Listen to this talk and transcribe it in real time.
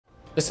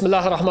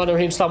Bismillah ar-Rahman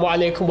ar-Rahim. Assalamu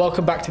alaikum.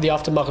 Welcome back to the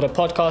After Maghrib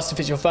podcast. If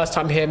it's your first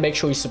time here, make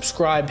sure you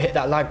subscribe, hit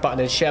that like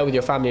button and share with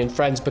your family and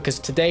friends, because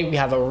today we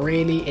have a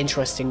really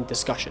interesting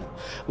discussion.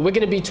 We're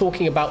going to be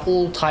talking about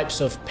all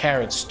types of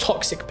parents,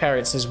 toxic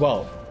parents as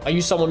well. Are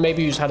you someone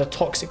maybe who's had a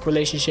toxic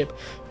relationship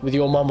with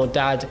your mom or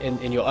dad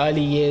in your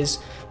early years?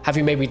 Have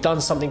you maybe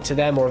done something to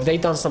them, or have they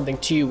done something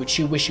to you which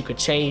you wish you could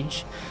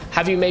change?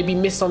 Have you maybe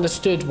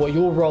misunderstood what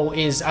your role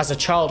is as a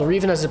child or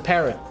even as a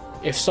parent?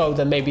 If so,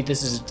 then maybe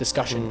this is a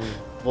discussion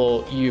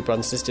for you,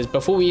 brothers and sisters.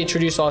 Before we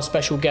introduce our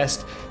special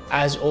guest,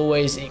 as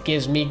always, it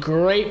gives me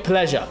great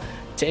pleasure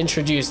to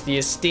introduce the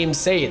esteemed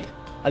Sayyid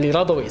Ali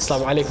Radawi.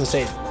 Assalamu alaikum,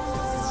 Sayyid.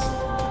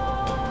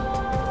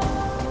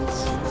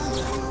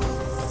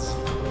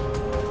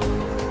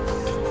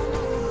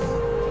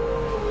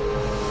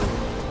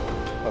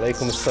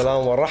 Alaikum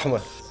assalam wa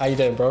rahmah. How you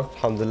doing, bro?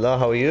 Alhamdulillah,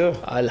 how are you?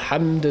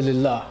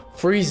 Alhamdulillah.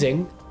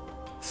 Freezing.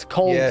 It's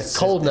cold,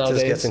 cold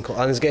nowadays. It is getting cold,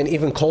 and it's getting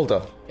even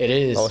colder. It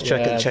is. I was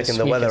checking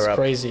the weather app.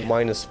 Crazy.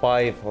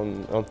 -5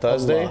 on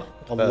Thursday.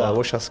 Allah.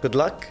 Wish us good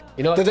luck.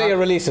 You know, the day it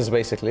releases,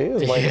 basically. It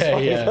was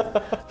 -5.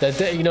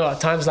 Yeah. You know,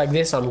 at times like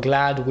this, I'm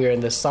glad we're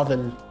in the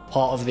southern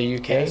part of the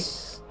UK,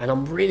 and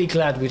I'm really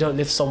glad we don't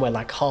live somewhere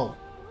like Hull.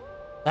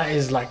 That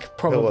is like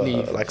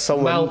probably like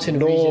somewhere mountain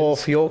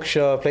North regions.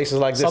 Yorkshire, places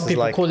like this. Some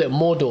people call it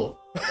Mordor.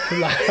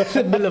 Like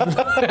the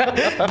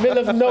middle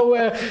of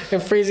nowhere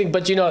and freezing.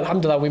 But you know,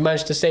 alhamdulillah, we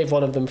managed to save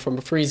one of them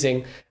from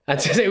freezing, and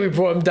today we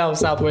brought him down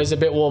south where it's a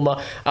bit warmer.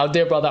 Our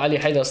dear brother Ali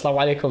Haider. Assalamu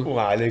alaikum.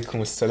 Wa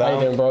alaikum assalam. How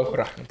you doing, bro?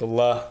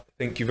 Rahmatullah.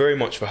 Thank you very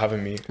much for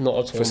having me. Not at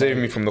all, for saving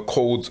me from the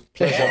cold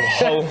of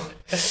Hull.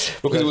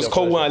 Because it was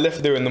cold when I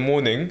left there in the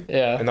morning.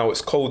 Yeah. And now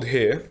it's cold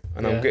here,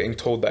 and I'm getting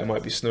told that it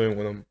might be snowing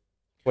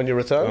when you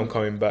return. I'm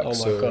coming back. Oh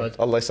my God.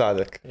 Allah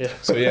Sa'adak. Yeah.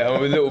 So yeah,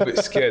 I'm a little bit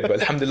scared,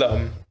 but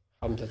alhamdulillah,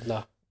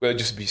 Alhamdulillah. we'll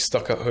just be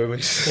stuck at home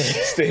and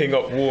just staying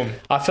up warm.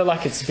 I feel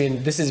like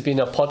this has been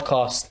a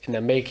podcast in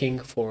the making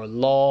for a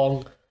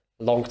long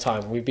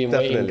time. We've been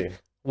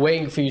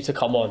waiting for you to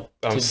come on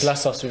to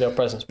bless us with your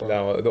presence, bro.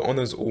 Now, the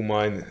honor's all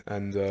mine,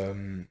 and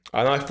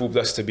I feel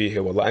blessed to be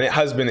here, wallah. And it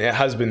has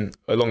been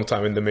a long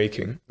time in the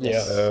making.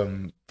 Yeah.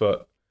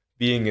 But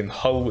being in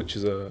Hull, which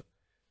is a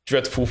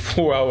dreadful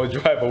 4-hour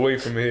drive away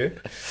from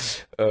here,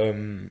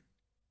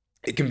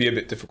 it can be a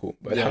bit difficult,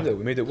 but alhamdulillah,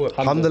 we made it work.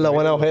 Alhamdulillah,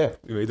 we're now here.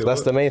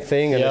 That's the main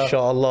thing, and yeah.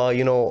 inshallah,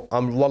 you know,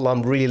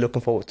 I'm really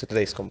looking forward to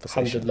today's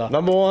conversation.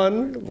 Number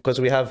one, because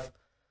we have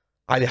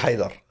Ali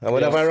Haider, and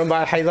whenever I remember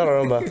Ali Haider, I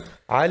remember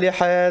Ali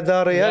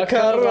Haider ya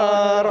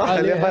karrar,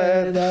 Ali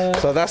Haider.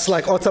 So that's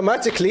like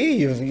automatically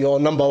you're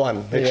number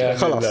one. Yeah,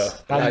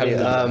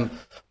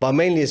 but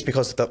mainly it's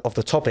because of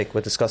the topic we're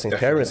discussing,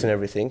 parents and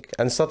everything,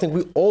 and it's something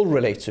we all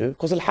relate to,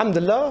 because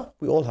alhamdulillah,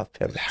 we all have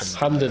parents.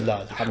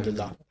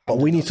 Alhamdulillah. But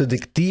we need to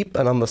dig deep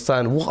and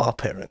understand what are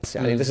parents.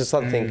 This is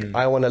something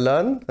I want to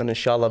learn and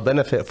inshallah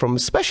benefit from,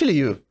 especially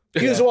you.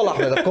 You as well,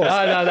 Ahmed, of course.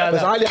 No.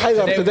 Because Ali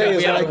Haider today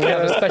is like... We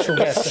have a special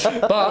guest.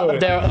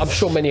 But I'm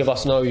sure many of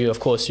us know you, of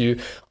course. You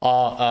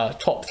are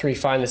top 3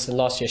 finalists in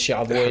last year's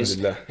Shia Boys.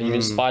 And you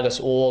inspired us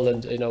all,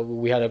 and you know,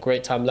 we had a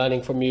great time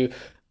learning from you.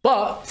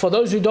 But for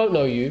those who don't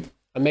know you,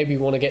 and maybe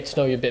want to get to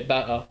know you a bit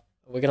better,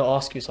 we're going to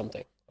ask you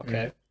something,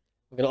 okay?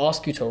 We're going to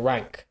ask you to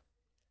rank.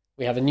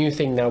 We have a new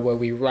thing now where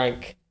we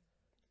rank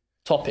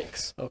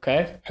topics,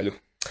 okay? Hello.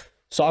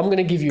 So I'm going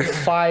to give you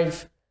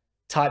 5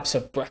 types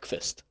of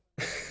breakfast,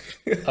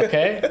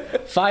 okay?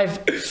 5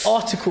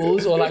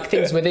 articles or like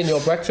things within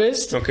your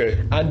breakfast. Okay.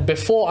 And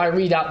before I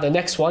read out the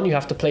next one, you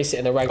have to place it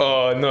in a ranking.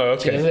 Oh, no,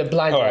 okay. So they're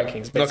blind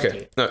rankings,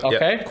 basically.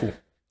 Okay. Yeah, cool.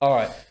 All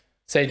right.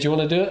 Say, do you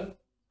want to do it?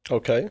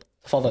 Okay.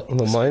 Father.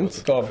 No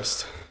mind. Go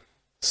first.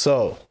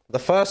 So, the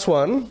first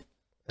one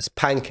is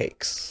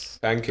pancakes.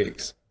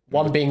 Pancakes.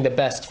 1 being the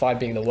best, 5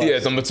 being the worst. Yeah,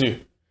 number 2.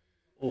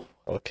 Ooh.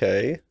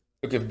 Okay.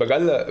 Okay, if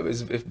bagalla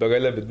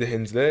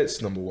بالدهن there,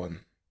 it's number 1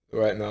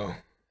 right now.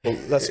 Well,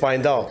 let's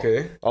find out.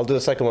 Okay. I'll do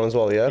the second one as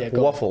well, yeah?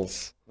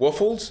 Waffles.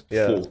 Waffles?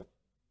 Yeah. 4.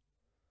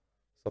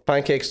 So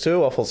pancakes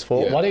 2, waffles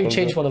 4. Yeah. Why don't you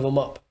change one of them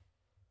up?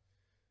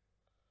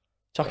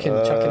 Chuck in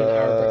an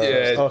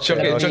Arabic. Yeah, chuck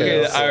in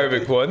an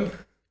Arabic one.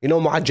 You know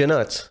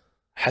معجنات.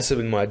 حسب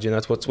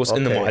المعجنات. What's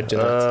in the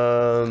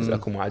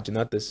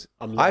معجنات?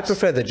 I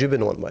prefer the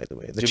jibin one, by the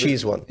way. The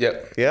cheese one.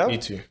 Yeah? Me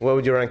too. Where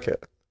would you rank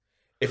it?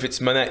 If it's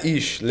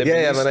manaish,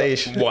 yeah,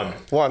 manaish. 1.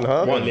 1,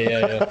 huh? 1.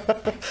 Yeah.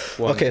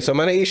 1. Okay, so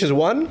manaish is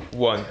 1.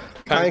 1.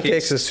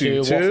 Pancakes is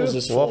 2.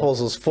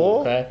 Waffles is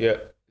 4. Okay. Yeah.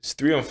 It's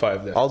 3 and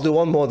 5 there. I'll do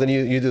one more than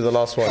you do the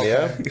last one,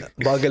 yeah?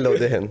 Bagel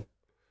dihin.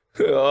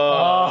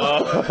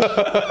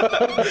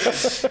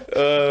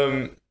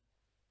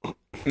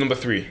 Number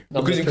 3.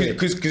 Because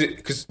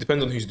it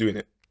depends on who's doing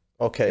it.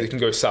 Okay. It can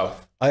go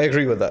south. I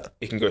agree with that.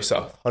 It can go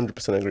south.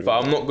 100% agree.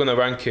 But I'm not going to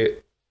rank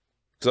it,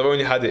 because I've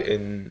only had it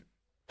in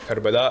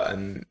Karbala,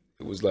 and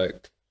it was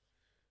like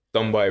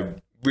done by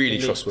really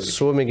trustworthy.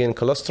 Swimming in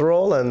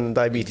cholesterol and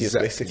diabetes,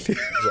 basically.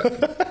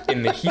 Exactly.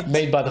 In the heat.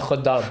 Made by the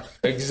khuddam.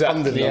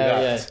 Exactly.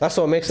 Yeah. That's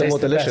what makes it more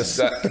delicious.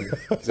 Exactly.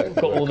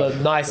 Got all the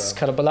nice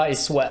Karbalai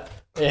sweat.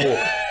 All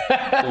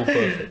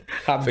perfect.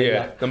 But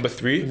yeah, number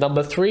 3.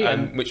 Number 3.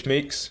 And which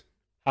makes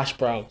Hash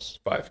browns.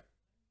 5.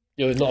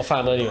 You're not a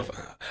fan anyway.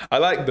 I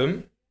like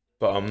them,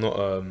 but I'm not.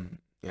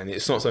 And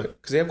it's not so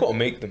because they've got to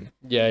make them.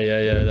 Yeah.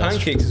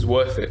 Pancakes is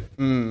worth it.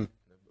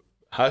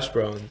 Hash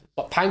browns.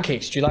 But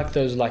pancakes, do you like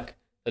those like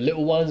the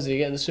little ones that you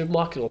get in the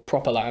supermarket or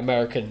proper like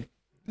American?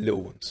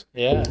 Little ones.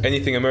 Yeah.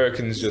 Anything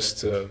American is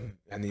just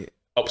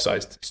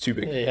upsized. It's too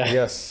big. Yeah.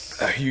 Yes.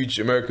 A huge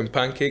American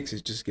pancakes,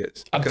 it just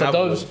gets. And for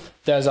those,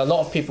 there's a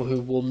lot of people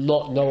who will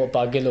not know what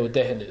bagila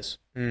dihin is.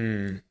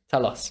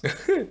 Tell us.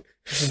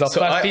 This is the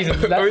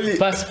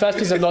first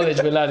piece of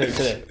knowledge we're learning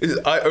today.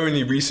 I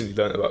only recently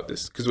learned about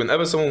this because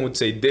whenever someone would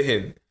say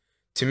dihin,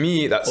 to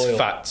me that's Oil.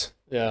 fat.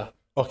 Yeah.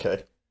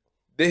 Okay.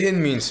 Dihin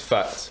means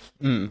fat,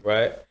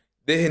 right?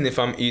 Dihin, if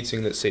I'm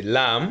eating, let's say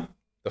lamb,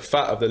 the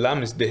fat of the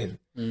lamb is dihin.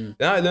 Then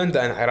I learned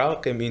that in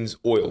Iraq it means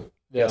oil.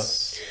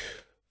 Yes.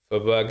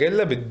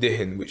 فباقلة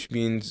بالدهن, which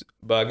means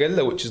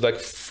باقلة, which is like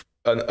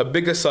a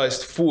bigger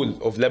sized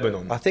fool of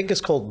Lebanon. I think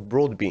it's called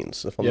broad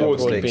beans, if I'm not Broad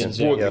mistaken. beans,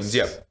 broad beans,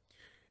 yeah.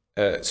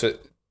 So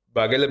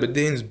باقلة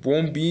بالدهن is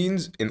brown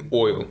beans in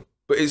oil,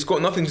 but it's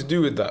got nothing to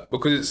do with that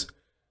because it's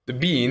the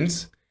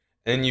beans,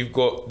 and you've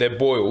got they're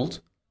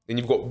boiled, then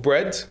you've got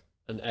bread,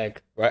 an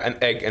egg, right?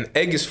 An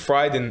egg is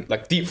fried in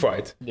like deep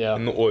fried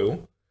in the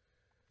oil.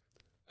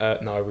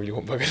 No, I really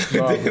want baguette.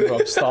 Bro,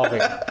 I'm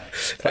starving.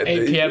 It's like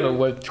 8 p.m. and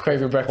we're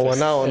craving breakfast.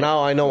 Well,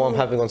 now I know what I'm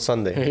having on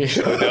Sunday.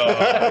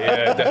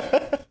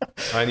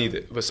 I need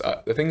it.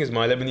 But the thing is,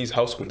 my Lebanese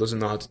household doesn't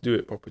know how to do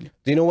it properly.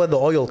 Do you know where the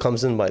oil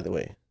comes in, by the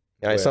way?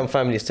 Yeah, some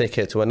families take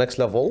it to a next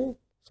level.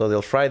 So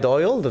they'll fry the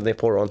oil, then they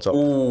pour it on top.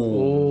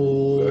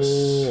 Ooh.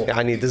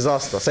 Yani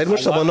disaster. Said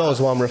Mustafa knows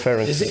what I'm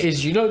referring to.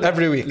 Is you know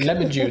every week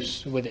lemon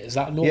juice with it? Is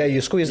that normal? Yeah,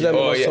 you squeeze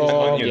lemon on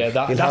top.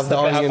 Yeah, you'll have the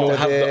onion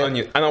with it. The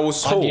onion. And I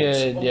was told,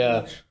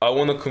 yeah. I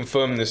want to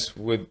confirm this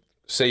with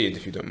Sayyid,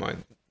 if you don't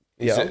mind.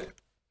 Is it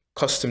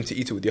custom to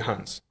eat it with your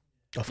hands?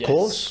 Of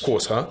course. Of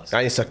course, huh?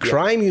 And it's a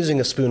crime using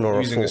a spoon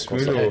or a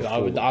fork. I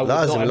would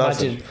not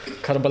imagine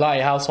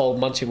Karbala'i household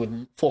munching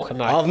with fork and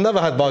knife. I've never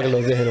had bagel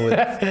dihin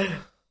with.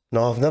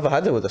 No, I've never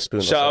had it with a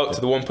spoon. Shout out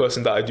to the one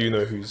person that I do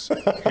know who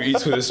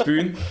eats with a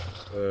spoon.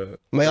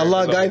 May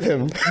Allah guide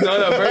him.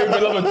 No, very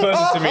beloved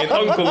person to me, an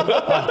uncle.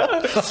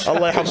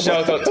 Allah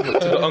shout out to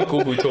the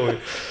uncle who told me.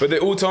 But they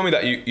all told me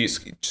that you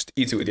just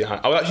eat it with your hand.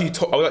 I was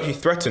actually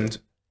threatened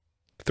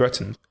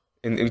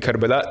in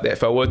Karbala that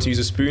if I were to use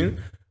a spoon,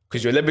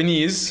 because you're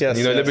Lebanese,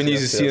 Lebanese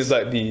is seen as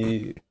like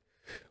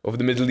of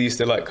the Middle East,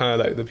 they're like kind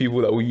of like the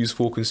people that will use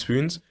fork and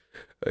spoons.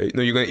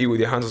 You're gonna eat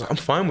with your hands. I was like, I'm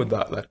fine with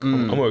that. Like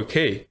I'm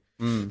okay.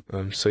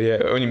 So yeah,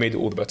 it only made it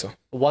all the better.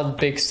 One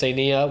big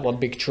sainia, one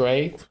big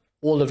tray,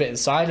 all of it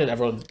inside, and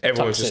everyone's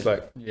just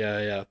like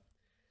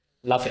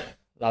love it,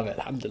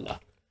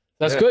 alhamdulillah.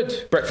 That's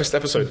good. Breakfast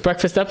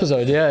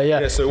episode,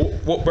 yeah. So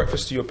what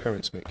breakfast do your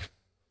parents make?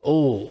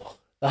 Oh,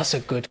 that's a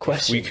good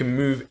question. We can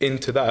move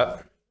into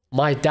that.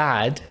 My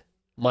dad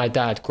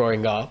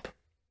growing up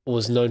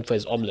was known for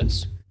his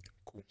omelets.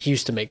 He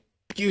used to make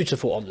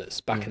beautiful omelets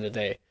back in the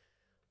day,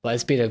 but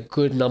it's been a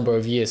good number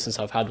of years since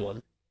I've had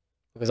one.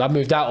 Because I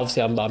moved out,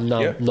 obviously I'm now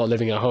not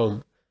living at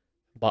home,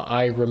 but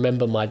I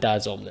remember my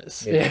dad's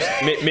omelets.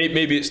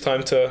 Maybe it's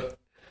time to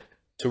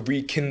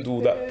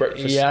rekindle that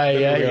breakfast. Yeah,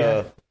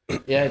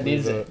 it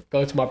needs it.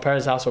 Go to my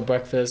parents' house for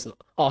breakfast,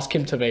 ask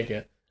him to make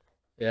it.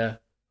 Yeah.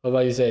 What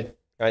about you, Zaid?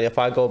 And if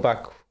I go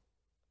back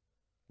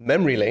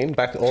memory lane,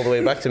 all the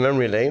way back to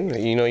memory lane,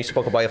 you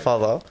spoke about your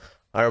father.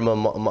 I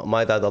remember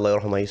my dad, Allah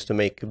yarhamah, used to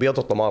make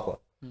biyad tomato.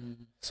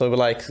 So it'd be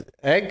like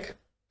egg,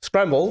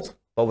 scrambled,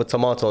 but with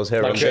tomatoes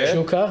here and there.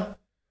 Shakshuka?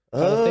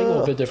 Kind of thing,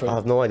 or a bit different? I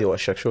have no idea what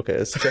shakshuka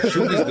is.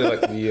 Shakshuka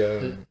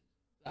is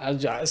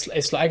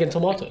it's like egg and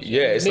tomatoes.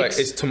 Yeah,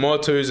 it's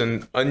tomatoes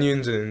and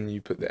onions, and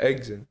you put the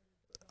eggs in.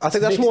 I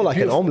think that's more like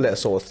an omelette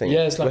sort of thing.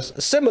 Yeah, it's like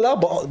similar,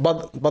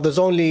 but there's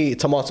only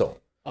tomato.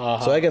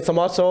 So egg and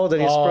tomato, then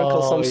you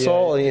sprinkle some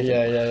salt.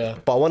 Yeah.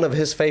 But one of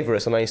his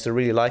favorites, and I used to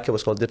really like it,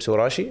 was called dibs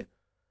rashi.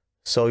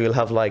 So you'll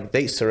have like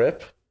date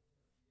syrup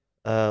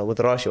with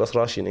rashi. What's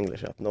rashi in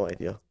English? I have no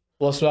idea.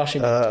 What's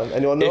rashi?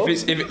 Anyone know?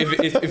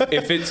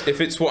 If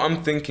it's what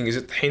I'm thinking, is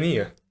it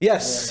tahiniya?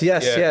 Yes.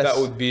 That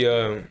would be.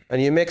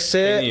 And you mix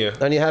it,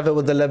 tahiniya. and you have it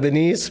with the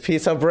Lebanese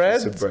pizza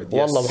bread.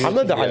 Wallah, yes.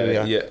 Muhammad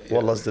Yeah.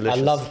 Wallah, it's delicious.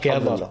 I love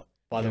gemma,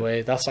 by the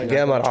way. That's like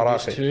gemma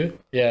Iraqi too.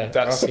 Yeah,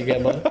 that's Iraqi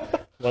gemma.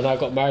 When I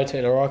got married to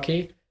an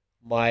Iraqi,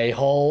 my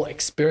whole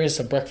experience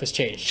of breakfast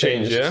changed.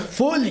 Yeah.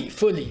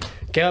 Fully.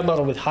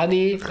 Gemma with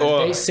honey,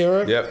 date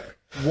syrup,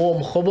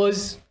 warm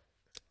khubuz.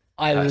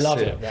 I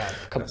love it, man.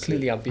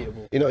 Completely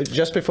unbeatable.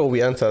 Just before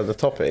we enter the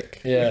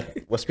topic,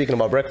 we're speaking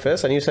about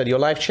breakfast, and you said your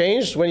life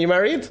changed when you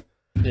married,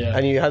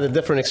 and you had a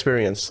different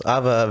experience. I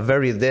have a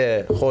very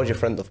dear Khoja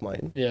friend of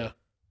mine,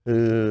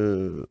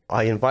 who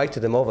I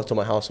invited him over to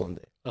my house one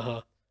day,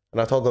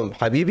 and I told him,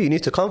 Habibi, you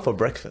need to come for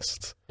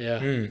breakfast.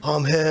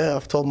 I'm here.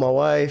 I've told my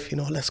wife,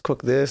 let's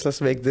cook this,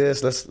 let's make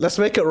this, let's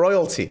make it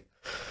royalty.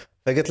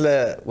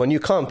 When you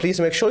come, please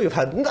make sure you've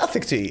had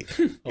nothing to eat.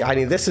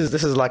 This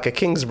is like a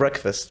king's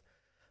breakfast.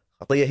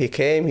 He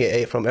came, he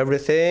ate from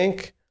everything.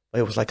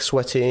 He was like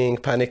sweating,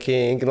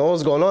 panicking, and all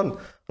was going on.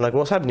 I'm like,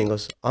 what's happening? He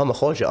goes, I'm a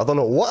Khoja. I don't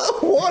know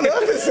what on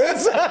earth is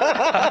this?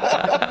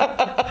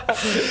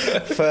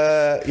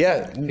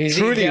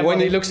 Truly, when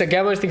he looks at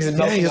Gamma, he thinks it's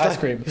melting ice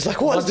cream. He's like,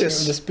 what is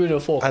this? With a spoon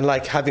or fork. And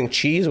like having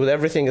cheese with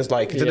everything is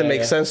like, it didn't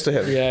make sense to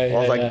him. I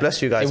was like,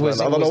 bless you guys,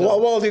 man. I don't know what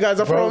world you guys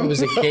are from. It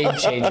was a game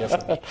changer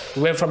for me.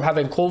 We went from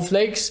having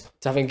cornflakes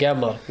to having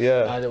Gamma.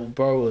 Yeah. And it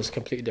was a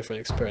completely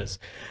different experience.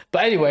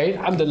 But anyway,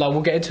 alhamdulillah,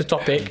 we'll get into the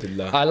topic.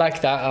 I like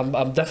that.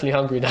 I'm definitely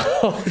hungry now.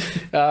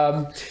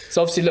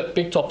 So obviously, look,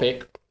 big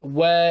topic.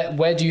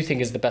 Where do you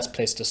think is the best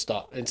place to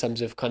start in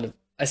terms of kind of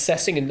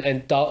assessing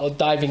and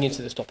diving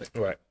into this topic?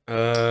 Right.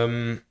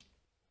 I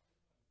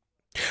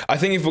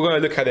think if we're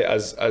going to look at it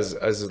as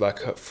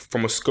like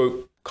from a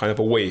scope kind of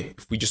a way,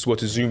 if we just were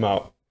to zoom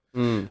out,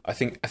 I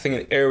think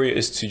an area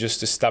is to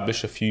just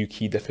establish a few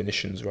key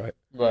definitions, right?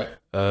 Right.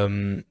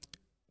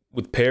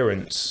 With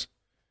parents,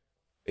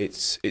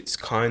 it's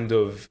kind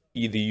of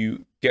either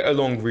you get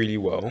along really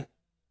well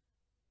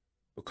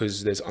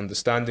because there's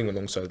understanding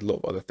alongside a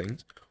lot of other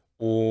things,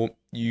 or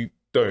you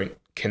don't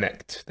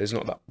connect. There's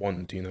not that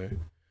bond, you know.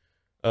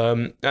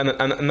 And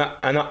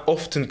that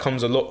often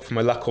comes a lot from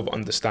a lack of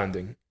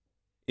understanding.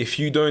 If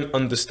you don't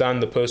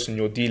understand the person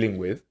you're dealing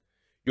with,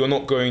 you're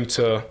not going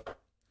to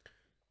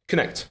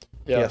connect.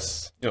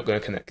 Yes, you're not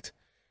going to connect.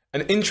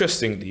 And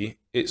interestingly,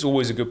 it's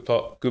always a good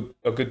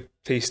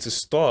place to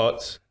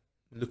start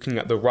looking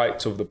at the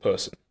rights of the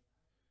person,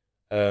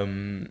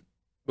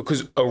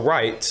 because a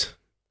right,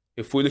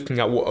 if we're looking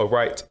at what a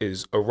right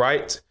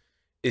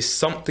is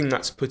something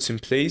that's put in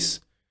place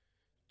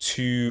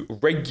to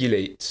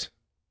regulate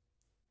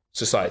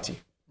society.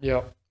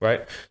 Yeah.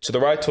 Right. So the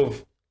right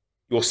of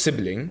your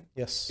sibling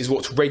is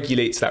what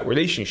regulates that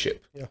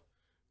relationship. Yeah.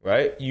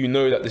 Right. You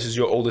know that this is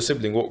your older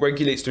sibling. What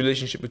regulates the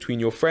relationship between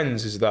your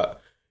friends is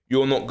that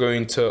you're not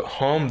going to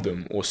harm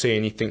them or say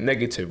anything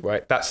negative.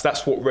 Right.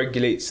 That's what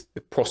regulates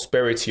the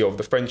prosperity of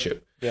the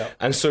friendship. Yeah.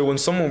 And so when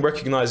someone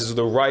recognizes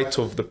the right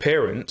of the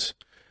parent,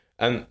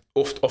 and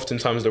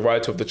oftentimes the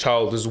right of the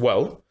child as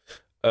well,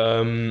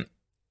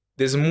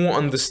 there's more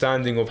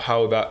understanding of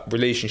how that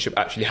relationship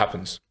actually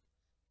happens.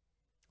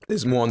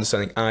 There's more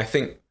understanding. And I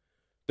think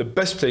the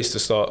best place to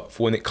start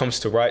for when it comes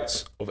to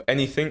rights of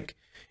anything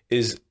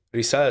is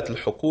Risalat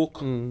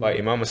al-Huquq by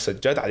Imam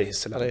al-Sajjad alayhi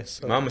salam.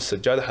 Imam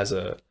al-Sajjad has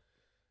a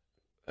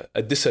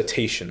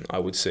dissertation, I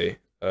would say,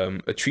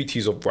 a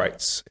treatise of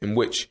rights, in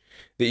which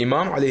the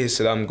Imam alayhi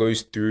salam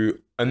goes through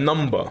a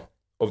number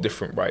of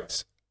different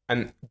rights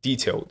and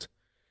detailed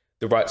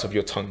the rights of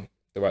your tongue,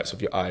 the rights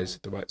of your eyes,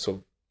 the rights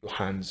of your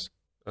hands,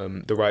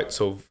 the rights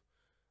of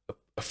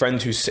a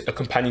friend a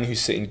companion who's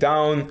sitting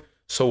down,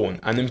 so on.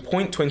 And in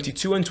point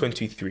 22 and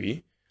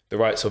 23, the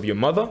rights of your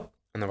mother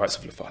and the rights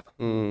of your father.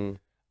 And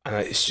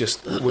it's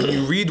just, when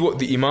you read what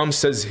the Imam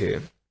says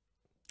here,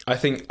 I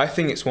think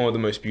it's one of the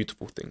most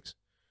beautiful things.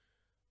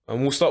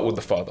 And we'll start with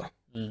the father,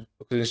 because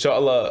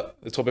inshallah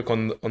the topic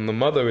on the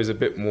mother is a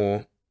bit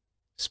more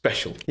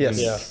special,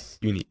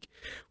 unique.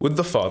 With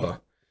the father,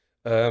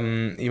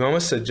 Imam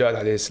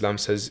al-Sajjad alayhi salam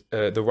says,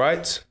 the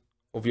right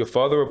of your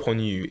father upon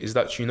you is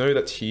that you know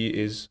that he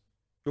is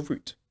your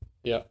root.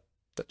 Yeah.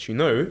 That you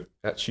know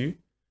that you,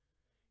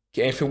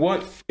 if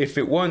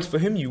it weren't for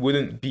him, you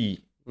wouldn't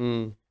be,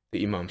 the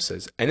Imam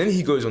says. And then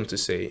he goes on to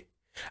say,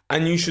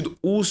 and you should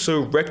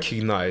also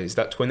recognize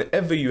that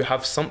whenever you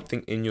have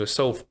something in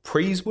yourself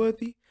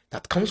praiseworthy,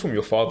 that comes from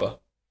your father.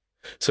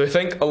 So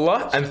thank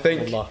Allah and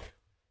thank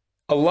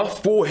Allah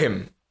for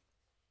him.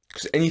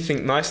 Because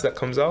anything nice that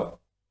comes out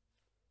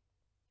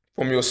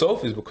from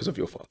yourself is because of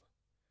your father.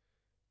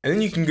 And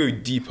then you can go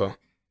deeper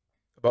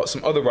about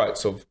some other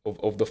rights of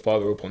the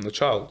father upon the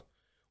child,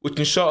 which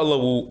inshallah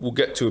we'll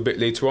get to a bit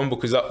later on,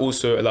 because that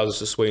also allows us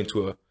to sway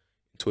into a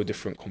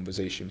different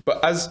conversation.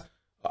 But as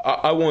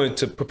I wanted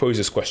to propose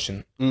this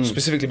question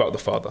specifically about the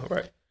father,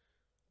 right?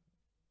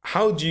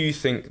 How do you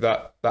think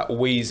that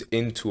weighs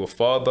into a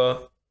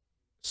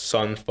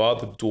father-son,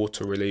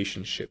 father-daughter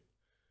relationship,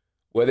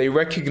 where they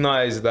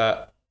recognize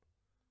that,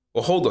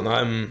 well, hold on,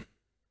 I'm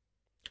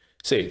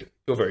Sayyid,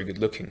 you're very good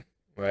looking,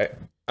 right?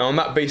 And on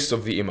that basis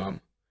of the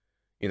Imam,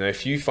 you know,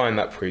 if you find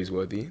that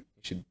praiseworthy, you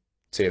should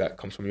say that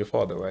comes from your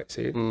father, right,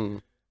 Sayyid?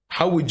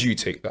 How would you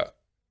take that?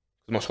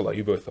 Because mashallah,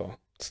 you both are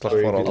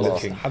very good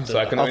looking. So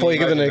I thought you were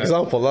giving an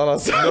example. No.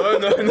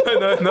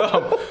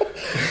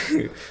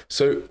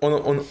 So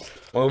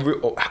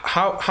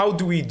how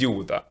do we deal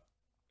with that?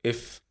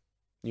 If,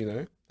 you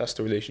know, that's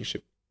the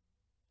relationship.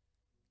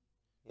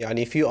 Yeah, and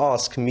if you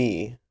ask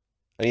me,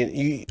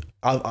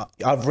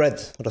 I've read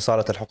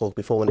Risalat al-Huquq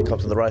before when it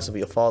comes to the rights of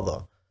your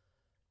father.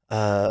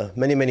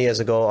 Many years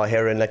ago, I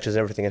hear in lectures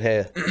and everything, and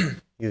here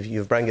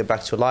you've brought it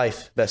back to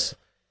life. But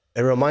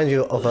it reminds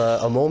you of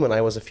a moment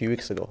I was a few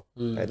weeks ago.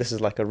 This is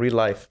like a real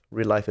life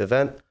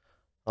event.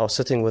 I was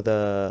sitting with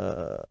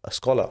a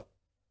scholar.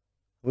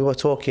 We were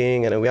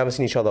talking, and we haven't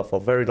seen each other for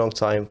a very long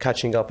time,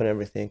 catching up and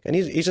everything. And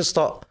he just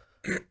started,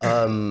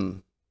 I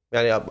don't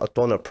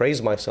want to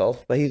praise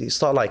myself, but he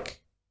started like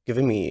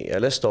giving me a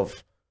list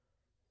of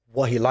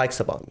what he likes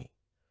about me,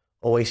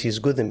 always sees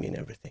good in me and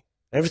everything.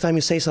 Every time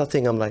you say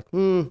something, I'm like,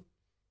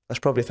 I that's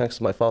probably thanks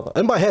to my father.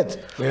 In my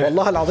head,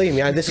 Wallah al-Azim,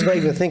 yeah, this is not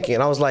even thinking.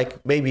 And I was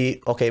like, maybe,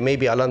 okay,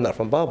 maybe I learned that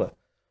from Baba.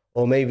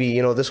 Or maybe,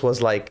 you know, this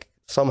was like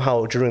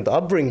somehow during the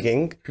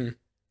upbringing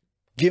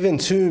given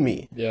to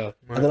me. Yeah.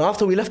 And then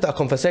after we left that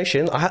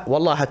conversation,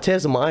 Wallah, I had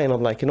tears in my eye and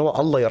I'm like, you know what,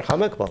 Allah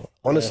yarhamak, Baba.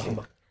 Honestly.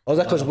 I was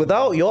like, because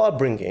without your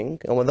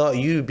upbringing and without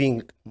you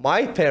being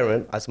my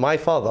parent as my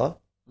father,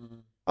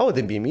 I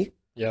wouldn't be me.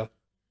 Yeah.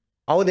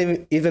 I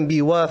wouldn't even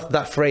be worth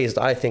that phrase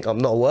that I think I'm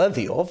not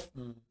worthy of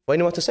for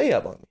anyone to say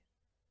about me.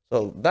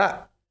 So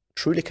that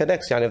truly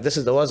connects. And if this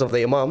is the words of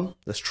the Imam,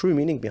 there's true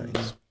meaning behind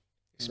it.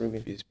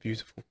 It's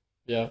beautiful.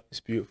 Yeah. It's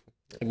beautiful.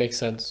 It makes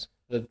sense.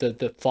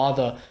 The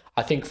father,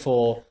 I think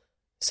for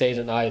Sayyid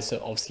and I, is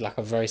obviously like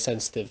a very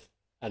sensitive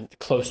and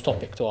close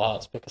topic to our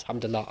hearts because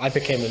alhamdulillah, I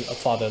became a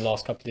father in the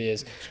last couple of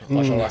years.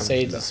 MashaAllah,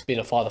 Sayyid has been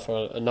a father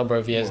for a number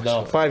of years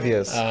now. 5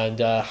 years. And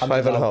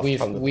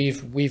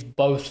 5.5. we've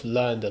both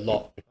learned a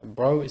lot. And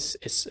bro, it's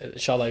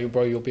inshallah,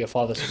 you'll be a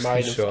father soon,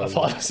 married a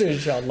father soon,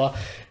 inshallah.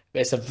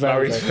 It's a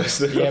very married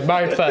first. Yeah,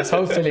 married first,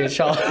 hopefully,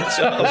 inshallah.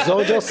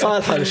 Zawja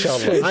salihah,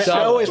 inshallah.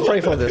 I always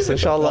pray for this,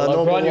 inshallah.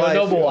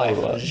 Noble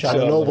wife,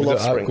 inshallah. Noble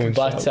offspring.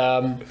 But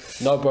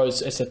no, bro,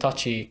 it's a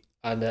touchy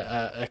and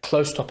a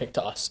close topic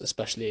to us,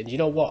 especially. And you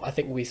know what? I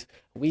think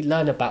we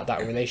learn about that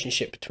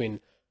relationship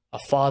between a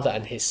father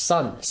and his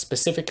son,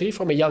 specifically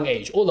from a young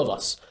age, all of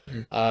us.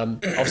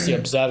 Obviously,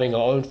 observing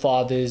our own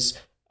fathers.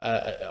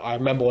 I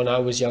remember when I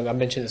was young, I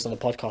mentioned this on the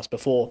podcast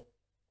before.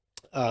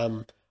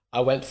 I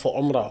went for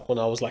Umrah when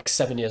I was like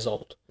 7 years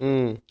old.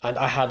 And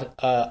I had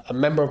a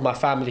member of my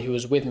family who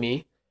was with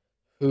me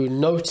who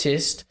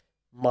noticed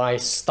my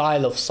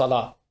style of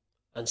salah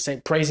and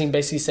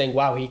basically saying,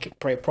 wow, he can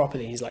pray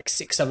properly. He's like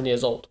 6, 7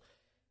 years old.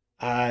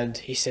 And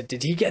he said,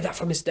 did he get that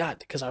from his dad?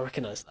 Because I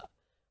recognize that.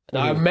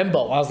 And I remember,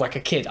 I was like a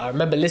kid, I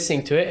remember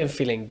listening to it and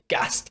feeling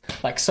gassed,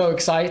 like so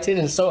excited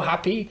and so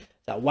happy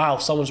that, wow,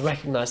 someone's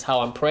recognized how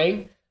I'm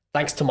praying.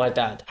 Thanks to my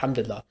dad,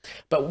 alhamdulillah.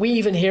 But we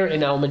even hear it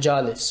in our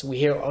majalis. We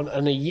hear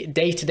on a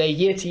day-to-day,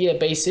 year-to-year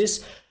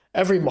basis.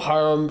 Every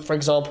Muharram, for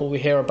example, we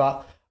hear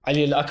about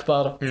Ali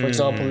al-Akbar, for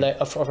example,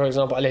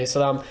 alayhi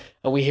salam,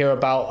 and we hear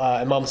about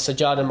Imam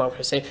Sajjad and Imam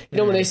Hussein. You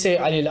know, when they say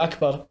Ali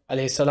al-Akbar,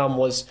 alayhi salam,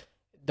 was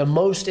the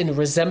most in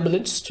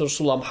resemblance to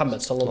Rasulullah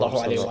Muhammad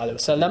sallallahu alayhi wa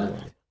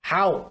sallam.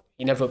 How?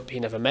 He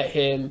never met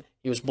him.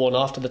 He was born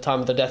after the time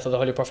of the death of the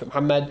Holy Prophet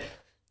Muhammad.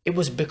 It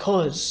was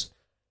because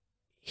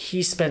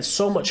he spent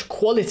so much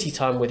quality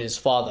time with his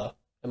father,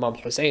 Imam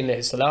Hussein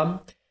alayhi salam,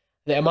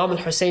 that Imam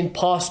Hussein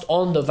passed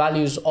on the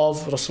values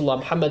of Rasulullah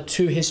Muhammad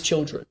to his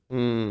children.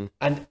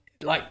 And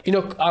like, you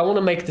know, I want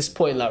to make this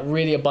point like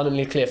really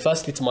abundantly clear,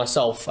 firstly to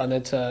myself and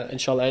then to,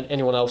 inshallah,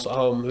 anyone else at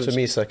home. To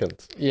me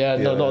second. Yeah,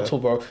 no, not at all,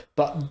 bro.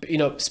 But, you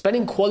know,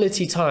 spending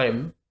quality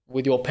time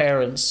with your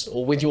parents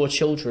or with your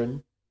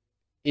children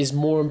is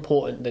more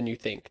important than you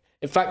think.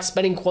 In fact,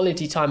 spending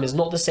quality time is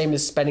not the same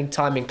as spending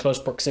time in close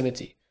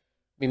proximity.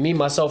 I mean, me,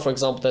 myself, for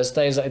example, there's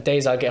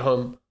days I get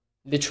home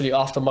literally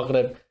after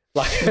Maghrib.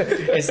 Like,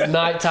 it's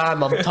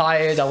nighttime, I'm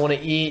tired, I want to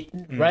eat,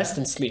 rest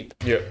and sleep.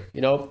 Yeah.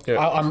 You know,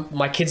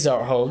 my kids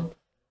are at home.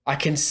 I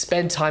can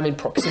spend time in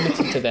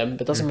proximity to them,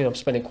 but doesn't mean I'm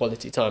spending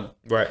quality time.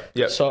 Right.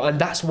 Yeah. So, and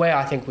that's where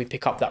I think we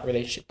pick up that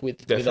relationship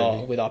with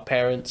our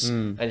parents,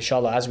 and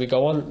inshallah, as we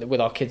go on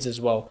with our kids as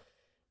well.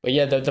 But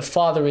yeah, the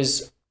father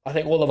is, I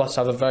think all of us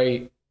have a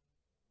very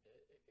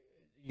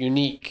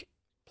unique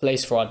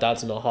place for our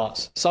dads in our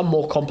hearts. Some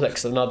more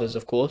complex than others,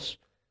 of course.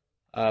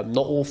 Not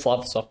all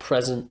fathers are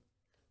present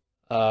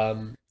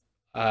and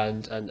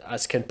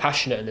as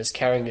compassionate and as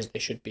caring as they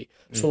should be.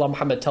 Rasulullah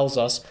Muhammad tells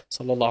us,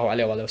 sallallahu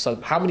alayhi wa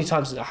sallam, how many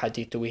times in the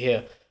hadith do we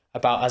hear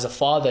about, as a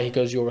father, he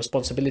goes, your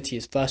responsibility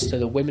is first to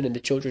the women and the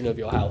children of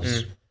your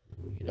house.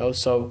 You know,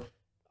 so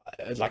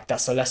like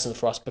that's a lesson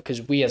for us,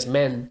 because we as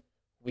men,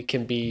 we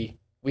can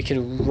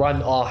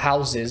run our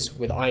houses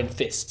with iron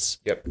fists.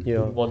 Yep.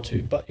 Yeah. We want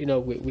to, but you know,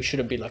 we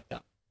shouldn't be like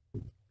that.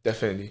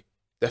 Definitely.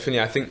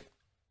 I think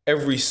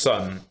every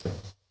son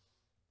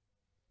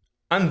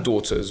and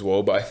daughter as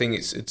well, but I think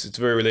it's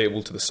very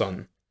relatable to the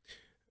son.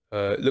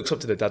 Looks up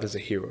to their dad as a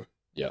hero.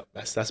 Yeah,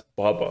 that's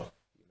Baba.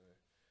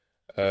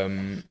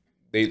 They,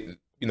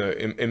 you know,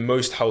 in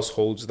most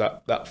households,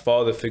 that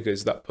father figure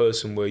is that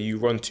person where you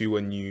run to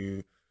when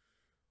you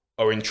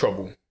are in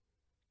trouble.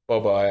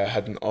 Baba, I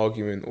had an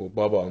argument, or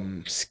Baba,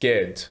 I'm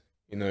scared.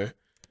 You know.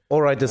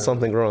 Or I did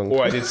something wrong.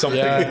 Wrong,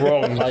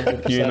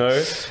 100%. You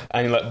know?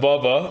 And you're like,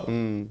 Baba,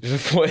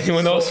 before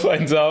anyone else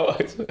finds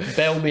out,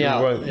 bail me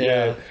out.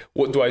 Yeah.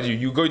 What do I do?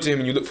 You go to him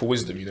and you look for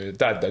wisdom. You know,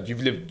 Dad,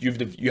 you've lived,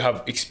 you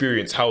have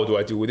experience. How do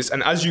I deal with this?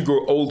 And as you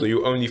grow older,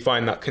 you only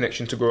find that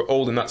connection to grow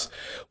old. And that's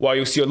why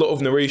you'll see a lot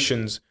of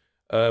narrations,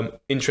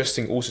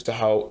 interesting also to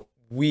how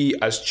we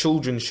as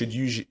children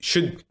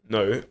should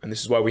know, and this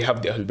is why we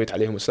have the Ahlulbayt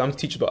alayhim assalam,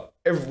 teach about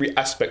every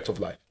aspect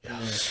of life.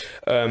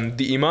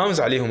 The Imams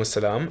alayhim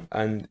assalam,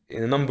 and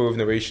in a number of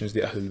narrations,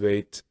 the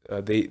Ahlulbayt,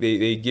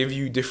 they give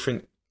you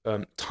different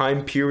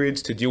time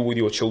periods to deal with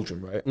your children,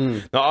 right?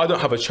 Now, I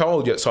don't have a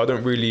child yet, so I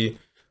don't really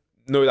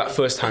know that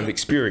first-hand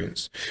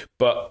experience.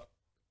 But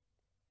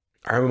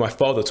I remember my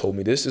father told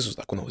me this was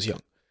like when I was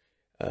young.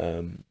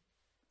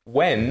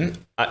 when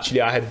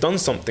actually I had done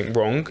something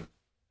wrong,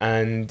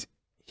 and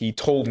he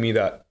told me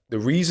that the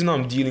reason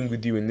I'm dealing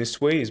with you in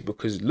this way is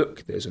because,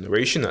 look, there's a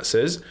narration that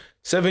says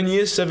 7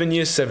 years, 7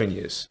 years, 7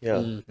 years. Yeah.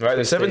 Right?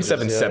 The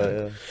 777.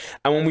 Yeah.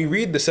 And when we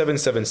read the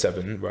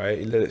 777,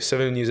 right,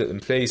 7 years let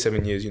them play,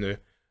 7 years,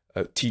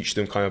 teach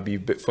them, kind of be a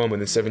bit firmer,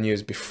 and then 7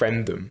 years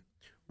befriend them,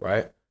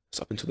 right? It's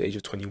up until the age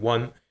of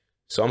 21.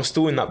 So I'm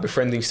still in that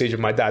befriending stage of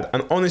my dad.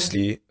 And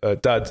honestly,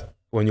 Dad,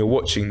 when you're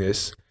watching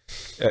this,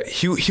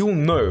 he'll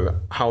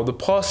know how the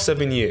past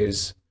 7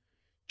 years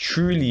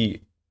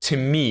truly, to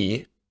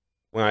me,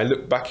 when I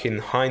look back in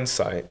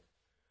hindsight,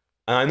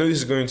 and I know this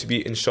is going to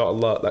be,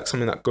 inshallah, like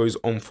something that goes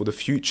on for the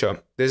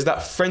future, there's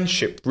that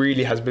friendship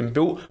really has been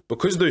built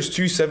because those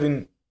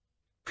 7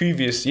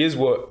 previous years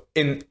were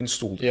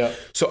installed. Yeah.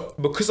 So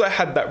because I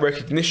had that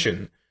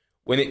recognition,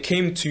 when it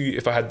came to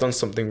if I had done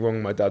something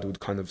wrong, my dad would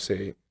kind of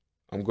say,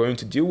 I'm going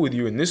to deal with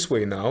you in this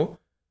way now.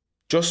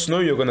 Just know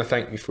you're going to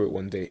thank me for it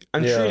one day.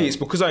 And truly, it's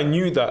because I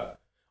knew that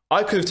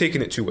I could have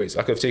taken it 2 ways.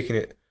 I could have taken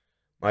it,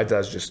 my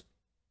dad's just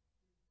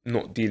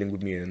not dealing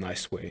with me in a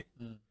nice way.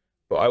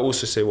 But I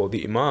also say, well,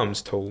 the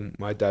Imams told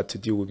my dad to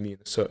deal with me in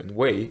a certain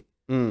way.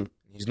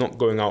 He's not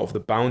going out of the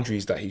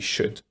boundaries that he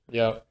should.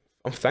 Yeah.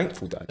 I'm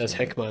thankful, Dad. There's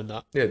hikmah in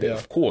that. Yeah,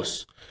 of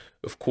course.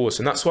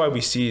 And that's why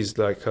we see is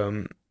like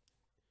the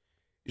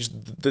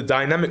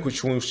dynamic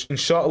which we'll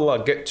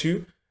inshallah get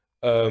to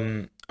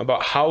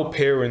about how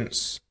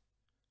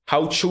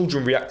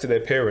children react to their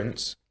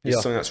parents is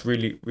something that's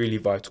really, really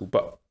vital.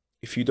 But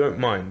if you don't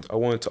mind, I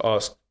wanted to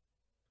ask a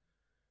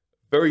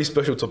very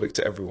special topic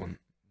to everyone.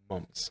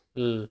 Moms.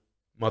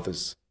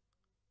 Mothers.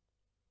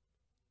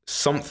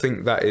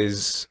 Something that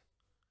is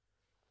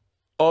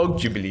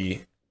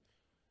arguably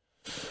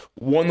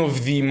one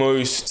of the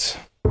most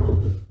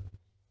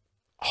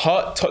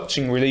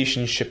heart-touching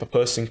relationship a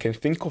person can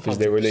think of is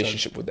their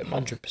relationship with their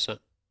mom. 100%.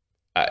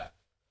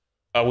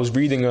 I was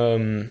reading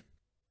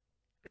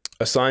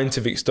a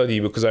scientific study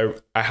because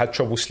I had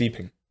trouble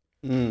sleeping.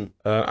 And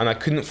I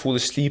couldn't fall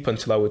asleep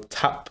until I would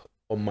tap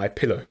on my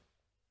pillow.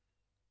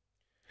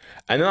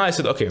 And then I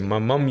said, okay, my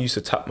mum used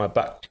to tap my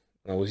back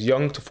when I was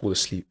young to fall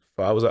asleep.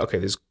 But I was like, okay,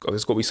 there's got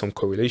to be some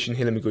correlation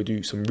here. Let me go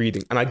do some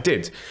reading. And I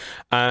did.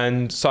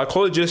 And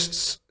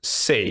psychologists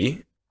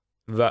say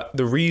that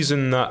the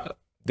reason that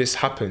this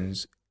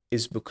happens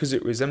is because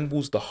it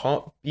resembles the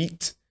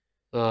heartbeat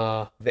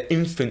the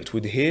infant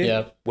would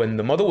hear when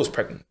the mother was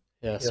pregnant.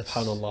 Yeah,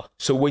 subhanallah.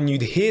 So when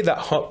you'd hear that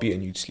heartbeat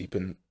and you'd sleep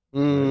in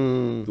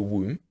the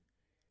womb,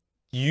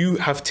 you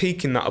have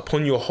taken that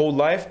upon your whole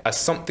life as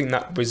something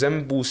that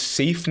resembles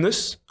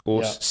safeness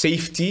or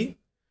safety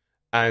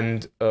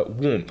and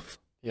warmth.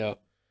 Yeah.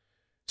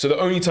 So the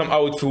only time I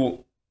would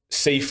feel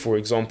safe, for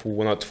example,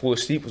 when I'd fall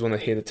asleep was when I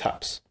hear the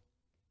taps.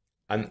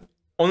 And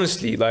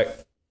honestly, like,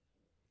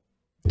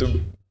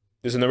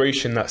 there's a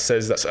narration that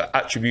says that's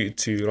attributed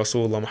to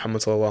Rasulullah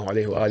Muhammad sallallahu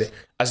alayhi wa alayhi,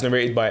 as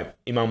narrated by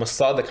Imam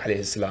as-Sadiq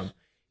alayhi salam.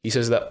 He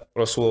says that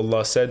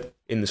Rasulullah said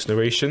in this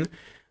narration,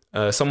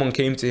 someone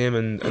came to him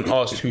and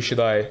asked, who should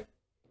I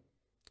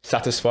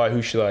satisfy?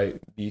 Who should I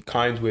be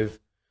kind with?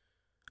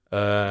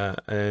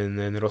 And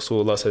then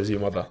Rasulullah says,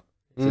 your mother.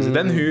 He says,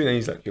 then who? And then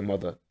he's like, your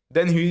mother.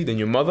 Then who? Then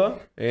your mother.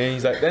 And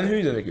he's like, then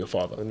who? Then like your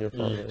father. And your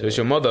father. So it's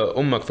your mother,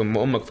 ummak, thumma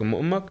ummak, thumma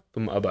ummak,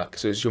 thumma abak.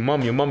 So it's your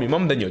mum,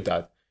 then your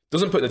dad.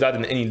 Doesn't put the dad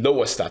in any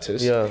lower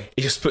status. Yeah.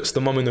 It just puts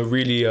the mum in a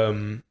really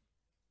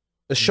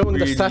it's showing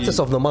the status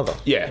of the mother.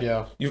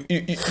 Yeah. You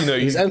know,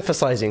 he's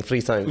emphasizing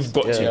 3 times. You've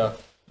got to.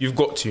 You've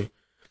got to.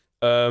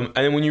 And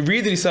then when you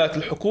read the Risalat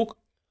al-Huquq,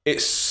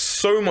 it's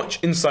so much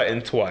insight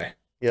into why.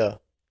 Yeah.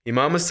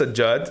 Imam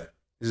al-Sajjad,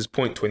 this is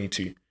point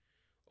 22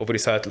 of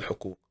Risalat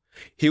al-Huquq.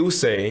 He'll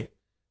say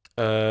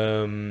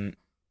that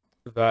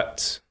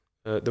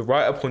the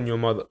right upon your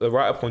mother, the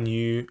right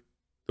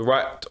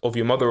of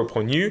your mother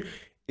upon you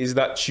is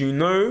that you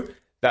know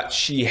that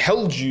she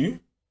held you when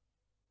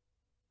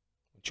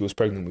she was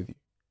pregnant with you,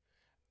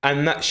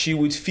 and that she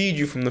would feed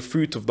you from the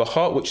fruit of the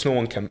heart, which no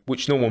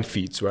one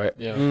feeds, right?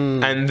 Yeah.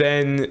 And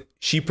then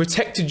she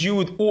protected you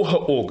with all her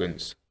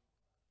organs.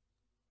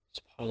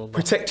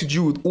 Protected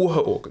you with all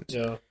her organs.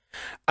 Yeah.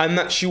 And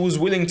that she was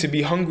willing to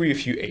be hungry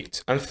if you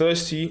ate, and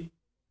thirsty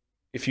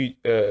if you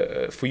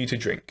for you to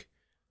drink.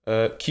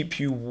 Keep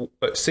you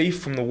safe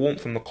from the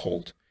warmth and the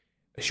cold.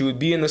 She would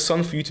be in the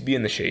sun for you to be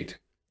in the shade.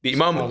 The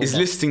Imam is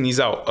listing these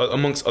out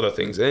amongst other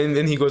things. And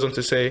then he goes on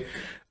to say,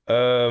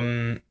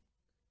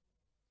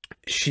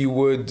 she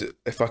would,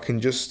 if I can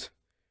just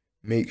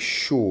make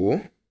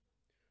sure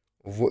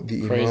of what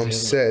the Imam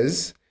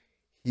says,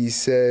 he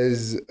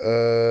says,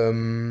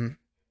 and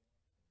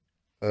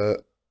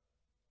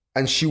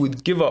she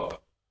would give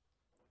up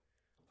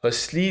her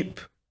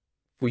sleep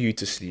for you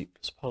to sleep.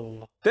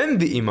 Then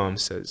the Imam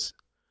says,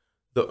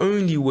 the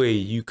only way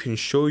you can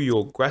show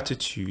your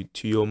gratitude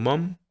to your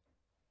mum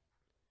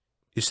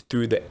is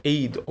through the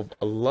aid of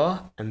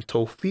Allah and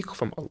tawfiq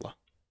from Allah.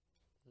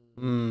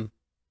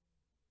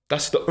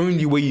 That's the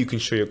only way you can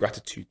show your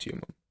gratitude to your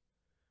mum.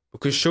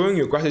 Because showing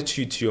your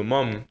gratitude to your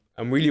mum,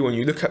 and really when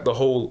you look at the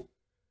whole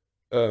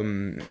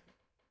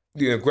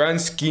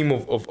grand scheme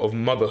of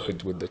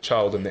motherhood with the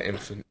child and the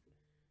infant,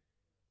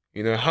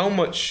 you know, how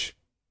much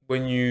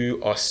when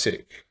you are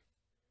sick,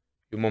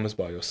 your mum is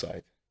by your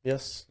side.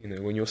 Yes. You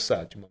know, when you're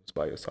sad, your mum's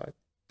by your side.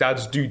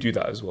 Dads do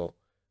that as well.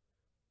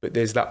 But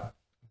there's that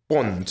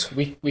bond.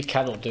 We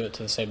cannot do it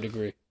to the same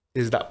degree.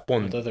 There's that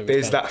bond.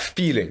 There's that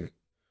feeling.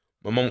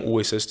 My mum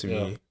always says to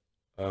me,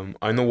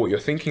 I know what you're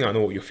thinking, I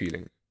know what you're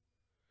feeling.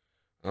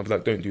 And I'm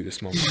like, don't do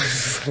this, mum.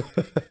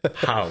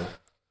 How?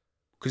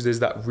 Because there's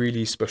that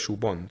really special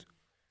bond.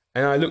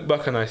 And I look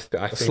back and I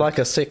think... It's like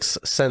a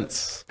sixth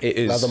sense. It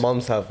is. That the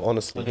mums have,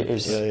 honestly. It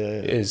is. Yeah.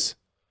 It is.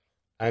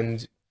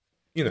 And,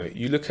 you know,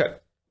 you look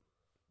at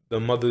the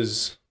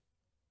mothers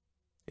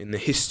in the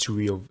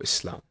history of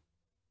Islam.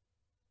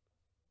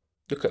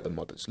 Look at the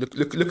mothers.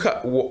 Look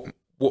at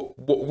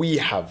what we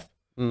have.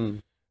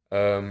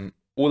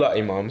 All our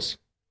imams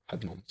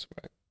had moms,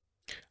 right?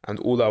 And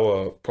all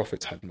our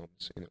prophets had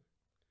moms, you know.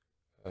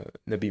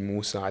 Nabi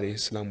Musa alayhi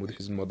salam with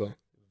his mother.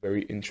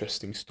 Very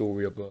interesting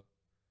story of a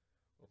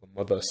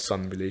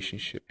mother-son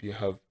relationship. You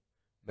have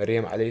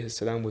Maryam alayhi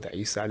salam with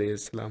Isa alayhi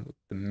salam, with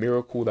the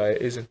miracle that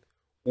it is. And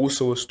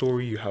also a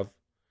story you have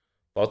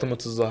Fatima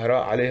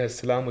al-Zahra alayhi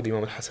salam with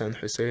Imam al-Hasan and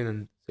Hussein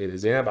and Sayyida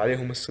Zainab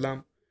alayhum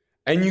salam.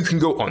 And you can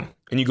go on,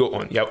 and you go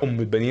on. You have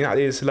al-Baneen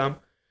alayhi salam.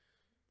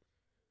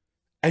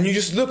 And you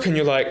just look and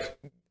you're like,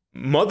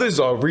 mothers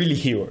are really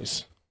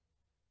heroes.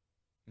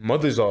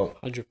 Mothers are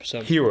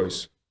 100%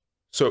 heroes.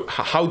 So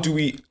how do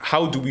we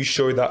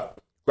show that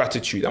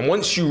gratitude? And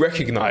once you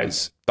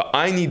recognize that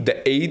I need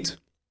the aid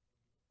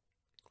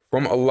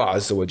from Allah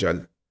Azza wa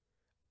Jal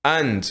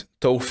and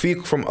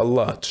tawfiq from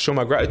Allah to show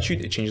my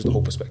gratitude, it changes the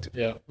whole perspective.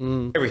 Yeah.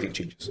 Everything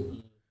changes.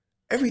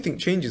 Everything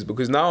changes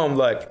because now I'm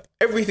like,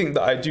 everything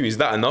that I do, is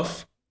that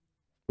enough?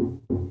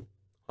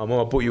 I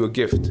bought you a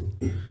gift.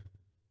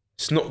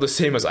 It's not the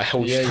same as I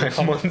held you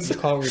 5 months. You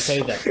can't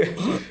repay that.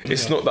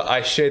 It's not that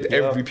I shared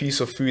every piece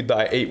of food that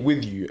I ate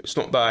with you. It's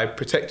not that I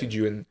protected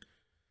you. And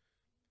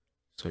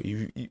so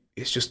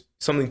it's just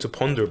something to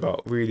ponder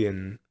about, really.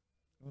 And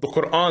the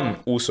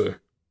Quran also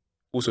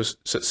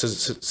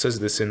says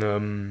this in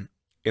a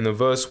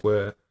verse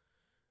where,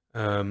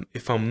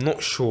 if I'm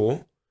not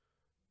sure,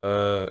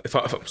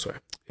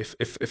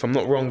 if I'm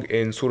not wrong,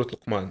 in Surah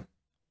Luqman,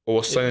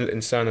 وَوَصَّيْنَا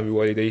الْإِنسَانَ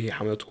بِوَالِدَيْهِ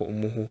حَمَلَتْهُ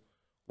أُمُّهُ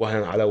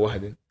وَهْنًا عَلَى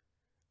وَهْنٍ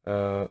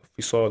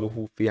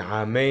فِصَالُهُ فِي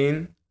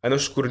عَامَيْنِ أَنْ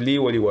اشْكُرْ لِي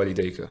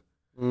وَلِوَالِدَيْكَ.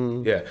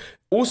 Yeah.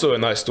 Also a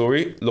nice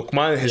story.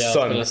 Luqman and his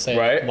son,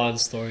 right?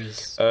 Luqman's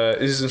stories.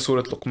 This is in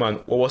Surah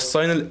Luqman.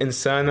 وَوَصَّيْنَا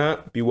الْإِنسَانَ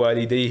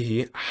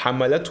بِوَالِدَيْهِ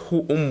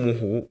حَمَلَتْهُ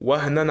أُمُّهُ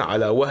وَهْنًا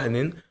عَلَى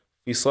وَهْنٍ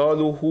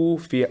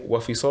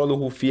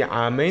وفصاله في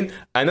عامين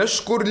أن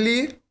اشكر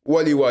لي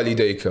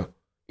ولوالديك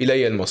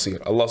إلي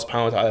المصير. Allah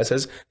subhanahu wa ta'ala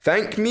says,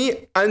 thank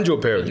me and your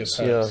parents.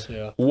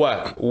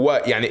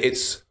 What? يعني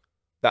it's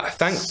that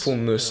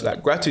thankfulness,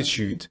 that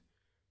gratitude.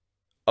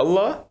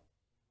 Allah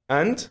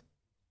and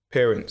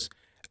parents.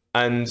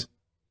 And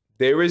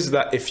there is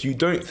that, if you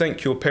don't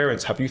thank your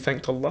parents, have you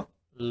thanked Allah?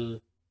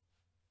 Because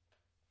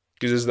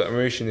there's that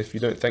narration, if you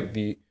don't thank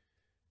the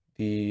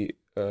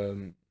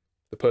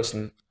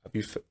person, have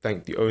you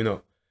thanked the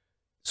owner?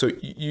 So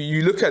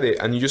you look at it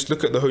and you just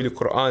look at the Holy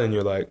Quran and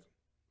you're like,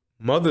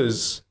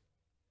 mothers,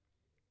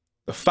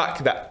 the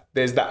fact that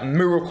there's that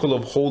miracle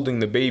of holding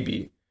the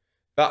baby,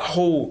 that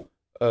whole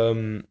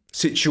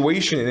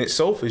situation in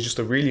itself is just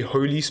a really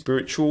holy,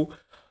 spiritual,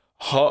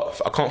 heart.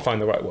 I can't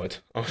find the right word.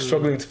 I'm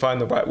struggling to find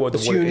the right word.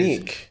 It's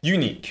unique.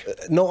 Unique.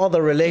 No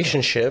other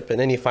relationship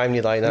in any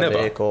family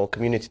dynamic or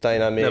community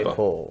dynamic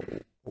or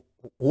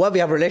whoever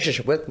you have a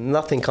relationship with,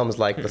 nothing comes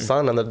like the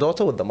son and the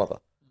daughter with the mother.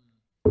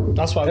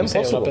 That's why we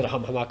say because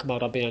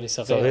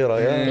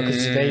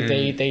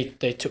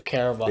they took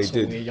care of us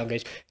when we were a young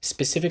age,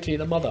 specifically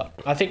the mother.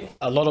 I think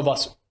a lot of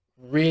us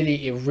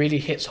it really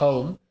hits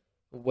home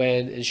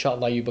when,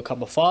 inshallah, you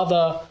become a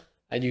father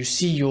and you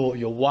see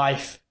your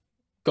wife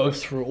go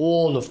through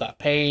all of that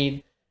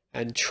pain.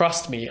 And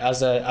trust me,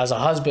 as a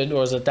husband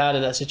or as a dad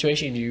in that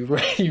situation, you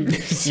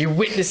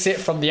witness it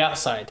from the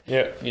outside.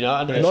 Yeah, you know,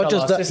 and not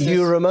just that, sisters,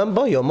 you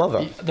remember your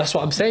mother. That's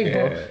what I'm saying,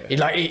 bro.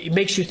 It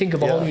makes you think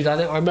of a whole new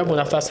dynamic. I remember when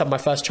I first had my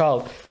first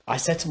child, I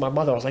said to my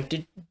mother, I was like,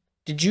 "Did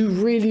you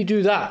really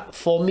do that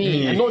for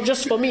me, and not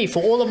just for me,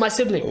 for all of my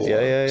siblings?"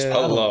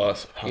 Allah,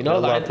 you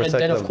know, and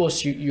then of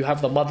course you have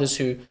the mothers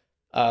who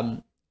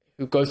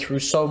go through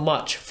so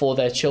much for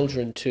their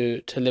children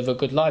to live a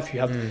good life.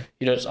 You have,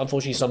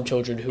 unfortunately some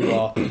children who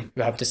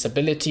have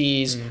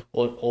disabilities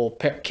or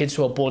kids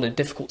who are born in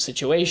difficult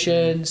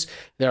situations.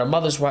 There are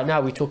mothers right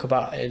now, we talk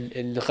about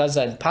in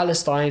Gaza and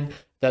Palestine,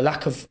 the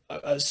lack of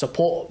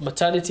support,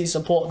 maternity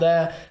support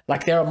there.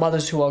 Like there are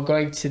mothers who are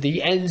going to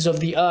the ends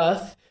of the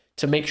earth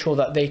to make sure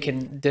that they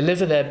can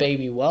deliver their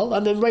baby well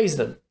and then raise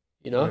them,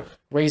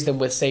 raise them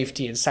with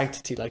safety and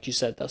sanctity. Like you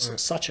said, that's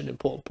such an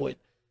important point.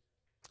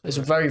 It's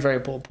a very, very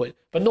important point.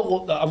 But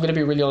I'm going to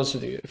be really honest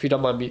with you, if you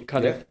don't mind me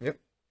kind of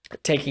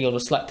taking on a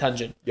slight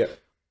tangent. Yeah.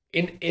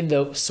 In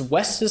the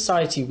West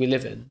society we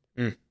live in,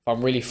 if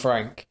I'm really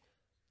frank,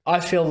 I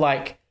feel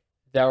like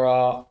there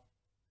are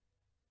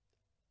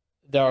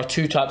there are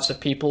two types of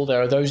people.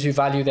 There are those who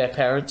value their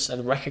parents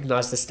and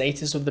recognize the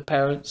status of the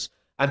parents,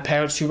 and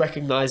parents who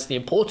recognize the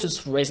importance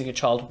of raising a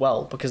child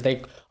well, because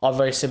they are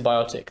very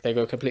symbiotic. They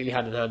go completely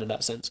hand in hand in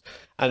that sense.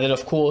 And then,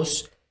 of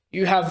course,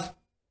 you have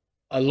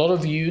a lot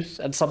of youth,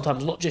 and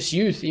sometimes not just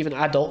youth, even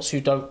adults who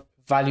don't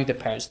value their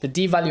parents. The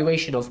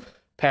devaluation of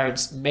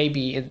parents,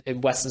 maybe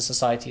in Western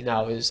society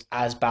now, is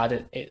as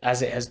bad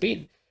as it has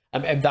been.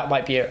 And that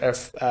might be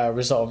a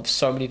result of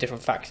so many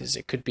different factors.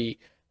 It could be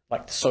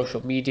like the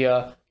social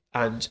media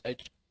and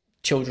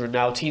children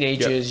now,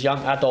 teenagers, young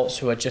adults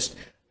who are just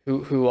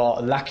who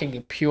are lacking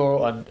a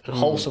pure and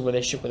wholesome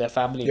relationship with their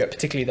family,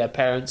 particularly their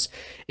parents.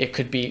 It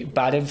could be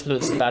bad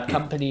influence and bad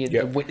company,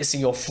 and witnessing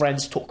your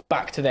friends talk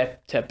back to their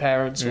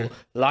parents, or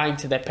lying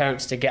to their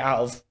parents to get out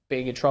of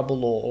being in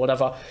trouble or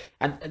whatever.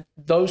 And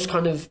those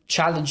kind of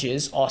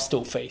challenges are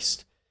still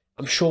faced.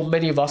 I'm sure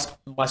many of us,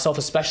 myself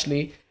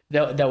especially,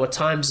 there were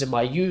times in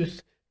my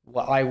youth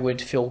where I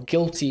would feel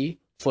guilty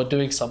for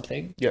doing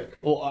something.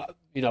 Or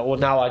or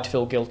now I'd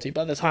feel guilty,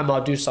 but at the time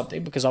I'd do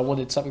something because I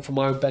wanted something for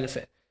my own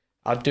benefit.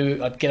 I'd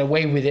get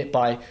away with it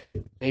by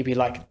maybe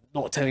like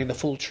not telling the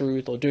full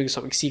truth or doing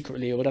something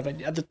secretly or whatever.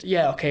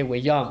 Okay, we're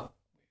young,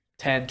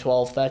 10,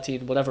 12,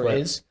 13, whatever it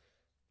is.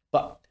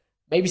 But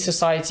maybe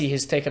society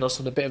has taken us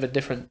on a bit of a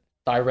different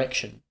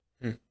direction.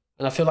 And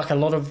I feel like a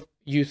lot of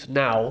youth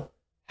now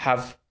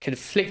have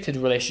conflicted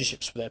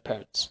relationships with their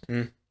parents.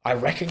 I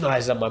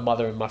recognize that my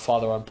mother and my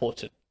father are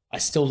important. I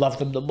still love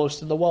them the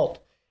most in the world.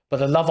 But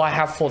the love I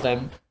have for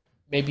them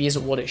maybe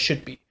isn't what it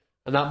should be.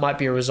 And that might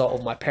be a result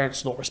of my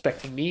parents not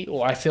respecting me,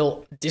 or I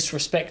feel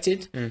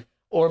disrespected,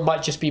 or it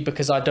might just be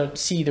because I don't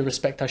see the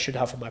respect I should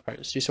have for my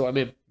parents. Do you see what I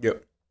mean?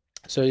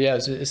 So yeah,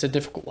 it's a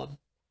difficult one.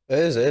 It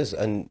is.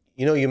 And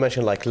you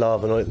mentioned like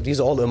love and all,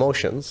 these are all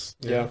emotions.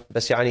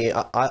 But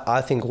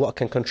I think what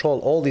can control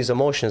all these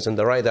emotions in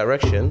the right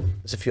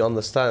direction is if you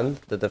understand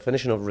the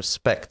definition of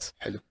respect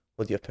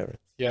with your parents.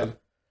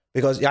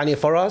 Because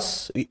for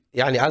us,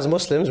 as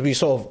Muslims, we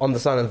sort of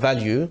understand and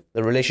value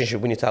the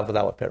relationship we need to have with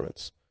our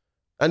parents.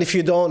 And if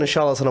you don't,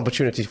 inshallah, it's an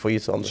opportunity for you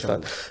to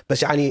understand.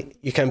 But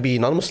you can be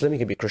non-Muslim, you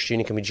can be Christian,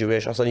 you can be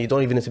Jewish, you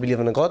don't even need to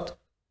believe in a God.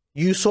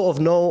 You sort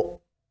of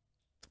know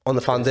on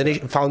the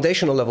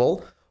foundational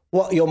level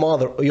what your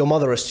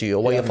mother is to you,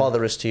 or what your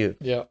father is to you.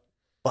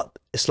 But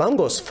Islam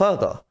goes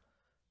further,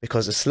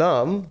 because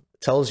Islam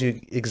tells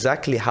you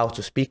exactly how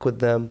to speak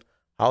with them,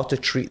 how to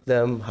treat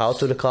them, how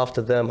to look after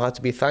them, how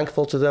to be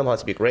thankful to them, how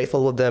to be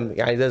grateful with them.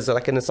 There's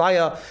like an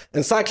entire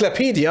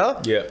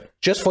encyclopedia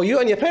just for you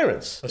and your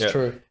parents. That's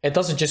true. It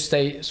doesn't just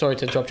say, sorry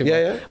to interrupt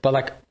you, but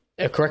like,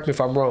 correct me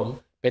if I'm wrong,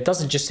 it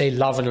doesn't just say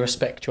love and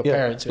respect your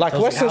parents. It like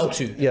tells Western,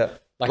 you how to.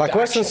 Like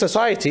Western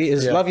society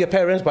is love your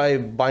parents by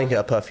buying her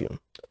a perfume.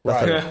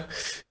 But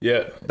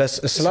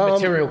Islam,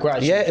 it's material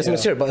gratitude. It's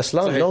material, but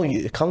Islam, no,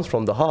 it comes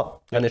from the heart,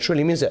 and it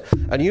truly means it.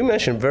 And you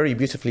mentioned very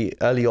beautifully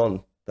early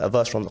on a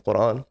verse from the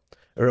Quran.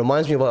 It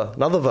reminds me of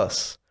another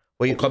verse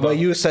where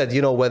you said,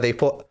 where they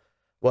put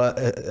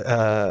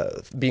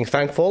being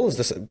thankful is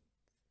this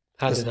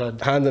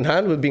hand in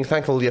hand with being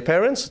thankful to your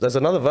parents. There's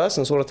another verse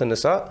in Surah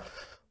An-Nisa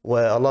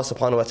where Allah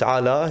subhanahu wa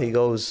ta'ala, he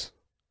goes,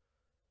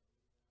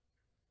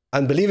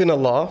 and believe in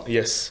Allah,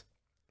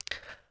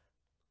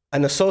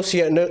 and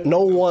associate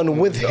no one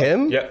with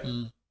him,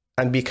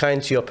 and be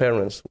kind to your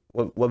parents.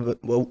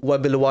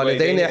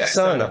 وَبِالْوَالِدَيْنِ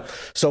إِحْسَانًا.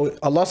 So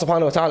Allah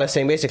subhanahu wa ta'ala is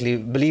saying basically,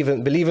 believe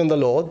in the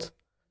Lord,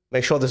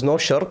 make sure there's no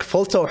shirk,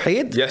 full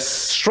tawheed.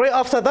 Straight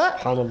after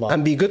that,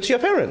 and be good to your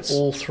parents.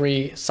 All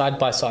three side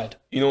by side.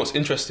 You know what's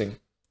interesting?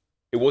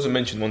 It wasn't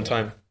mentioned one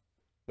time.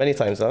 Many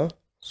times, huh?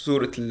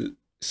 Surah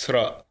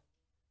Al-Isra.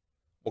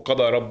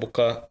 وَقَضَى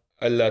رَبُّكَ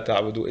أَلَّا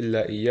تَعْبُدُوا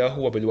إِلَّا إِيَّاهُ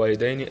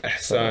وَبِالْوَالِدَيْنِ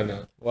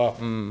إِحْسَانًا. Wow.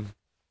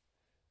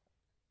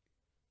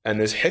 And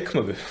there's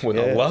hikmah when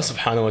Allah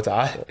subhanahu wa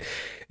ta'ala,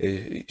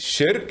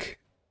 shirk,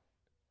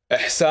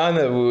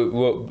 ihsana,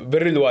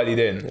 birr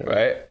al-walidain,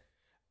 right?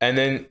 And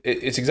then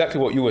it's exactly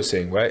what you were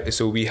saying, right?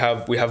 So we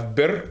have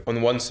birr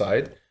on one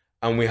side,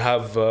 and we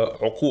have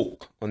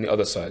uquq on the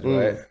other side,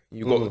 right?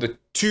 You got the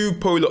two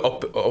polar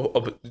opposites,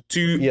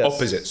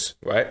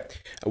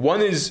 right?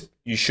 One is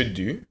you should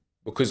do,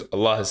 because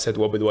Allah has said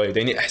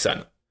وَبِالْوَالِدَيْنِ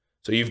إِحْسَانًا.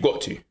 So you've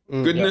got to.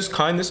 Goodness,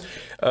 kindness,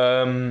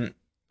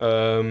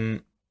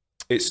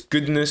 it's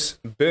goodness.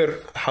 Bir,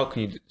 how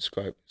can you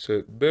describe?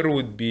 So bir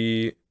would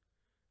be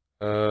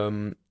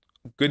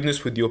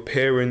goodness with your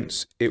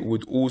parents. It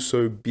would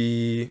also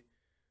be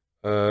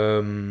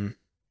there's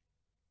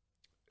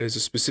a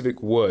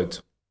specific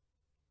word.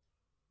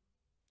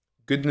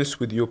 Goodness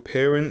with your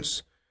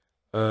parents.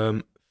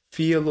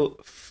 Filial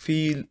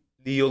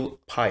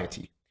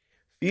piety.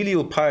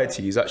 Filial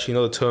piety is actually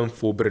another term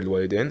for bir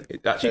al-walidain.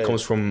 It actually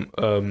comes from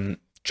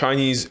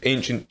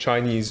ancient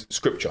Chinese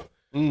scripture.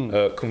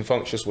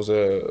 Confucius was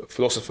a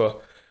philosopher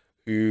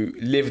who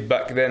lived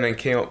back then and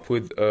came up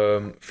with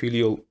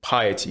filial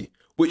piety,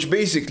 which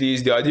basically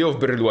is the idea of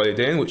birr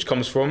al-walidain, which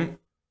comes from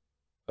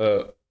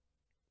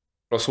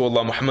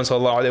Rasulullah Muhammad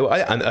sallallahu alayhi wa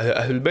sallam and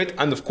Ahlulbayt,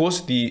 and of course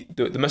the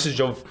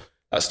message of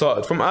that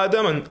started from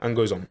Adam and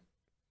goes on.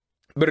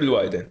 Birr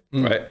al-walidain,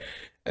 right?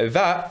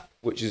 That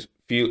which is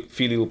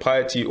filial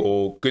piety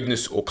or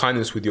goodness or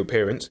kindness with your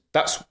parents.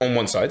 That's on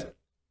one side.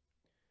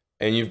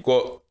 And you've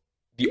got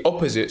the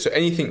opposite. So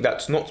anything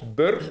that's not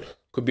birr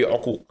could be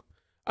uquq.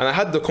 And I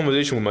had the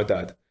conversation with my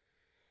dad.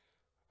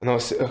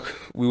 And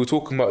we were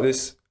talking about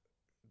this.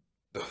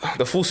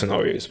 The full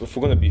scenario is, if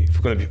we're gonna be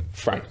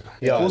frank,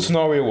 the full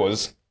scenario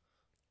was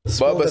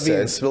Baba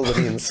said, spill the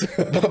beans.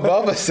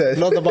 Baba said,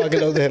 not the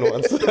Baganodan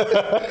ones.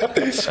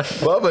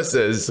 Baba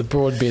says, the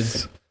broad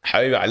beans.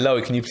 Habibi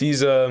Allawi, can you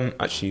please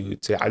actually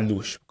we'd say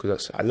Alloush,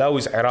 because Allawi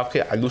is Iraqi,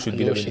 Alloush would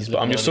be Lebanese. But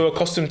I'm just so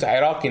accustomed to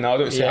Iraqi now, I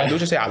don't say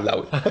Alloush, I say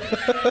Allawi.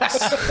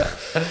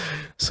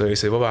 So he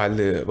said, Baba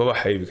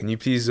Habibi, can you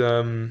please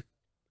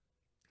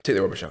take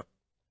the rubbish out?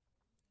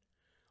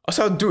 I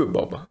said, I'll do it,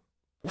 Baba.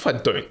 What if I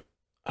don't?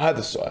 I had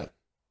this side.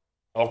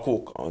 I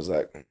was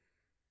like,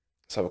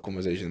 let's have a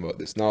conversation about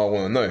this. Now I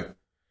want to know.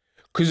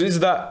 Because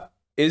is that,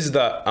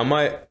 am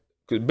I,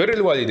 because birr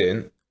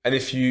al-walidain, and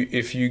if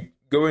you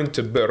go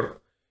into birr,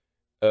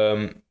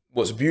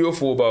 what's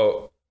beautiful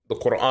about the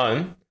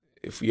Quran,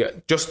 if we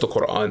get just the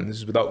Quran, this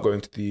is without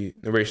going to the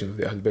narrations of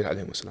the Ahlulbayt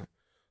alayhim salam.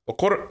 The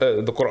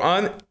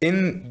Quran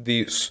in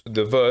the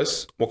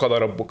verse,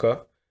 وَقَضَى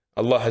رَبُّكَ,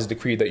 Allah has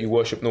decreed that you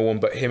worship no one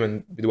but Him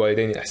and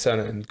بِالْوَالِدَيْنِ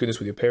إِحْسَانًا, and goodness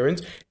with your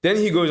parents. Then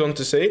He goes on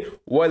to say,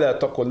 وَلَا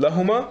تَقُلْ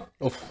لَهُمَا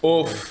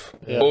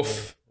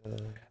أُفْ.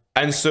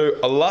 And so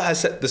Allah has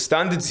set the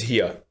standards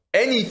here.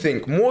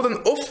 Anything more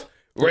than uff,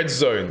 red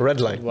zone. Red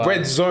line. Wow.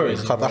 Red zone.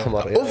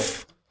 Ahmar,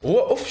 Uff.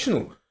 What uff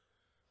shunu?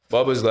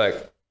 Baba's like,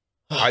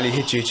 Ali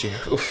hichi.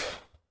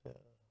 Uff.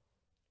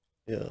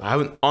 Yeah. I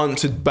haven't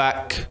answered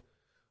back.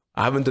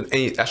 I haven't done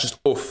any. That's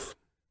just uff.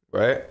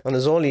 Right? And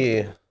there's only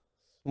a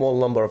small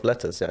number of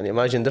letters. Yani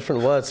imagine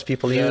different words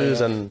people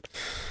use and...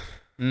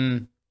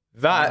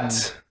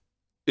 That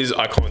is,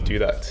 I can't do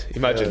that.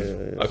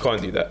 Imagine, I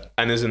can't do that.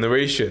 And there's a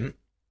narration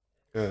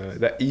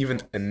that even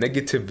a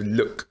negative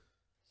look,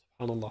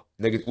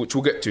 which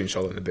we'll get to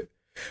inshallah in a bit.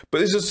 But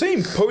there's the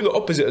same polar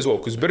opposite as well,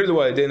 because birr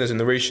al-walidain, there's a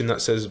narration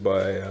that says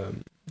by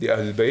the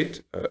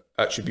Ahlulbayt,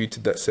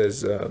 attributed, that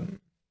says, I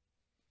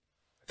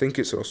think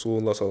it's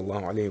Rasulullah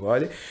sallallahu alayhi wa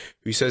alayhi,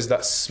 who says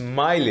that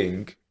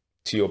smiling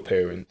to your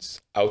parents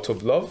out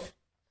of love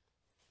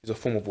is a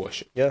form of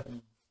worship. Yeah.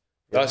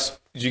 Do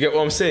you get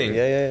what I'm saying?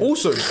 Yeah.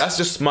 Also, that's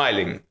just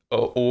smiling,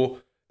 or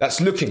that's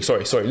looking,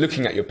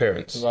 looking at your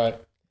parents. Right.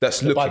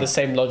 That's looking. By the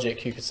same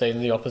logic, you could say in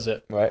the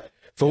opposite. Right.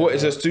 For what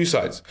is, there's two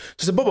sides.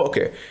 So I said, Baba,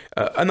 okay.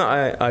 And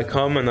I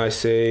come and I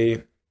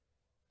say,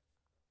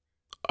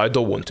 I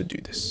don't want to do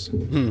this.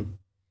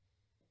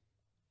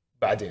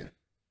 Badin.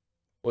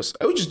 It was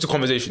just a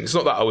conversation. It's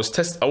not that I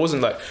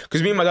wasn't like,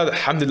 because me and my dad,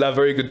 alhamdulillah,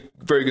 very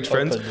good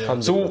friends. Open, yeah.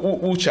 So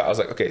we'll chat. I was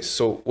like, okay,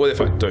 so what if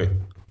I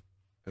don't?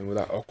 And we're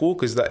like, oh, cool,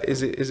 because that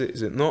is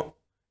it not?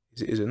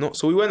 Is it not?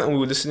 So we went and we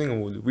were listening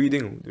and we were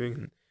reading and we were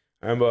doing.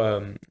 I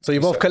remember. So you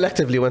both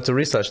collectively went to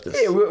research this?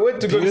 Yeah, we went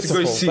to go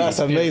see. That's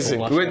amazing.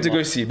 We went to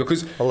go see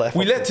because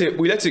we let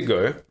it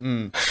go.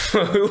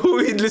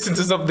 We'd listen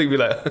to something, be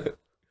like, look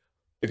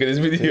at this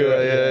video.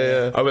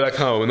 Yeah. I'd be like,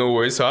 oh, no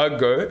worries. So I'd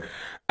go.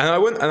 And I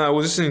went and I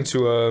was listening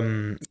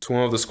to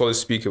one of the scholars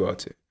speak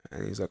about it.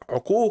 And he's like,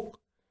 uquq,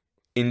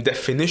 in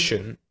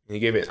definition, and he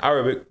gave it in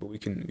Arabic, but we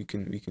can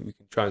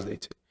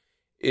translate it,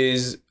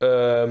 is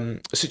a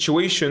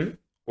situation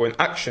or an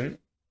action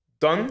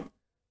done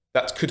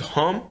that could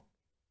harm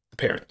the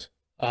parent.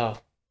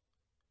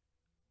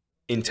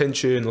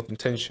 Intention, not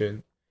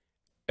intention,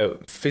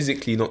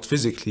 physically, not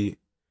physically.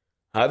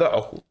 هذا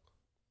عقوق.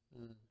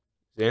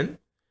 Then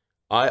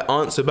I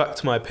answer back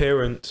to my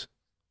parent,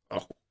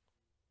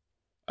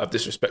 I've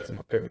disrespected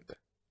my parent there.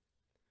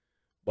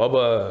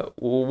 Baba,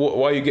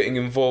 why are you getting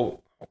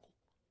involved?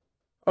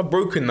 I've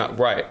broken that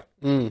right.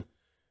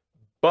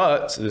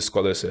 But the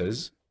scholar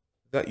says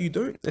that you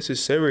don't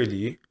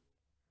necessarily,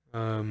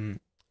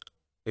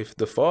 if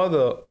the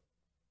father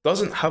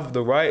doesn't have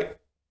the right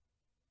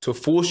to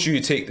force you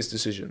to take this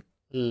decision.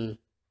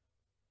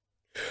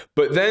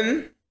 But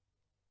then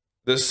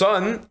the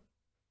son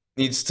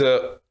needs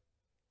to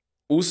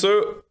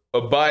also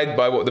abide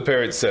by what the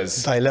parent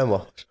says.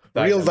 Dilemma.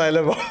 Real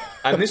dilemma.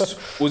 And this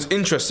was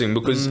interesting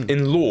because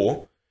in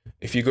law,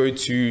 if you go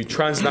to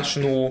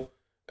transnational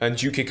and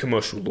UK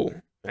commercial law,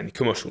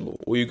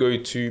 or you go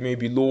to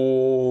maybe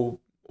law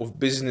of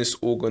business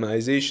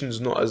organizations,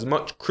 not as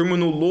much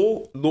criminal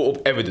law of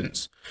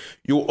evidence,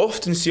 you'll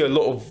often see a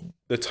lot of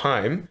the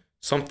time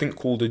something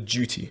called a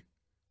duty.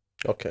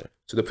 Okay.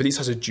 So the police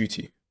has a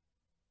duty.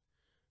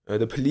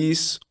 The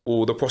police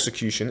or the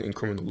prosecution in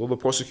criminal law, the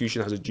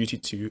prosecution has a duty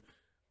to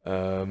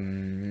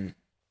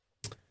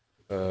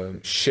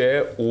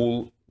share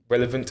all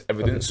relevant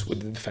evidence with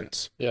the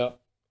defense. Yeah.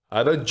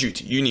 Either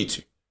duty, you need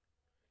to.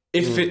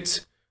 If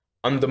it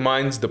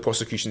undermines the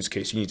prosecution's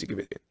case, you need to give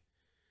it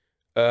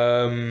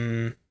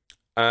in.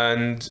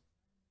 And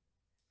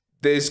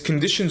there's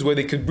conditions where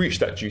they could breach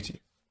that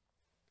duty.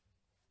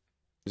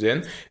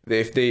 Then,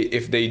 if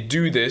they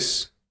do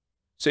this,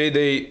 say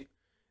they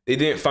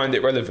didn't find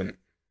it relevant,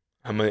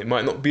 I mean, it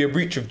might not be a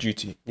breach of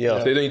duty. Yeah.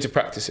 If they don't need to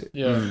practice it.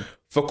 Yeah.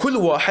 For كل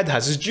واحد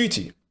has his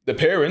duty. the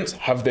parents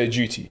have their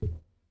duty.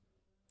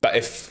 That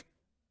if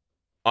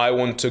I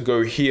want to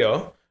go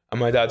here and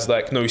my dad's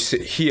like, no,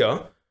 sit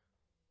here,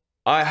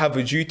 I have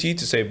a duty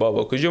to say,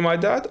 Baba, because you're my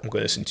dad, I'm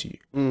going to listen to you.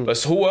 But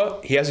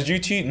Suwa, he has a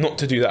duty not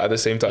to do that at the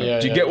same time.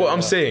 Do you get what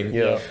I'm saying?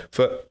 Yeah.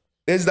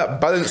 There's that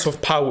balance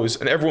of powers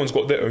and everyone's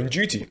got their own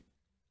duty.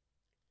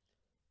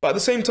 But at the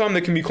same time,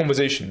 there can be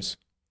conversations.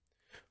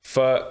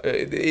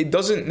 It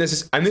doesn't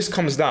necessarily, and this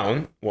comes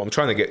down, what I'm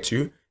trying to get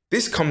to,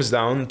 this comes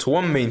down to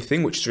one main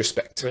thing, which is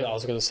respect. I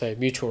was going to say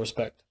mutual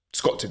respect. It's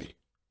got to be.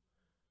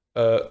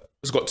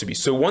 It's got to be.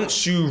 So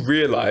once you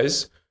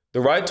realize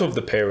the right of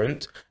the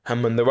parent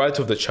and the right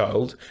of the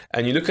child,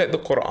 and you look at the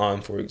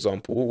Quran, for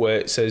example, where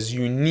it says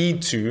you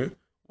need to,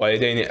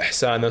 وَالِدَيْنِ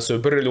إِحْسَانًا, so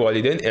بِرِّ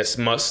الْوَالِدَيْنِ, it's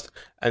must,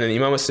 and then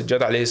Imam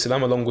al-Sajjad alayhi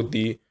salam, along with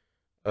the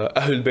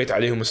Ahlulbayt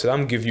alayhim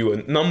salam, give you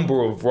a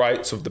number of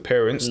rights of the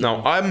parents.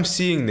 Now, I'm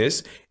seeing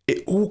this,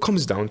 it all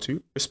comes down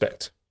to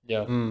respect.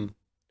 Yeah.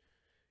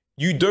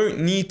 You don't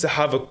need to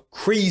have a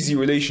crazy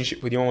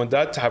relationship with your mom and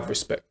dad to have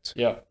respect.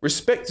 Yeah.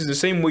 Respect is the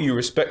same way you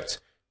respect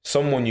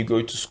someone you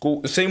go to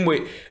school. The same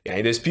way,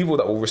 there's people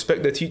that will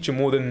respect their teacher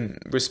more than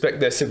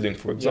respect their sibling,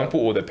 for example,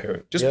 or their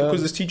parent. Just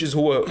because there's teachers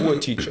who are a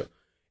teacher.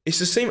 It's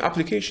the same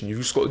application. You've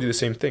just got to do the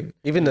same thing.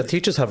 Even the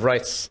teachers have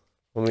rights.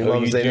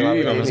 Everything.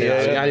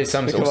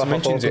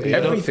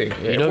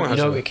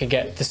 It can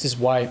get. This is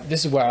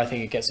where I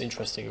think it gets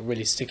interesting and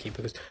really sticky,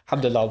 because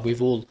alhamdulillah,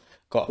 we've all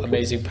got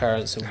amazing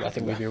parents, and I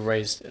think we've been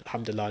raised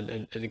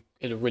alhamdulillah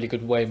in a really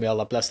good way. May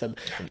Allah bless them.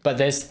 But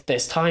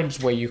there's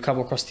times where you come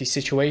across these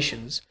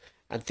situations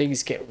and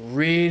things get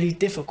really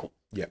difficult.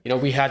 Yeah.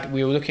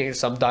 We were looking at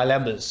some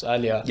dilemmas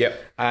earlier. Yeah.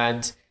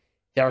 And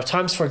there are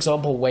times, for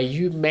example, where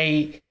you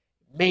may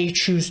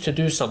choose to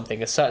do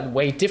something a certain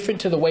way different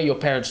to the way your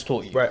parents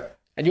taught you. Right.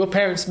 And your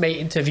parents may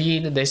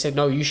intervene and they say,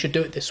 no, you should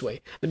do it this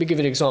way. Let me give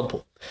you an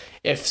example.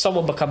 If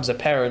someone becomes a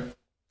parent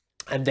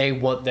and they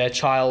want their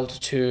child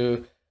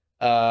to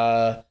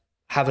have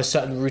a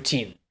certain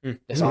routine, I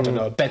don't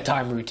know, a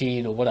bedtime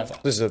routine or whatever.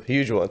 This is a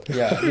huge one.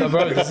 Yeah, no,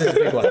 bro, this is a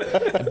big one.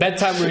 A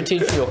bedtime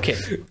routine for your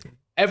kid.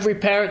 Every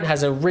parent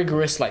has a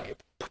rigorous,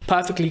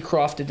 perfectly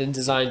crafted and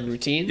designed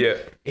routine. Yeah.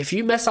 If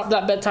you mess up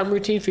that bedtime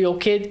routine for your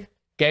kid,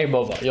 game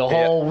over. Your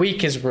whole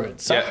week is ruined.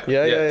 So,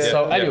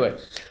 anyway,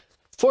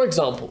 for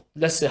example,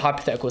 let's say a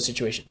hypothetical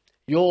situation.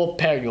 Your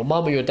parent, your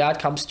mom or your dad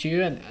comes to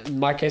you, and in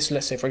my case,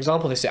 let's say, for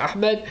example, they say,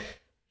 Ahmed,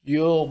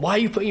 why are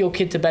you putting your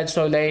kid to bed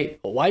so late?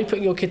 Or why are you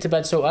putting your kid to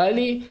bed so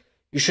early?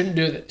 You shouldn't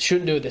do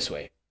it this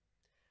way.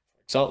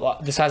 So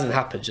this hasn't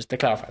happened, just to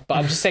clarify. But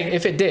I'm just saying,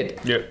 if it did,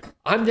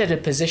 I'm in a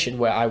position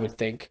where I would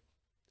think,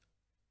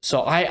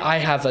 so I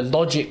have a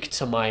logic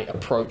to my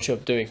approach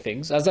of doing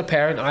things. As a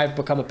parent, I've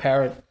become a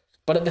parent.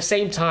 But at the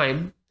same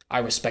time, I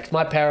respect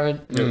my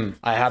parent.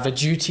 I have a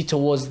duty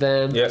towards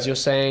them, as you're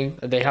saying.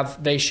 And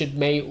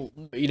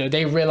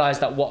they realize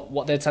that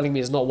what they're telling me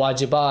is not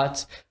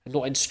wajibat,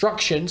 not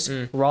instructions,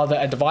 rather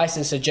advice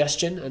and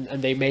suggestion.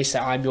 And they may say,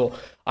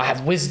 I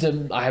have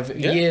wisdom, I have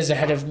years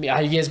ahead of me,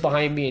 I have years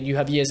behind me, and you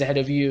have years ahead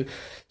of you.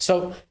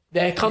 So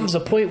there comes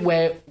a point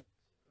where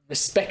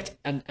respect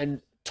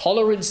and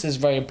tolerance is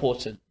very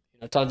important,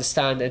 to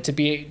understand and to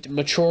be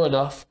mature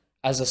enough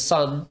as a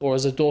son or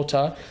as a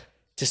daughter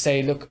to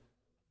say, look,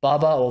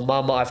 Baba or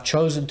Mama, I've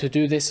chosen to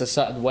do this a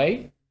certain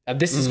way, and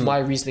this is my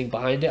reasoning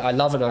behind it. I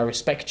love and I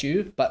respect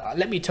you, but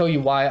let me tell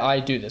you why I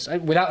do this,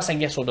 without saying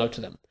yes or no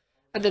to them.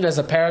 And then as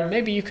a parent,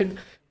 maybe you can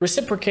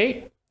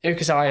reciprocate. You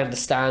can say, I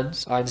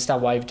understand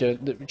why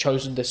you've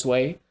chosen this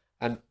way,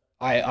 and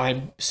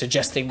I'm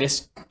suggesting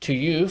this to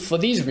you for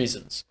these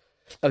reasons.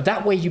 And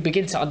that way you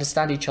begin to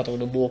understand each other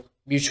on a more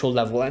mutual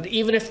level. And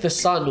even if the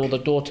son or the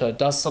daughter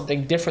does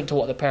something different to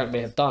what the parent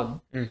may have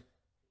done,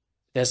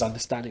 there's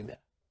understanding there.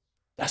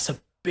 That's a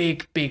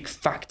big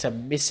factor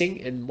missing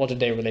in modern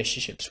day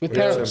relationships with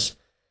parents.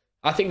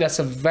 I think that's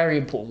a very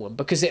important one,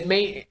 because it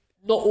may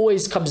not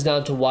always comes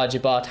down to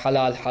wajibat,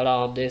 halal,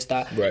 haram, this,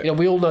 that. Right.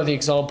 We all know the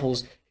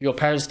examples. Your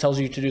parents tells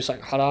you to do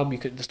something haram,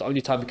 that's the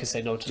only time you can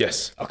say no to them.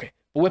 Yes. Okay.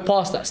 But we're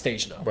past that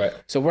stage now. Right.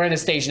 So we're in a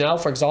stage now,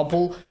 for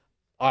example,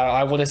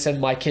 I want to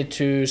send my kid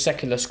to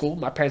secular school.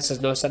 My parents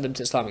says, no, send them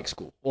to Islamic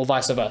school, or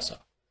vice versa.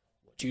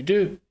 What do?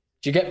 Do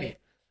you get me?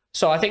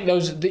 So I think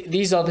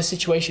these are the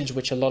situations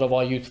which a lot of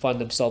our youth find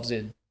themselves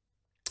in.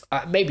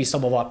 Maybe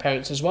some of our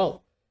parents as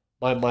well.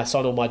 My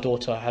son or my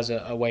daughter has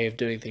a way of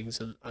doing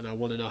things, and I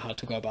want to know how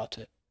to go about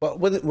it. But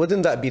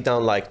wouldn't that be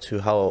down to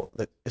how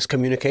it's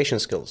communication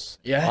skills?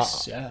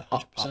 Yes,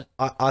 100%.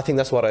 I think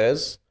that's what it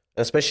is.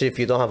 Especially if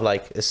you don't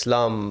have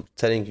Islam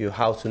telling you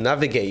how to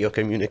navigate your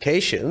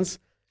communications,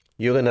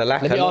 you're gonna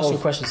lack. Let me ask you a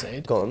question,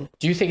 Saeed. Go on.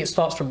 Do you think it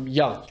starts from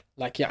young?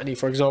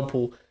 For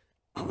example,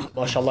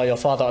 mashallah, your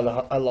father,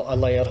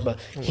 Allah yarhamah,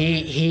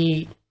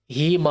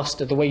 he must,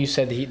 the way you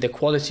said, the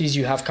qualities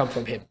you have come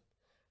from him.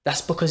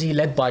 That's because he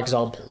led by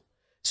example.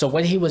 So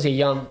when you were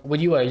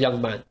a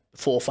young man,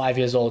 4 or 5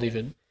 years old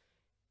even,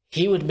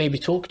 he would maybe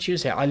talk to you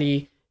and say,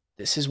 Ali,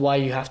 this is why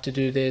you have to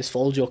do this,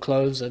 fold your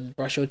clothes and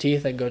brush your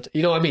teeth and go to,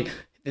 you know what I mean?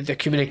 The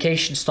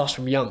communication starts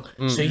from young.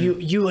 So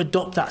you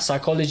adopt that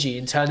psychology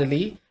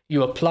internally.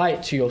 you apply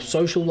it to your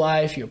social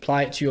life, you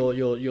apply it to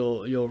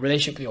your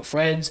relationship with your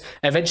friends,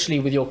 eventually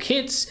with your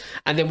kids,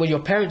 and then when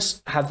your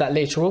parents have that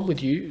later on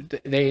with you,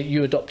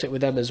 you adopt it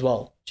with them as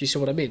well. Do you see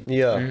what I mean?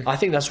 Yeah. I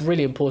think that's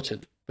really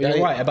important. But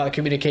you're right about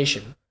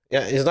communication.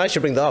 Yeah, it's nice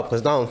you bring that up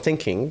because now I'm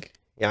thinking,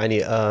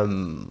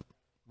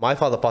 my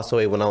father passed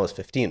away when I was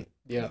 15.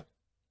 Yeah.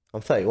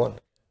 I'm 31.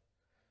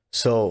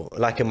 So,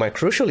 like in my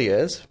crucial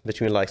years,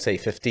 between like say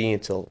 15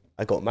 till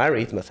I got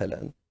married,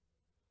 مثلا,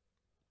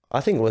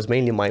 I think it was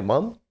mainly my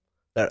mum,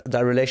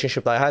 that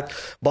relationship that I had.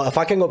 But if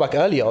I can go back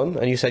early on,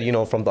 and you said,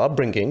 from the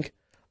upbringing,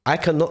 I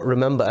cannot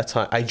remember a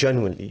time, I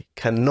genuinely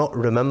cannot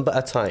remember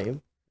a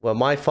time where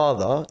my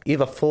father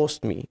either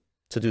forced me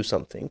to do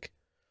something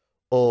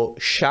or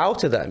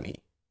shouted at me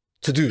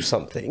to do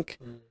something.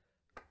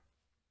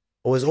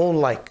 It was all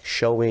like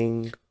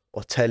showing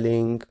or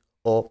telling,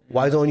 or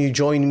why don't you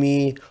join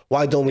me?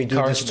 Why don't we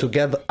do this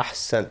together?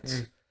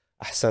 Ahsant.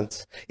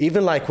 Ahsant.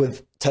 Even like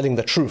with telling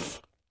the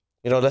truth.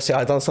 Let's say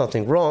I done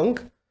something wrong.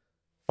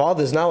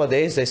 Fathers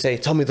nowadays, they say,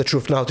 tell me the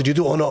truth now. Did you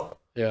do it or not?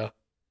 Yeah.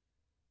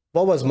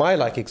 What was my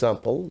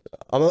example?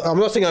 I'm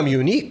not saying I'm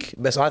unique,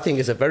 but I think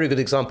it's a very good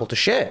example to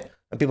share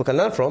and people can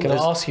learn from. Can I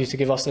ask you to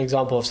give us an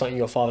example of something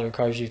your father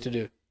encouraged you to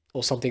do,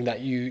 or something that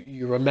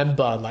you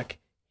remember, like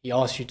he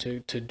asked you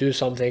to do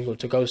something or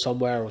to go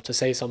somewhere or to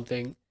say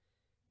something,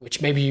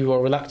 which maybe you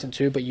were reluctant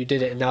to, but you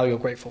did it and now you're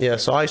grateful. Yeah,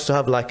 so I used to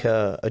have like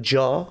a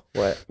jar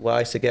where I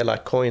used to get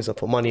like coins and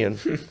put money in.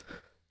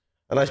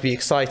 And I used to be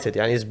excited.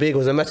 And it's big, it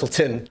was a metal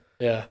tin.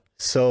 Yeah.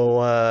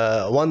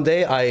 So one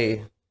day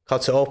I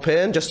cut it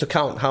open just to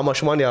count how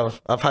much money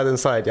I've had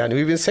inside. And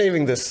we've been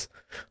saving this.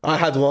 I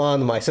had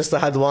one, my sister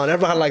had one,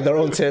 everyone had like their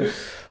own tin.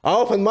 I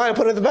opened mine,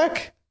 put it in the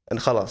back, and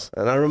khalas.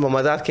 And I remember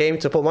my dad came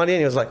to put money in,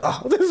 he was like,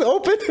 oh, this is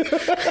open.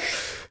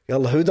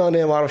 Yallah, who done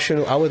it?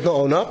 I would not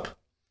own up.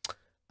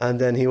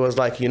 And then he was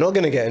like, you're not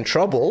going to get in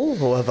trouble,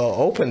 whoever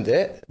opened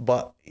it,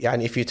 but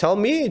if you tell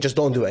me, just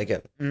don't do it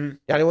again. And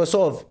it was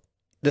sort of,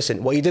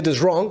 listen, what you did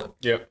is wrong,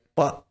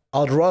 but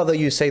I'd rather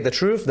you say the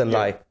truth than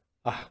lie.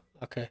 Ah,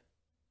 okay.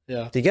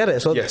 Yeah. Do you get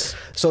it? So, yes.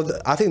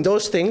 I think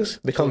those things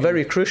become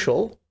very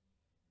crucial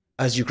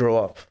as you grow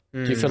up.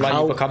 Do you feel like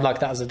you become like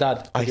that as a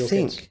dad? I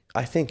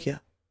think, yeah.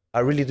 I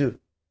really do.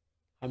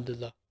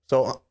 Alhamdulillah.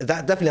 So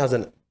that definitely has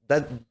an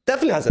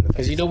effect.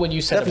 Because when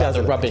you said about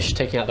the rubbish,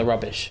 taking out the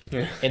rubbish,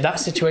 in that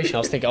situation, I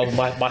was thinking, oh,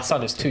 my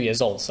son is 2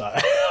 years old, so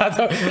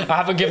I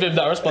haven't given him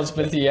that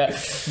responsibility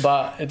yet,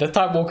 but the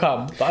time will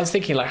come. But I was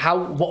thinking, like,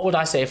 what would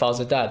I say if I was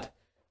a dad?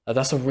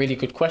 That's a really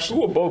good question.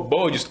 Ooh,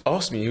 Bo just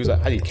asked me, he was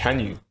like, Ali, can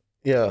you?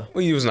 Yeah.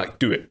 Well, he wasn't like,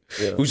 do it.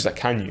 Yeah. He was just like,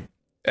 can you?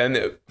 And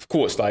of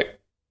course, like,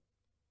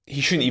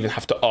 he shouldn't even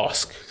have to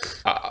ask.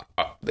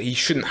 He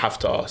shouldn't have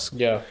to ask.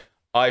 Yeah.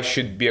 I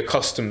should be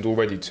accustomed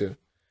already to.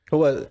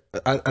 Well,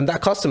 and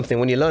that custom thing,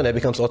 when you learn it,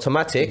 becomes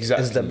automatic.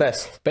 Exactly. Is the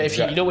best. But if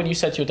you when you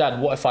said to your dad,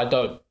 what if I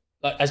don't?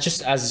 Like,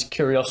 as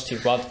curiosity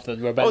rather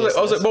than rebellion.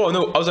 I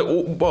was like,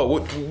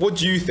 what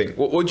do you think?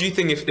 What do you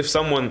think if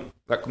someone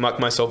like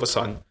myself, a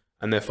son,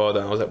 and their father,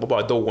 and I was like,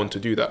 I don't want to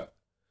do that,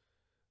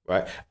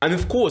 right? And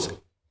of course,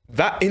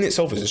 that in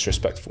itself is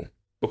disrespectful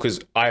because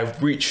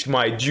I've reached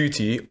my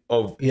duty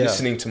of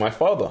listening to my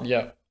father.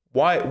 Yeah.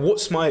 Why?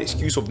 What's my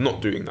excuse of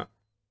not doing that?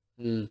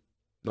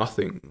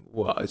 Nothing.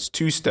 Well, it's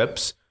 2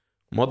 steps.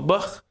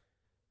 Madbakh,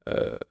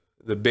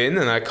 the bin,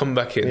 and I come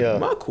back in. Yeah.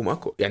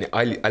 Mako.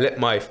 I let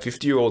my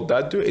 50-year-old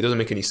dad do it. It doesn't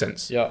make any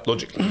sense. Yeah.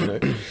 Logically,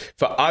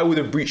 But I would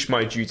have breached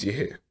my duty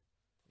here.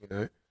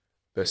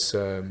 But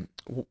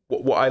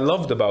what I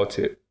loved about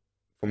it,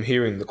 from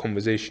hearing the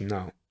conversation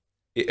now,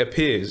 it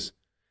appears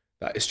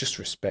that it's just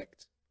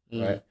respect,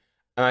 right?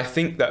 And I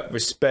think that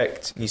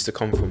respect needs to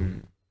come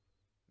from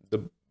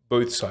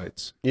both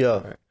sides.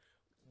 Yeah. Right?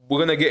 We're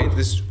gonna get into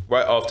this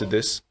right after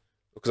this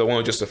because I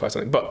want to justify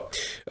something. But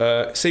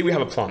say we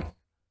have a plant,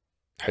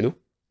 hello,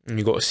 and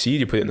you got a seed,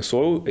 you put it in the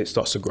soil, it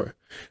starts to grow.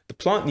 The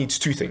plant needs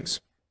 2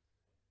 things.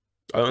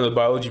 I don't know the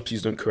biology,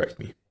 please don't correct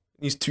me.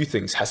 It needs 2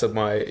 things. Has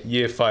my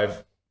year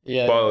 5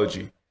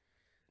 biology: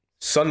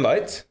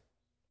 sunlight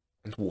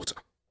and water.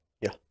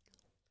 Yeah,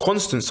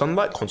 constant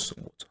sunlight, constant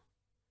water.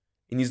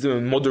 It needs them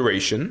in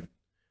moderation,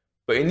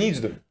 but it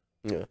needs them.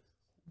 Yeah.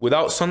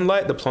 Without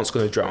sunlight, the plant's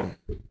gonna drown.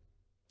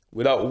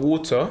 Without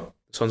water,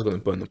 the sun's gonna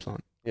burn the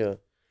plant. Yeah.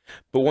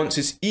 But once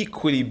it's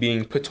equally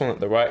being put on at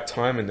the right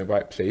time in the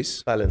right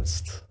place,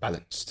 balanced.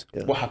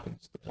 Yeah. What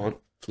happens? The plant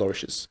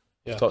flourishes,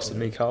 starts to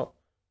make out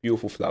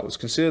beautiful flowers.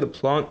 Consider the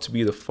plant to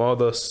be the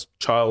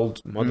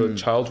father-child,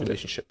 mother-child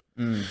relationship.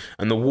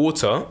 And the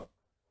water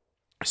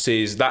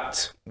says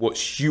that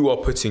what you are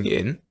putting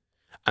in,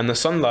 and the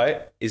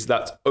sunlight is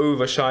that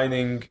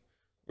overshining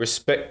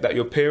respect that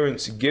your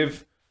parents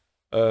give.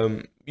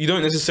 You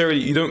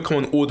don't come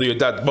and order your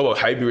dad, Baba,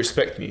 Haibi,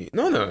 respect me.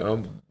 No.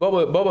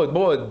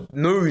 Baba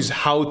knows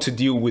how to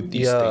deal with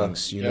these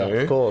things, you know?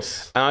 Of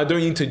course. And I don't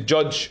need to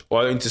judge, or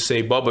I don't need to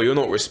say, Baba, you're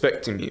not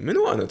respecting me.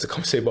 I know to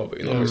come say, Baba,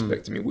 you're not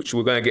respecting me, which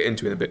we're going to get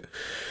into in a bit.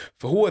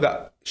 For who are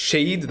that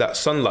shade, that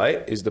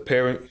sunlight, is the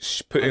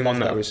parent putting on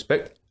that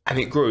respect, and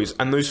it grows.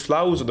 And those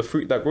flowers or the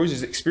fruit that grows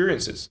is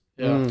experiences.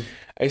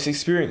 It's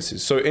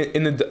experiences. So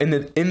in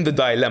the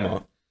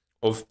dilemma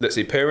of, let's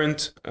say,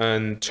 parent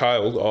and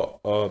child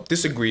are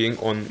disagreeing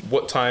on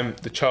what time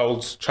the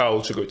child's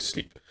child should go to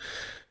sleep.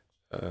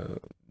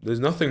 There's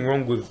nothing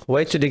wrong with...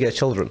 Wait till you get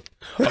children.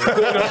 He's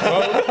going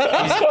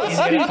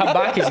to come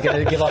back, he's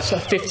going to give us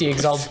 50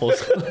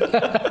 examples.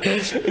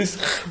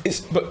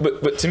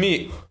 But to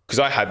me, because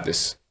I had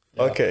this.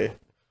 Okay.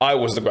 I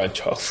was the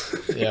grandchild.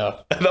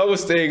 Yeah. And I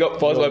was staying up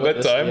past my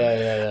bedtime.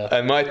 Yeah.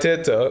 And my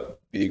teta,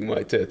 being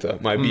my teta,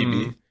 my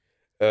BB,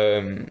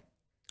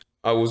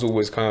 I was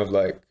always kind of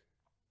like,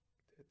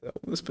 I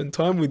want to spend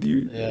time with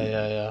you.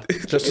 Yeah.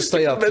 Just to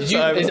stay up.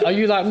 Are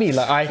you like me?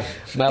 Like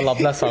may Allah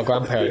bless our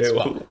grandparents.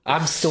 But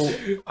I'm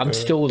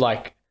still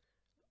like,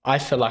 I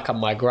feel like I'm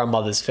my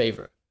grandmother's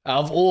favorite.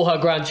 Out of all her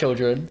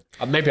grandchildren,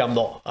 maybe I'm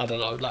not. I don't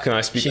know. Like, can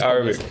I speak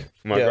Arabic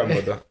for my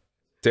grandmother?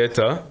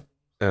 تيتا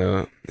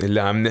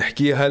اللي عم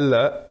نحكيه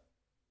هلا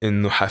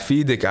إنه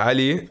حفيدك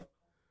علي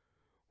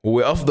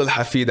هو أفضل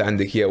حفيد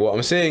عندك إياه. What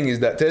I'm saying is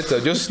that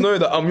Teta, just know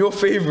that I'm your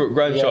favorite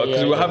grandchild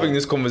because we're having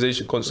this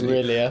conversation constantly.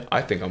 Really? Yeah.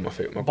 I think I'm my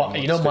favorite. But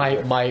you know,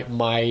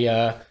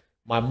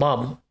 my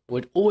mum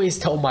would always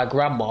tell my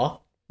grandma.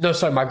 No,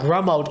 sorry, my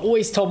grandma would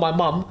always tell my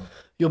mum,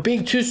 "You're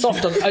being too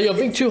soft on. You're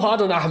being too hard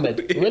on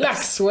Ahmed.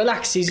 Relax.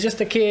 He's just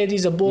a kid.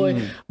 He's a boy."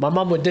 My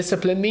mum would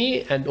discipline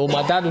me, or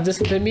my dad would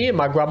discipline me, and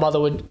my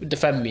grandmother would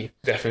defend me.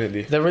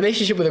 Definitely. The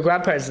relationship with the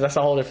grandparents—that's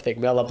a whole different thing.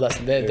 May Allah bless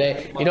them.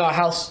 They, you know, our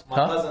house. My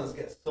cousins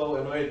get so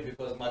annoyed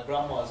because my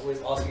grandma is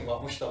always asking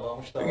about Mushtaba.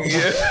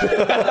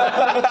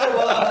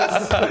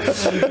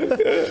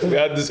 We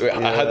had this.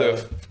 I had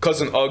a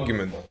cousin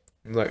argument.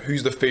 Like,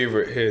 who's the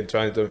favorite here?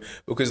 Trying to,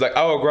 because like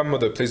our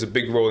grandmother plays a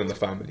big role in the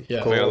family.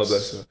 Yeah, may Allah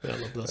bless her. May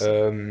Allah bless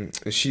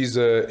her.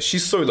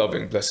 She's so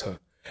loving, bless her,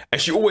 and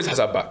she always has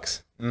our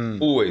backs.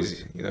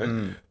 Always, you know.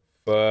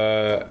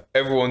 But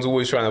everyone's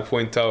always trying to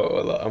point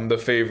out, like, I'm the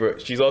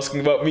favorite. She's asking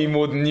about me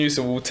more than you,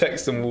 so we'll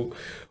text and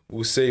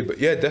we'll say. But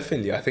yeah,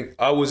 definitely, I think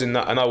I was in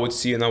that, and I would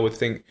see and I would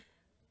think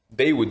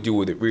they would deal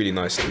with it really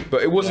nicely.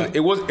 But it wasn't. It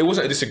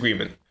wasn't a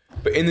disagreement.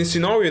 But in the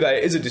scenario that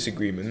it is a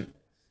disagreement,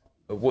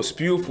 what's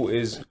beautiful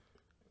is.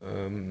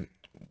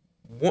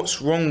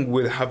 What's wrong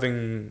with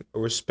having a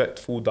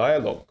respectful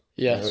dialogue?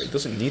 Yes. You know, it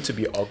doesn't need to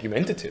be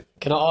argumentative.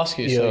 Can I ask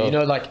you? So you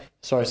know, like,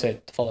 sorry, say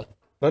it, follow.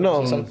 No.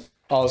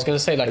 I was gonna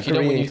say, like, you know,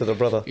 when you, to the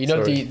brother. You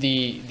know,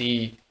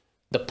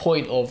 the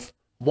point of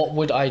what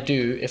would I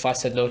do if I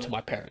said no to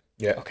my parent?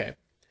 Yeah. Okay.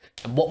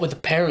 And what would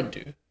the parent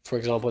do, for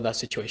example, in that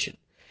situation?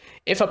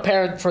 If a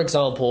parent, for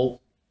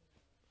example,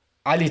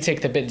 Ali,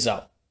 take the bins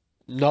out.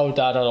 No,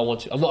 Dad, I don't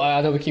want to.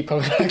 I know we keep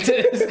coming back to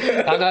this,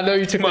 and I know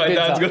you took the bins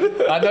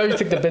out. I know you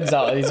took the bins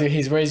out.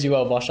 He's raised you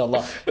well,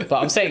 mashallah. But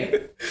I'm saying,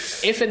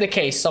 if in the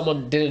case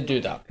someone didn't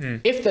do that,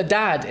 if the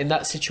dad in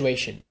that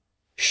situation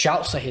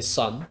shouts at his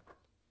son,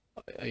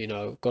 you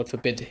know, God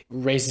forbid,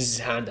 raises his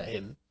hand at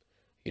him,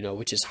 you know,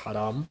 which is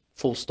haram,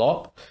 full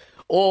stop,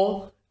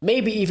 or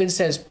maybe even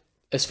says,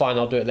 "It's fine,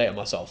 I'll do it later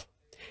myself."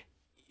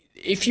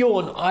 If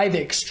you're on either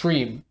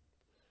extreme,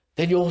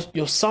 then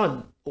your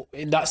son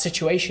in that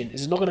situation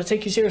is not going to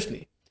take you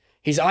seriously.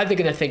 He's either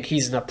going to think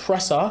he's an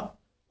oppressor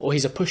or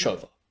he's a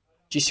pushover.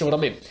 Do you see what I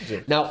mean? Yeah.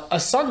 Now, a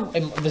son,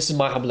 and this is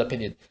my humble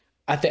opinion,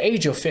 at the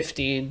age of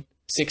 15,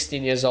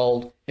 16 years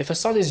old, if a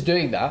son is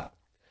doing that,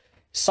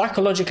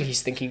 psychologically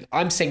he's thinking,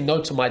 I'm saying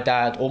no to my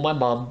dad or my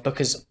mum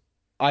because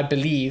I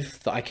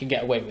believe that I can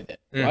get away with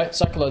it, right?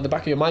 Psychologically, in the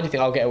back of your mind, you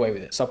think I'll get away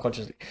with it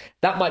subconsciously.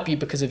 That might be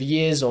because of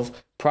years of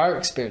prior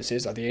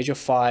experiences at the age of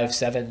 5,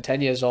 7,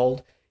 10 years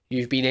old.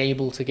 You've been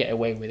able to get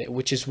away with it,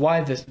 which is why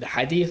the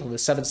hadith on the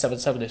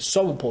 777 is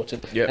so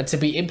important and to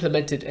be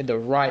implemented in the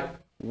right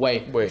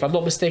way. If I'm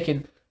not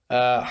mistaken,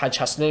 Hajj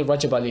Hasnain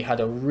Rajab Ali had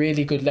a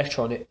really good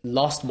lecture on it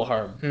last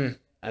Muharram.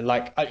 And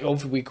like,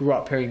 obviously we grew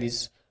up hearing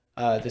this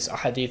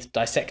hadith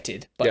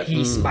dissected, but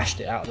he smashed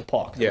it out of the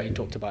park when he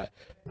talked about it.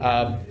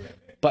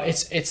 But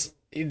it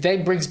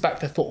then brings back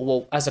the thought,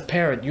 well, as a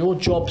parent, your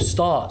job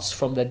starts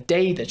from the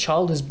day the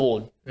child is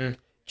born. Do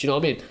you know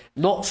what I mean?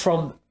 Not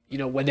from, you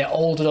know, when they're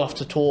old enough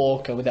to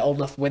talk and when they're old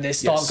enough, when they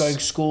start going to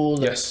school.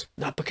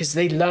 No, because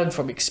they learn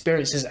from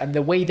experiences, and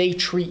the way they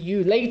treat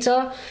you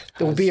later,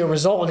 there will be a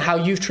result on how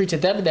you've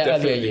treated them in their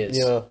earlier years.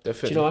 Yeah, Do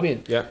definitely. you know what I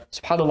mean? Yeah.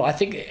 SubhanAllah, I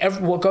think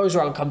what goes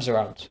around comes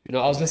around. You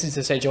know, I was listening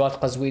to Jawad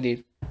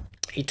Qazwini.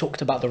 He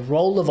talked about the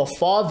role of a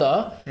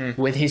father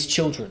with his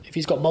children. If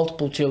he's got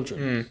multiple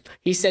children,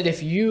 he said,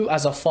 if you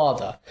as a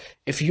father,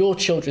 if your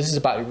children, this is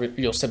about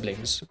your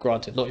siblings,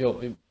 granted, not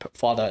your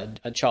father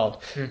and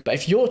child, but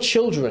if your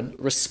children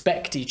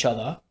respect each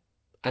other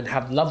and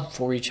have love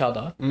for each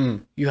other,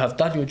 you have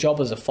done your job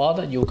as a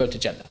father and you'll go to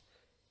Jannah.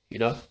 You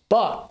know,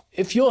 but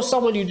if you're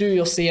someone, you do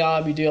your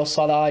siyam, you do your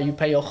salah, you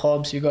pay your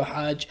khums, you go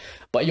hajj,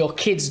 but your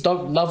kids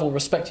don't love or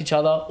respect each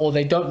other, or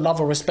they don't love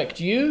or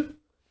respect you,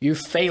 you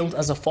failed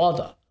as a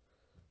father.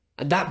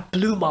 And that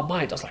blew my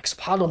mind. I was like,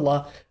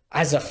 subhanAllah,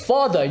 as a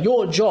father,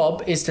 your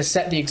job is to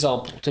set the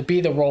example, to be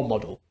the role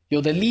model.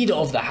 You're the leader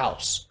of the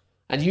house,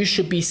 and you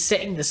should be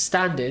setting the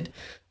standard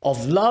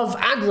of love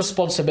and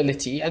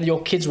responsibility, and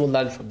your kids will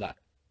learn from that,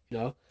 you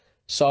know?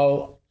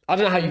 So I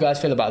don't know how you guys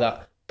feel about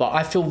that, but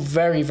I feel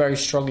very, very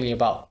strongly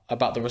about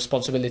the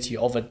responsibility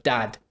of a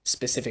dad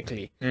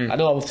specifically. I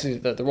know obviously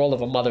that the role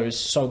of a mother is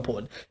so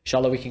important.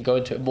 Inshallah, we can go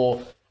into it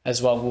more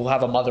as well. We'll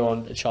have a mother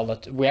on, inshallah.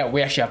 We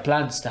actually have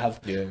plans to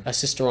have a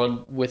sister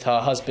on with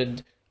her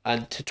husband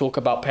and to talk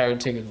about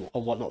parenting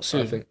and whatnot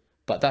soon.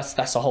 But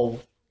that's a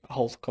whole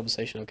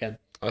conversation again.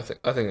 I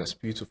think that's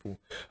beautiful.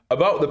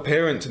 About the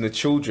parents and the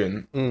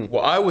children,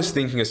 what I was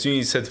thinking as soon as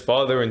you said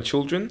father and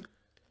children,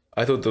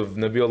 I thought of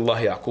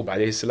Nabiullah Yaqub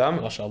alayhi salam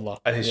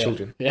and his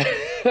children.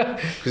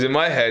 Because in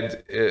my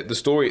head, the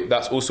story,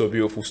 that's also a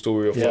beautiful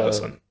story of father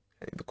son.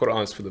 The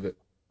Quran is full of it.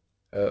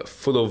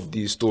 Full of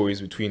these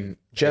stories between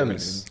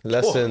gems,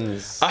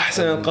 lessons.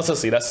 Ahsan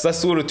al-Qasasi. That's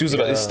Surah 2.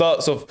 It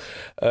starts off.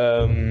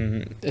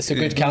 It's a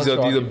good counter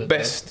argument. These are the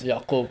best.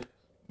 Yaqub.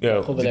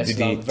 Yeah,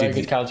 very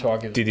good counter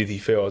argument. Did he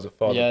fail as a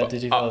father? Yeah,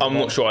 I'm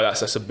not sure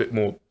that's a bit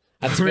more.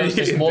 And to be honest,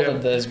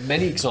 there's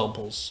many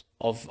examples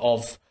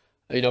of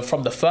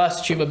from the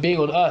first human being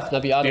on earth,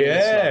 Nabi Adam.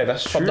 Yeah,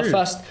 that's true. From the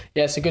first,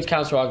 it's a good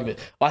counter argument.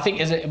 But I think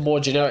is it a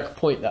more generic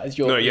point that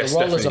your role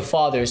definitely. As a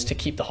father is to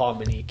keep the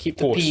harmony, keep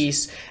the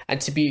peace,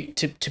 and to be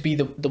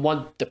the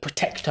one, the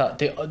protector,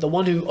 the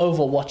one who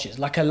overwatches,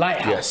 like a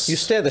lighthouse. Yes. You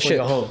steer the ship.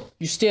 Your home.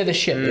 You steer the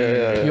ship.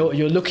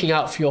 You're looking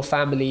out for your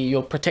family.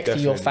 You're protecting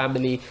your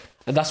family.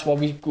 And that's why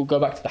we go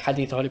back to the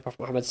hadith the Holy Prophet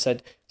Muhammad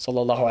said,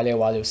 sallallahu alayhi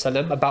wa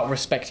sallam, about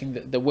respecting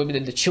the women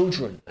and the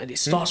children. And it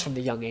starts from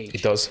the young age.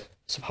 It does.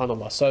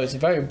 SubhanAllah. So it's a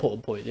very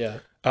important point,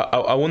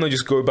 I want to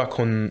just go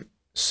back on,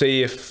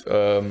 say if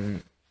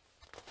a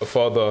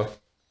father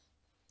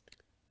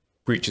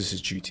breaches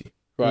his duty.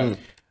 Right.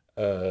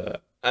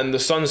 And the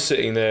son's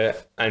sitting there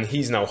and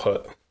he's now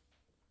hurt.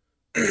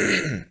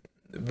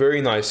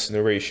 Very nice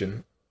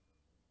narration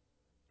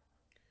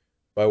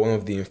by one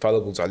of the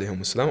infallibles,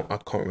 alayhim salam. I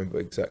can't remember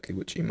exactly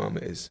which imam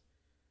it is,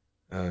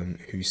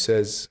 who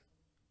says,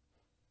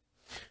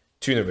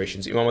 two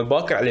narrations. Imam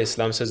al-Baqir alayhi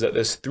salam says that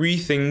there's three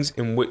things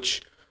in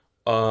which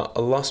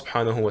Allah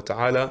subhanahu wa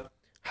ta'ala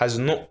has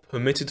not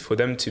permitted for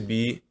them to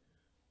be,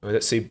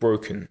 let's say,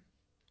 broken,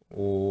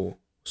 or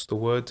what's the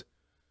word?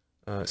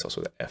 It's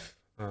also the F.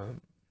 For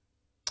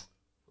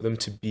them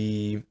to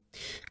be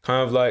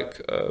kind of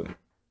like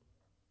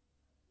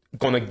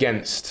gone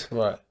against.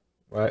 Right.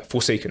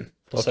 Forsaken.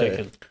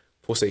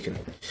 Forsaken.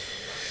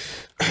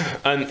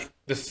 And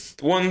the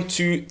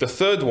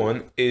third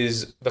one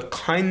is the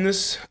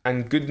kindness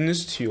and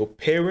goodness to your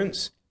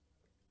parents,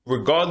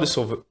 regardless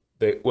of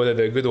whether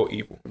they're good or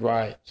evil.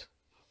 Right.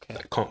 Okay.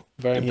 That can't.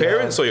 Very your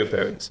parents or your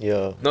parents.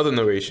 Yeah. Another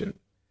narration.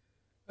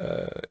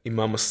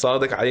 Imam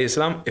al-Sadiq alayhi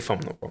salam, if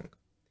I'm not wrong,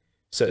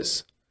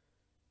 says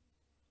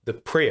the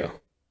prayer,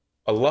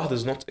 Allah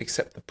does not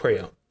accept the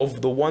prayer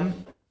of the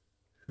one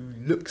who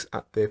looks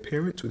at their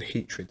parents with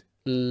hatred.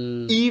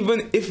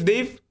 Even if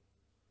they've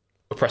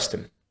oppressed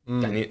him,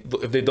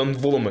 if they've done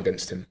dhulm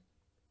against him,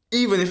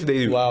 even if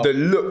they do, the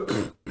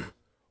look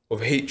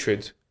of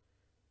hatred,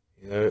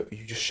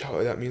 you just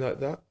shouted at me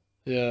like that.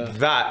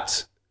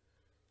 That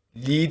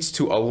leads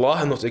to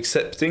Allah not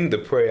accepting the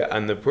prayer,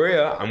 and the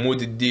prayer,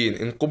 amud ad-din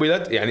in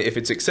qubilat, if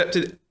it's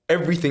accepted,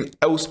 everything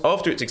else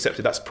after it's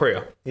accepted, that's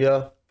prayer.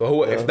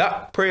 But if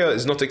that prayer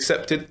is not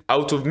accepted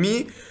out of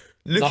me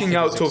looking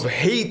out of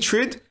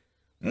hatred,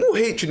 more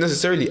hatred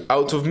necessarily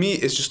out of me,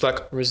 it's just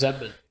like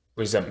resentment,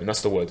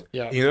 that's the word.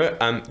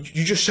 And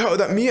you just shouted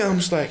at me and I'm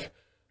just like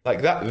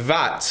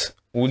that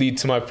will lead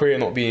to my prayer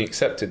not being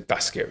accepted.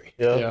 That's scary.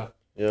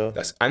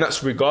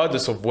 That's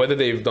regardless of whether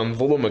they've done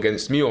dhulm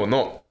against me or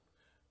not.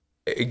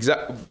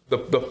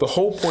 The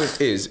whole point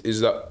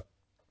is that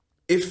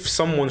if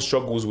someone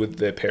struggles with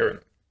their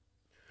parent,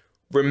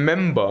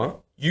 remember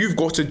you've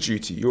got a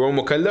duty. You're a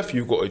mukallaf,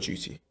 you've got a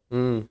duty.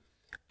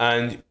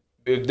 And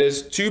if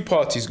there's two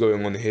parties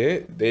going on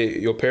here,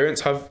 your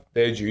parents have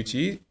their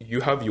duty, you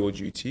have your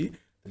duty.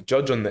 The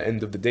judge on the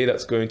end of the day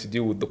that's going to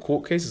deal with the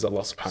court case is Allah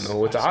subhanahu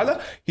wa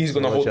ta'ala. He's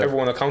going to hold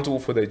everyone accountable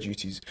for their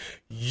duties.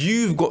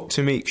 You've got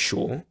to make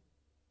sure,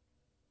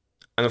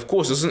 and of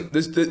course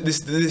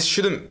this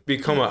shouldn't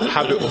become a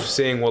habit of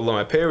saying, wallah,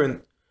 my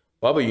parent,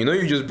 Baba,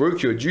 you just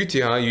broke your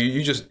duty, huh?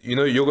 You just,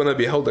 you're going to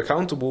be held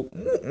accountable.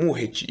 More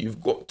hit you. You've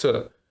got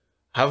to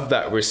have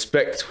that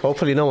respect.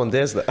 Hopefully no one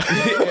dares that.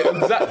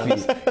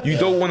 Exactly. You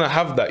don't want to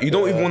have that. You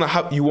don't even want to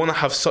have, you want to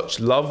have such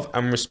love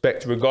and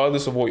respect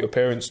regardless of what your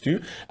parents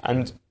do.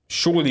 And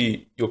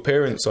surely your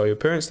parents are your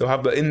parents. They'll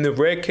have that. In the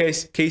rare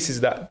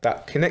cases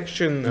that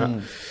connection,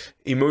 that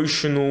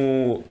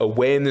emotional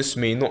awareness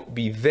may not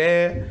be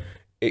there.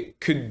 It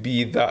could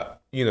be that,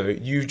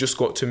 you've just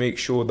got to make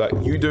sure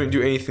that you don't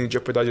do anything to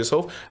jeopardize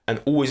yourself,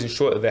 and always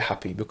ensure that they're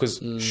happy,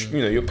 because,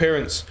 your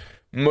parents,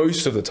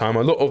 most of the time,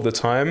 a lot of the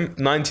time,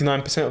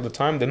 99% of the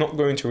time, they're not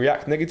going to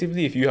react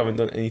negatively if you haven't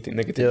done anything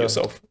negative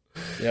yourself.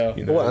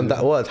 And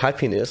that word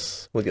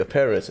happiness with your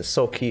parents is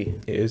so key.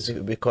 It is.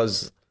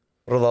 Because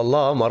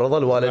Allah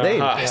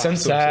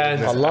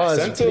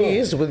is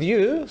pleased with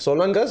you so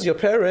long as your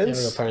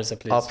parents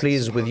are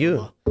pleased with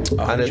you. And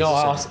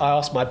I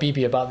asked my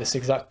BB about this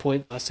exact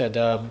point. I said,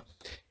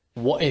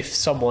 what if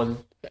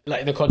someone, like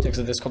in the context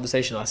of this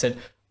conversation, I said,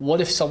 what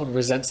if someone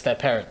resents their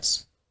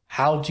parents?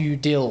 How do you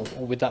deal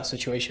with that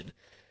situation?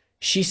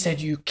 She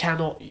said you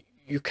cannot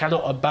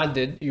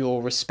abandon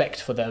your respect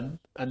for them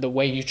and the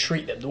way you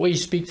treat them. The way you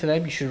speak to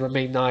them, you should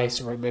remain nice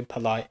and remain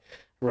polite.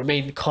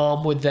 Remain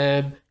calm with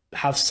them.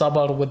 Have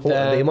sabr with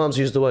them. The Imams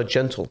use the word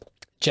gentle.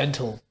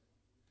 Gentle.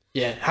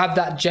 Yeah, have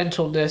that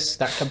gentleness,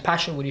 that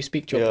compassion when you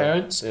speak to your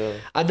parents. Yeah.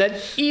 And then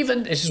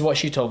even, this is what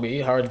she told me,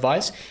 her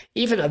advice,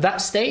 even at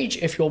that stage,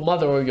 if your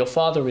mother or your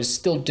father is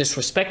still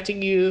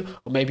disrespecting you,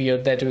 or maybe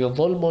they're doing a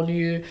dhulm on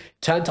you,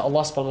 turn to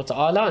Allah subhanahu wa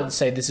ta'ala and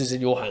say, this is in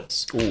your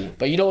hands. Ooh.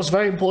 But you know what's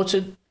very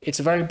important? It's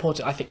very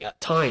important, I think, at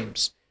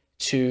times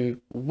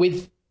to,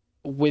 with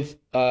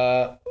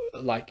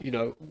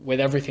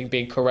everything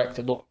being correct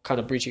and not kind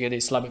of breaching any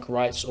Islamic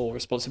rights or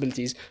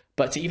responsibilities,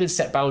 but to even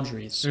set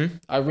boundaries.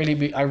 I really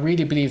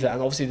believe that,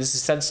 and obviously this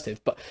is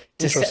sensitive, but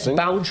to set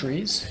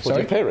boundaries with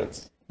your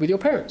parents. With your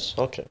parents.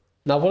 Okay.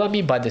 Now, what I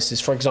mean by this is,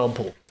 for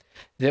example,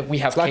 that we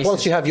have cases,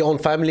 once you have your own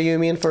family, you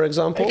mean, for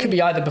example? It could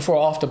be either before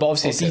or after, but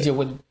obviously it's easier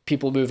when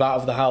people move out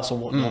of the house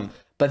and whatnot.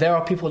 But there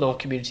are people in our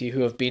community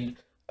who have been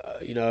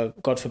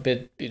God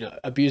forbid,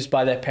 abused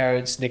by their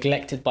parents,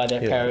 neglected by their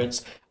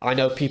parents. I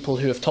know people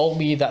who have told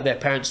me that their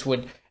parents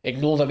would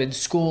ignore them in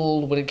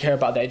school, wouldn't care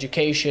about their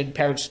education,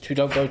 parents who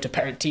don't go to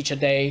parent-teacher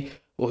day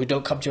or who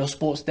don't come to your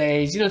sports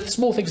days.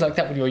 Small things like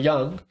that when you're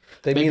young.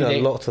 They mean a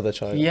lot to the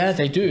child. Yeah,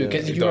 they do.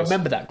 Because you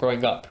remember that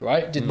growing up,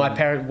 right? Did my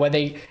parent, were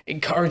they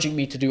encouraging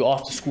me to do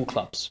after-school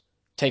clubs,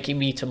 taking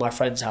me to my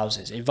friends'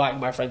 houses, inviting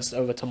my friends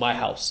over to my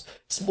house?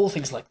 Small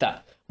things like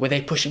that. Were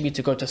they pushing me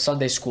to go to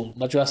Sunday school,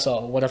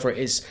 madrasa, or whatever it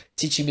is,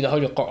 teaching me the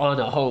Holy Quran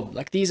at home?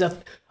 Like, these are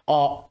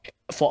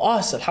for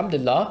us,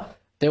 alhamdulillah,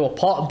 they were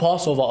part and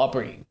parcel of our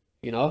upbringing,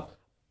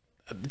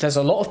 There's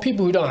a lot of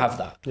people who don't have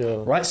that,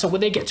 right? So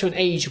when they get to an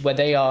age where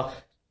they are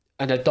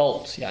an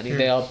adult,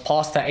 they are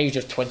past that age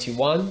of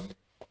 21,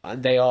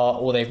 and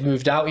they've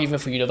moved out even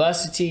for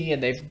university,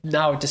 and they've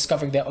now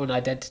discovering their own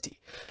identity.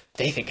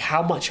 They think,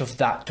 how much of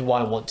that do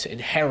I want to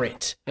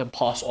inherit and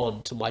pass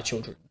on to my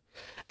children?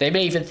 They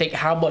may even think,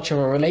 how much of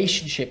a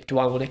relationship do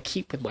I want to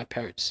keep with my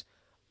parents?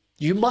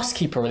 You must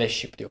keep a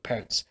relationship with your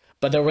parents,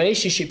 but the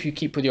relationship you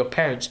keep with your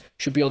parents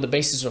should be on the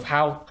basis of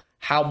how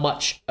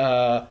much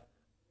they'll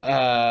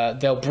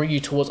bring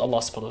you towards Allah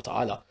subhanahu wa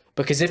ta'ala.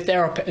 Because if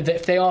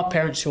they are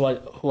parents who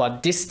are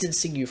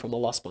distancing you from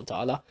Allah subhanahu wa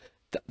ta'ala,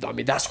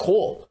 that's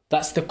core.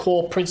 That's the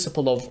core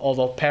principle of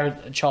a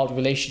parent and child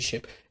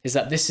relationship, is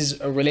that this is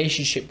a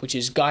relationship which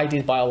is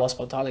guided by Allah subhanahu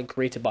wa ta'ala and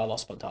created by Allah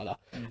subhanahu wa ta'ala.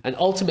 And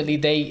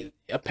ultimately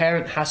a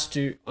parent has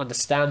to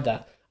understand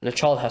that, and a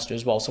child has to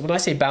as well. So when I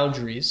say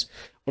boundaries,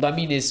 what I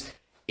mean is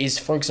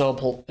for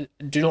example,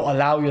 do not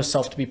allow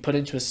yourself to be put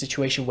into a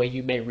situation where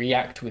you may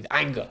react with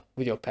anger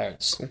with your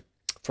parents.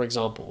 For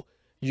example,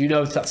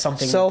 that's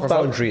something. Self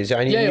boundaries,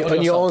 on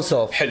your own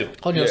self.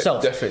 On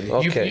yourself, definitely.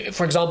 Okay.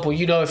 For example,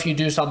 if you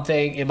do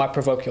something, it might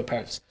provoke your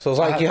parents. So it's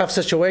like you have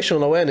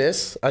situational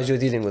awareness as you're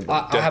dealing with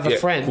them. I have a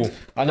friend. Cool.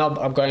 I know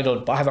I'm going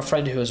on, but I have a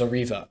friend who is a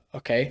revert.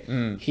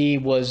 Okay, he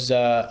was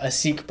a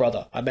Sikh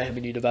brother. I met him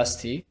in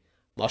university.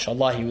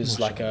 MashaAllah, he was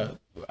like a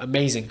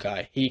amazing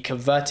guy. He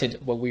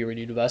converted when we were in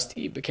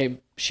university. He became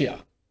Shia.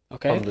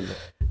 Okay.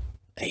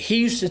 He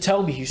used to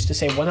tell me. He used to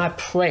say, when I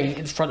pray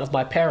in front of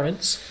my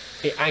parents,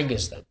 it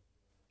angers them.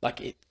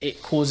 Like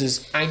it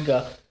causes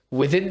anger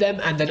within them,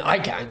 and then I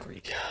get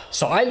angry.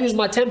 So I lose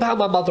my temper at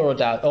my mother or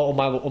dad or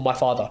my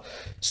father.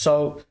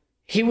 So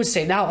he would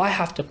say, now I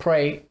have to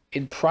pray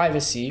in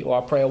privacy,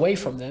 or I pray away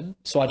from them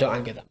so I don't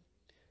anger them.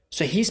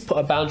 So he's put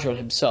a boundary on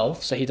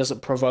himself so he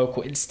doesn't provoke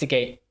or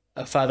instigate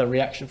a further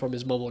reaction from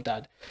his mom or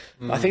dad.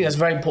 I think that's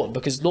very important,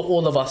 because not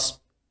all of us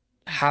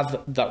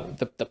have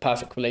the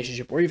perfect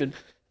relationship, or even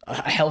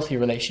a healthy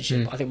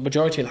relationship. I think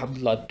majority,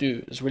 alhamdulillah,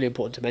 do. It's really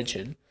important to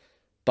mention.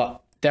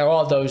 But there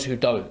are those who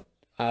don't,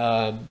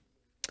 and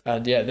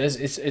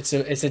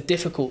it's a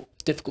difficult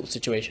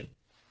situation.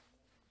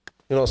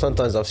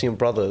 Sometimes I've seen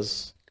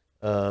brothers,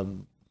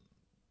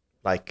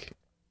 like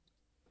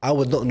I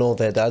would not know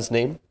their dad's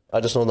name. I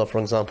just know them, for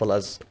example,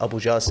 as Abu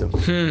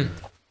Jasim.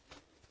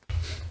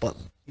 But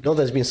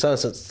there's been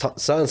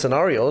certain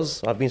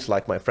scenarios. I've been to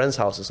like my friends'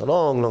 houses a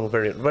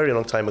very very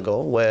long time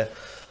ago, where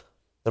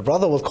the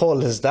brother will call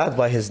his dad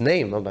by his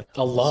name. I'm like,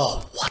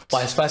 Allah, what?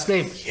 By his first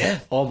name? Yeah.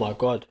 Oh my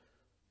God.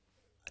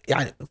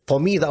 Yeah, for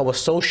me that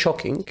was so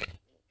shocking.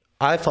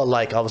 I felt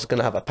like I was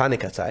gonna have a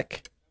panic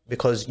attack,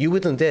 because you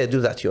wouldn't dare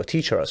do that to your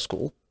teacher at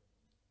school.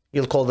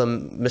 You'll call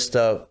them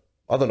Mr.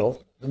 I don't know,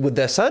 with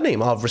their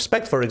surname, out of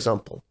respect, for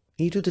example.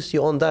 You do this to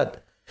your own dad.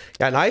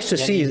 And I used to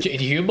see in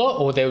humor,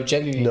 or they were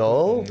genuinely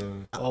Oh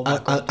my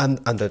God.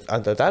 And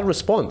the dad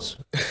responds.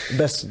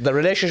 The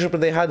relationship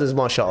that they had is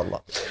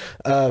mashallah.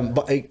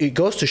 But it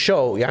goes to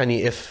show,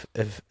 if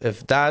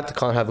dad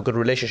can't have a good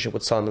relationship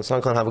with son, and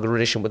son can't have a good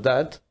relationship with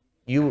dad,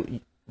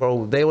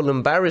 they will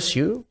embarrass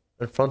you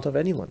in front of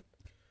anyone.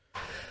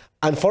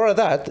 And for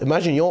that,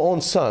 imagine your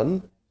own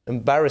son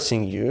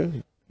embarrassing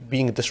you,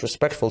 being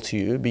disrespectful to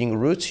you, being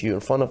rude to you in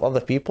front of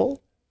other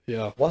people.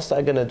 Yeah. What's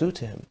that gonna do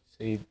to him?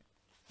 See,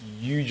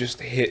 you just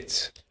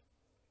hit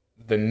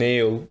the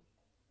nail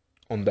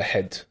on the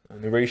head. A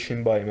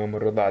narration by Imam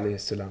al-Rida alayhi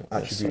salam,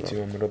 attributed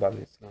to Imam al-Rida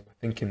alayhi salam. I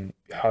think in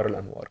Bihar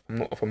al-Anwar,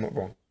 if I'm not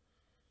wrong.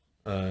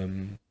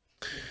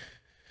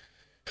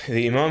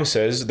 The Imam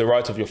says the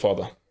right of your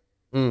father,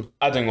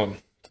 adding on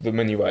to the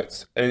many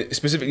rights, and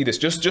specifically this,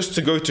 just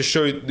to go to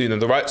show, you know,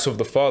 the rights of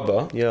the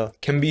father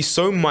can be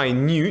so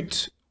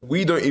minute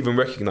we don't even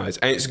recognize.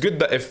 And it's good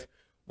that if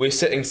we're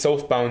setting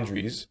self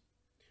boundaries,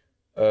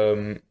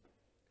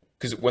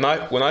 because when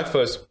I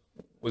first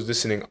was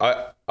listening,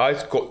 I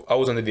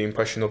was under the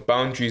impression of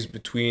boundaries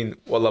between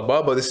Wallah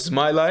Baba, this is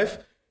my life,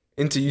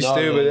 into you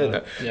stay over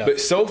there. Yeah. But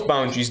self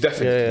boundaries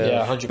definitely.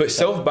 100%. But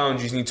self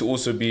boundaries need to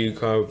also be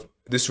kind of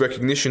this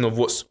recognition of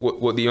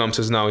what the Imam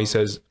says now. He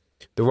says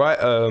the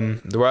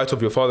right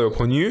of your father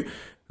upon you.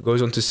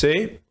 Goes on to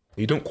say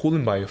you don't call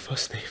him by your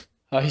first name.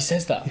 Oh, he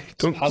says that.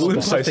 Don't call him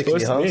by his first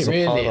name.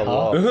 Really?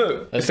 I've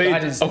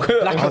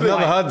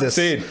never heard this.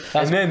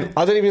 And then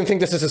I don't even think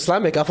this is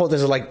Islamic. I thought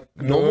this is like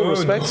normal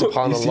respect.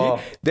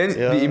 SubhanAllah. Then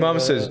the Imam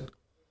says,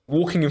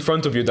 walking in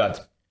front of your dad.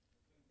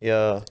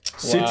 Yeah.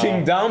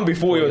 Sitting down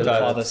before your dad.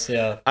 Fathers,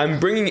 and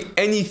bringing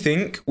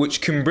anything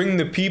which can bring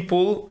the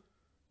people,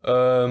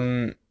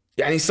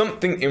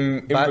 something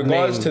in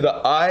regards to the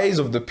eyes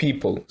of the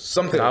people.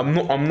 Something I'm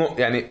not.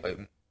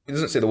 It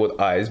doesn't say the word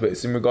eyes, but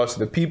it's in regards to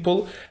the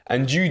people,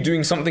 and you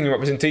doing something in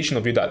representation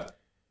of your dad.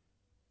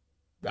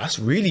 That's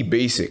really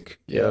basic.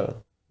 Yeah.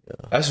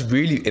 That's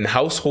really, in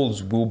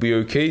households will be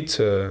okay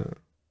to,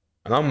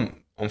 and I'm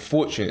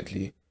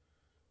unfortunately,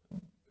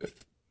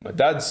 if my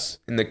dad's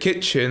in the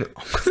kitchen,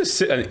 I'm gonna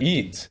sit and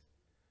eat.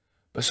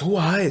 But so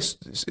why? It's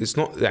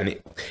not.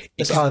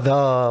 It's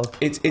adab.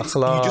 It's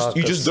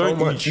you just don't.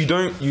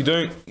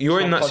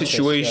 You're in that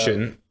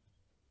situation. Yeah.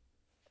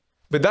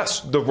 But that's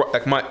the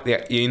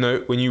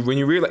when you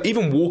realize,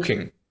 even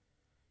walking,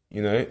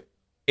 you know,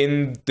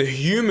 in the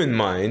human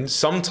mind,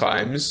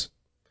 sometimes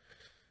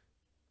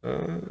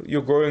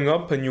you're growing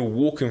up and you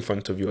walk in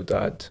front of your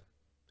dad,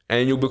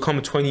 and you'll become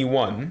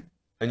 21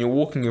 and you're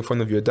walking in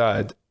front of your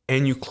dad,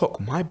 and you clock,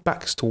 my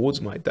back's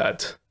towards my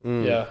dad.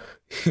 Yeah,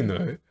 you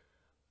know,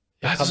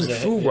 that doesn't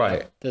feel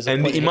right.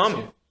 And the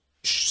Imam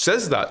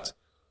says that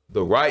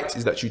the right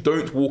is that you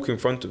don't walk in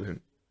front of him.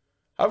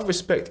 Have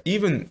respect.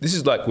 Even this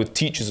is like with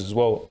teachers as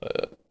well.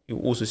 You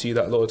also see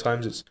that a lot of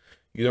times. It's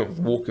you don't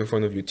walk in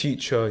front of your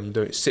teacher and you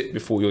don't sit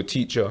before your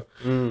teacher.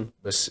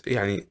 But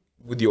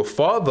with your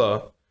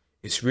father,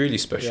 it's really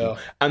special.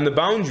 And the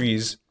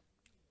boundaries,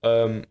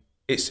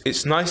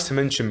 it's nice to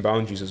mention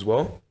boundaries as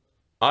well.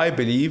 I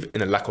believe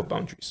in a lack of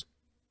boundaries,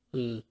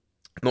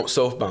 not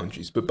self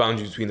boundaries, but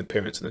boundaries between the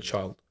parents and the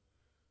child,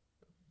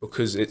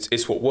 because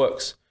it's what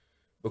works.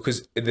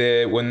 Because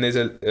when there's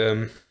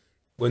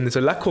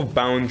a lack of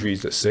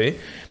boundaries, let's say,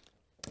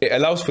 it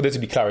allows for there to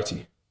be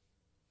clarity.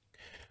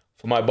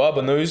 For my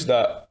Baba knows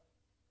that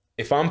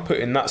if I'm put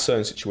in that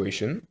certain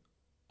situation,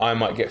 I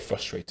might get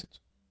frustrated.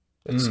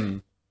 Let's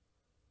say.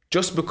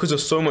 Just because of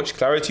so much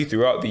clarity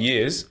throughout the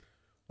years,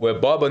 where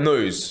Baba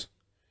knows,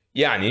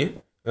 I'll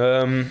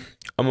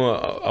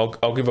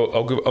give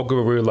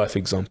a real life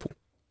example.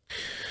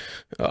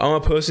 I'm a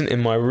person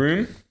in my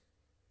room.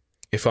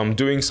 If I'm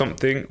doing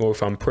something or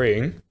if I'm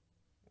praying,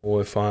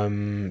 or if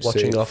I'm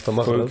watching after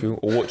Maghrib,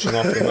 or watching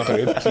after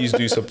Maghrib, please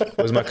do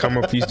where's my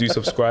camera? Please do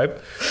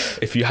subscribe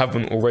if you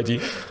haven't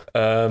already.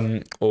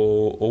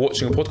 Or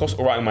watching a podcast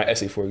or writing my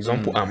essay, for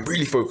example. I'm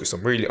really focused.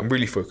 I'm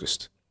really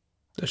focused.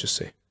 Let's just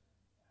say,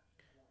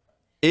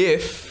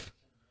 if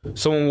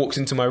someone walks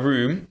into my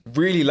room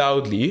really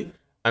loudly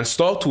and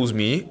startles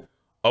me,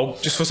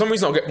 for some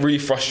reason I'll get really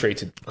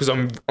frustrated because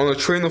I'm on a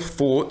train of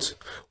thought,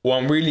 or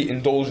I'm really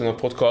indulged in a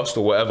podcast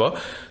or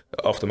whatever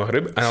after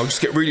Maghrib, and I'll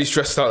just get really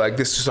stressed out like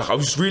this. Just like I'm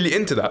just really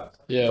into that.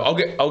 Yeah. I'll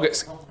get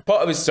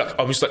part of it's like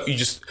I'm just like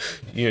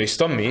you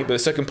stun me, but the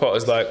second part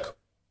is like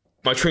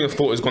my train of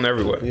thought has gone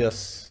everywhere.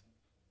 Yes.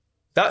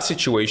 That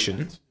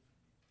situation,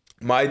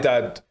 my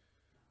dad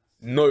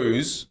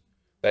knows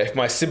that if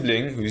my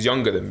sibling who's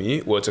younger than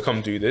me were to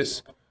come do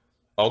this,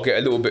 I'll get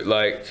a little bit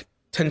like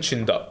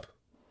tensioned up.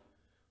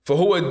 For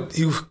he'll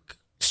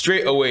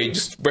straight away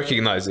just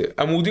recognize it,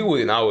 and we'll deal with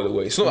it an hour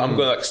away. It's not that I'm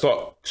gonna like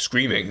start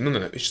screaming.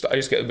 No. It's just I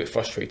just get a bit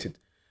frustrated.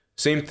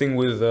 Same thing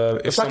with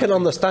it's like an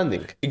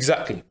understanding.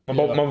 Exactly. My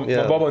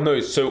Baba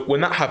knows. So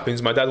when that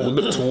happens, my dad will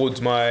look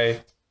towards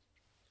my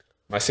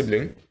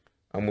sibling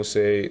and will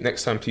say,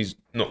 next time please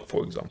not,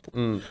 for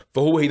example.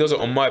 For he does it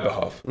on my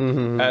behalf.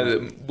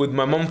 And with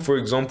my mum, for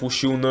example,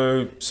 she'll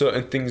know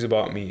certain things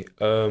about me.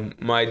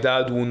 My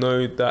dad will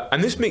know that,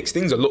 and this makes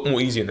things a lot more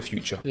easier in the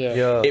future.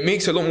 It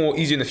makes it a lot more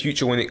easier in the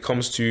future when it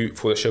comes to,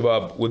 for the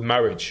shabab, with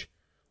marriage.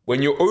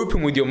 When you're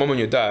open with your mum and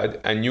your dad,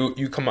 and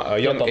you come at a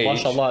young age.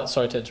 Mashallah,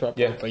 sorry to interrupt,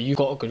 but you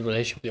got a good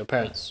relationship with your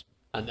parents,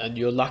 and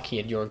you're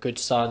lucky, and you're a good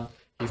son.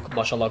 You've,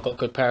 mashallah, got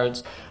good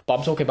parents. But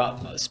I'm talking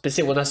about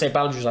specific. When I say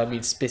boundaries, I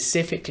mean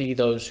specifically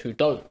those who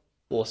don't,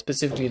 or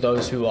specifically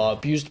those who are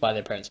abused by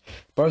their parents.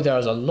 Bro, there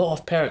is a lot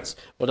of parents.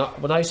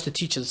 When I used to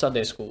teach in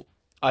Sunday school,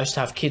 I used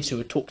to have kids who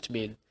would talk to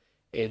me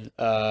in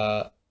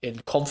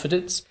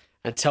confidence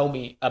and tell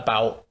me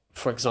about,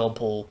 for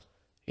example,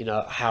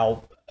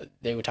 how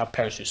they would have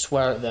parents who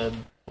swear at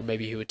them, or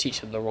maybe who would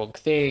teach them the wrong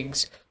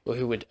things, or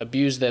who would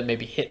abuse them,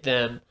 maybe hit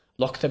them,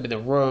 lock them in the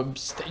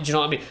rooms. Do you know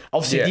what I mean?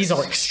 Obviously, these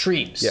are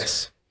extremes.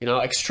 Yes. You know,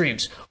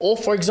 extremes. Or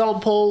for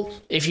example,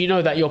 if you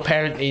know that your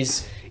parent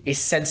is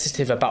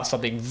sensitive about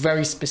something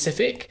very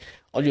specific,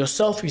 on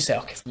yourself, you say,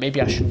 okay, maybe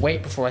I should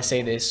wait before I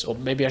say this, or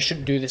maybe I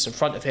shouldn't do this in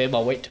front of him.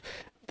 I'll wait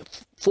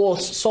for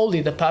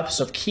solely the purpose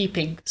of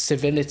keeping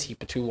civility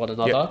between one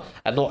another,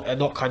 and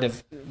not kind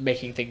of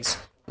making things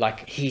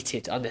like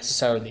heated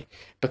unnecessarily,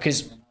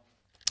 because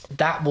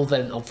that will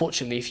then,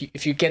 unfortunately,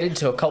 if you get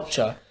into a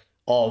culture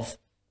of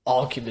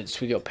arguments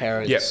with your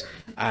parents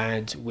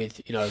and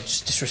with, you know,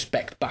 just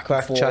disrespect back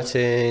and forth,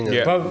 chatting,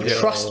 bro,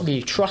 trust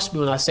me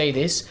when I say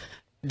this,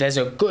 there's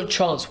a good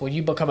chance when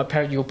you become a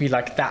parent, you'll be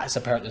like that as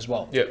a parent as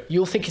well.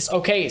 You'll think it's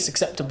okay, it's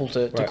acceptable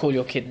to call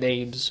your kid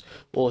names,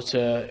 or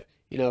to,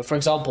 you know, for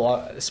example,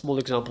 a small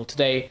example,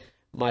 today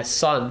my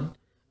son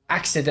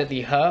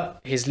accidentally hurt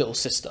his little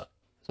sister.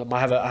 So I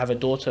have a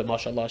daughter,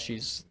 mashallah,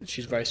 she's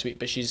very sweet,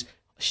 but she's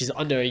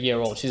under a year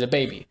old, she's a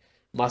baby.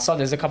 My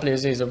son is a couple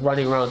of years of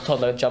running around,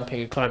 toddler,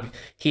 jumping and climbing.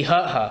 He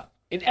hurt her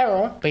in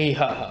error, but he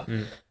hurt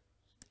her.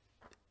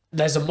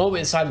 There's a moment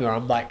inside me where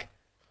I'm like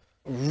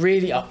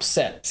really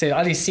upset. So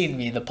Ali seen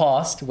me in the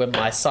past when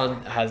my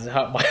son has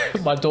hurt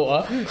my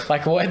daughter,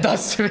 like what it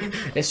does to me,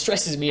 it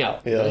stresses me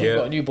out. You know, you've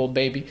got a newborn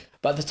baby,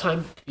 but at the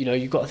time, you know,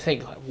 you've got to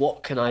think like,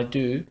 what can I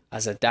do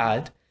as a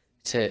dad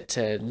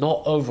to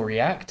not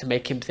overreact, to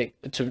make him think,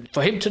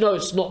 for him to know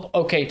it's not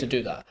okay to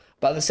do that,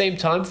 but at the same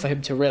time for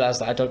him to realize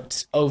that I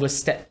don't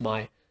overstep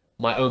my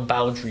own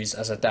boundaries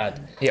as a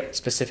dad.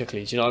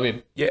 Specifically, do you know what I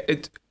mean?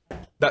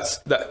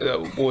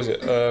 What was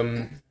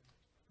it?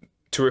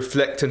 To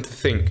reflect and to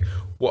think.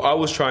 What I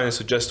was trying to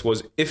suggest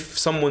was, if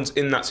someone's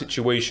in that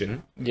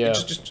situation,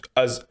 just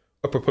as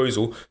a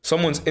proposal,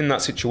 someone's in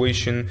that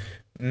situation,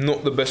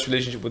 not the best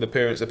relationship with the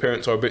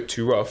parents are a bit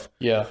too rough.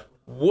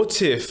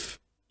 What if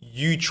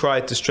you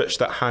tried to stretch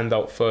that hand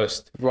out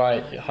first,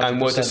 right? 100%.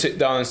 And were to sit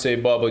down and say,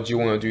 Baba, do you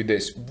want to do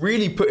this?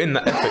 Really put in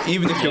that effort,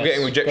 even if you're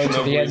getting rejection Go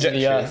to the ends of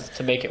the earth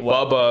to make it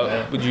work.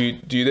 Baba, would you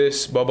do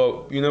this?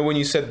 Baba, you know, when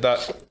you said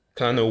that,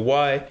 can I know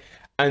why?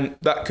 And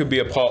that could be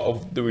a part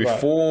of the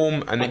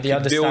reform, and it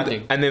could build,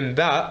 and then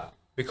that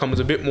becomes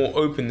a bit more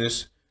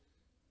openness.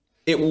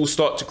 It will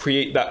start to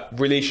create that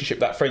relationship,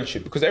 that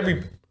friendship, because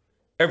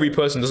every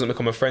person doesn't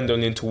become a friend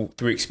only until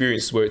through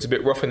experiences where it's a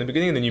bit rough in the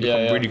beginning, and then you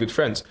become really good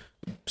friends.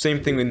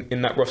 Same thing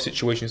in that rough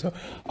situation. So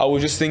I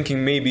was just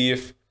thinking, maybe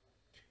if,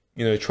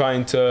 you know,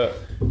 trying to,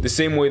 the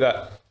same way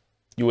that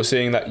you were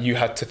saying that you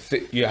had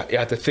to you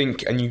had to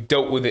think and you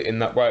dealt with it in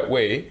that right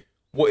way,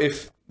 what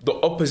if the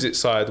opposite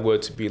side were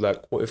to be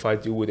like, what if I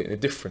deal with it in a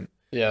different?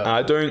 And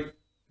I don't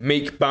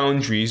make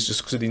boundaries just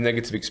because of these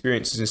negative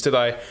experiences. Instead,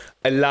 I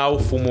allow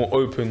for more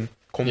open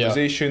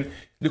conversation.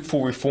 Look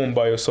for reform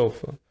by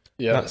yourself.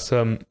 That's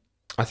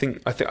I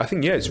think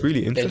it's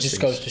really interesting. It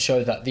just goes to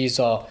show that these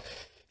are,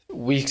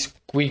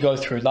 we go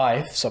through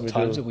life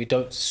sometimes and we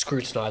don't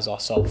scrutinize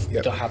ourselves.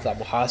 We don't have that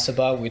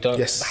muhasabah. We don't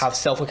have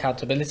self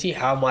accountability.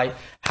 How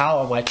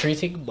am I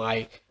treating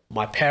my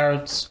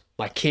parents,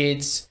 my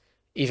kids,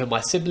 even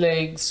my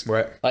siblings?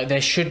 Like,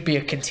 there should be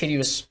a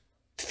continuous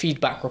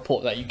feedback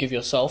report that you give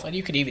yourself, and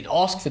you can even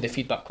ask for the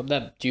feedback from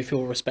them. Do you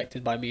feel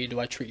respected by me? Do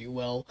I treat you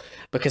well?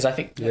 Because I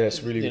think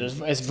it's really, you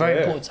know, it's very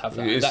important to have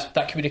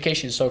that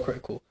communication is so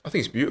critical. I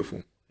think it's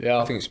beautiful.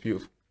 I think it's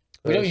beautiful.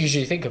 We don't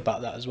usually think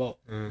about that as well.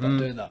 About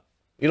doing that.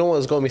 You know what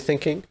has got me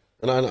thinking,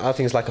 and I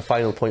think it's like a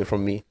final point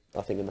from me,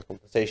 I think, in the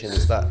conversation,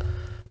 is that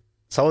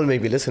someone may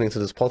be listening to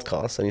this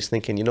podcast and he's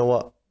thinking, you know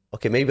what,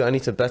 okay, maybe I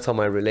need to better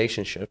my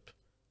relationship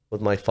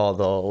with my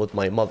father or with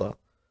my mother,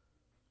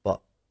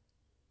 but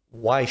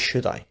why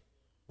should I?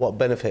 What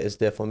benefit is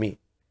there for me?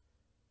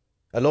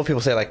 A lot of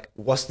people say, like,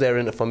 what's there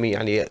in it for me?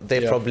 And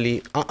they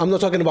probably, I'm not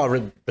talking about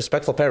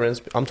respectful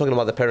parents, I'm talking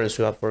about the parents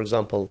who have, for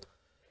example,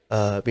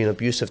 been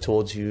abusive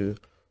towards you,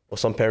 or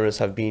some parents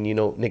have been, you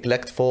know,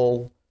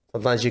 neglectful.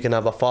 Sometimes you can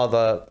have a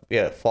father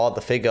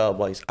figure,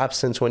 but he's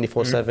absent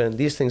 24/7.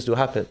 These things do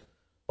happen.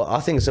 But I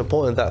think it's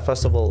important that,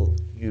 first of all,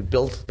 you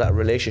build that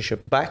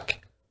relationship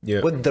back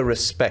with the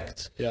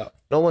respect.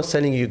 No one's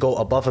telling you go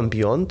above and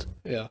beyond.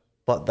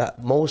 But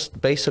that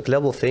most basic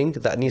level thing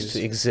that needs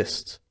to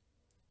exist.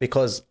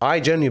 Because I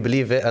genuinely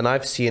believe it, and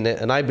I've seen it,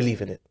 and I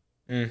believe in it.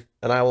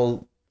 And I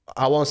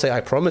won't say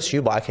I promise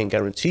you, but I can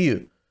guarantee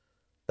you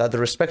that the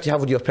respect you have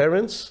with your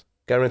parents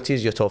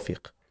guarantees your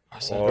tawfiq.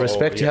 The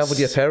respect you have with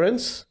your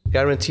parents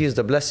guarantees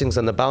the blessings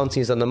and the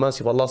bounties and the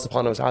mercy of Allah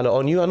subhanahu wa ta'ala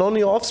on you and on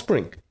your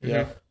offspring.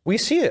 We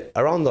see it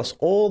around us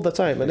all the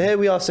time. And here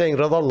we are saying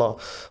Radallah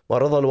wa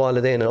Radal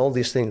Walidain and all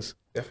these things.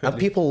 And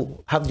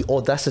people have the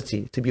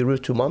audacity to be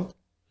rude to mum.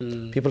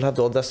 People have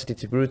the audacity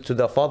to be rude to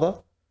their father.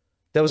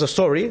 There was a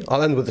story,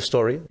 I'll end with the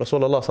story.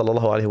 Rasulullah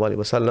sallallahu alayhi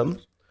wa sallam,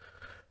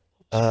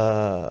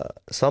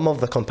 some of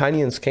the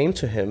companions came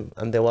to him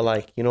and they were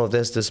like, you know,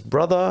 there's this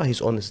brother,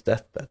 he's on his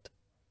deathbed.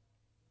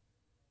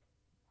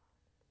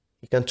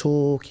 He can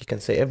talk, he can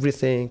say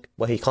everything,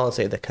 but he can't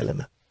say the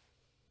kalima.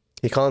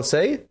 He can't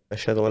say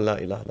Ashhadu an la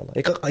ilaha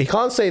illallah. He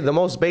can't say the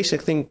most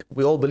basic thing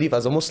we all believe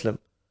as a Muslim.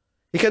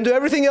 He can do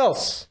everything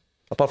else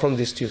apart from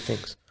these two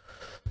things.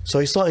 So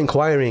he started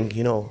inquiring,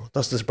 you know,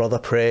 does this brother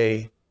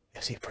pray?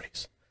 Yes, he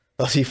prays.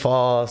 Does he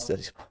fast?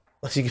 Yes,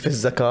 does he give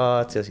his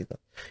zakat? Yes, he does.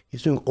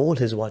 He's doing all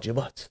his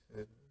wajibat.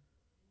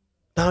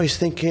 Now he's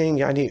thinking,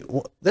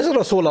 this is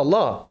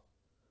Rasulullah.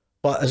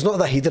 But it's not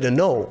that he didn't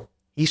know.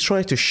 He's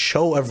trying to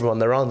show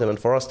everyone around him and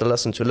for us the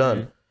lesson to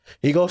learn.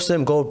 He goes to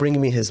him, go bring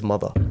me his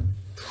mother.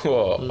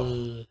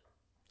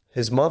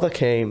 His mother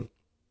came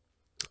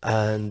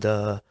and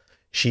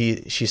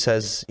she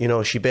says, you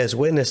know, she bears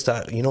witness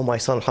that, you know, my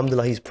son,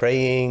 alhamdulillah, he's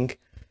praying.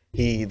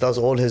 He does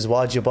all his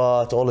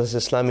wajibat, all his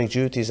Islamic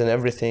duties and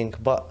everything,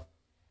 but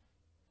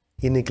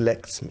he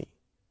neglects me.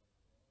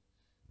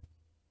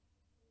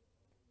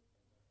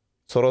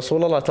 So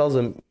Rasulullah tells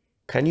him,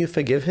 can you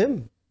forgive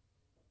him?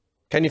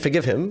 Can you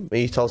forgive him?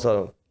 He tells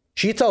her,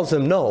 she tells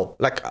him no.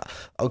 Like,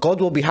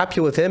 God will be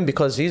happy with him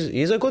because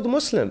he's a good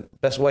Muslim.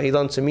 That's what he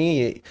done to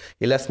me.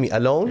 He left me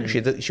alone.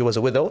 She was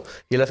a widow.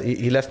 He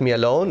left me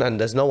alone and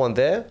there's no one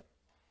there.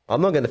 I'm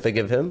not going to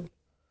forgive him.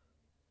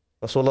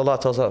 Rasulullah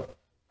tells her,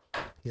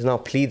 he's now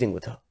pleading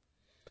with her.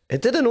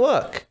 It didn't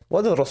work.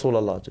 What did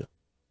Rasulullah do?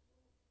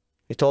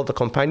 He told the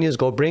companions,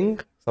 go bring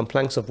some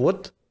planks of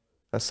wood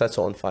and set it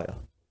on fire.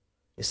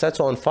 He sets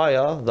her on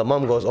fire. The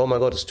mum goes, oh my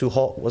God, it's too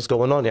hot. What's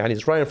going on? And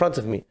he's right in front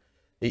of me.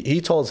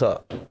 He told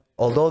her,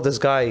 although this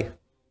guy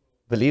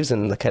believes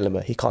in the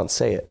kalima, he can't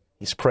say it.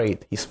 He's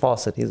prayed, he's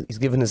fasted, he's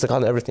given his zakat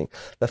and everything.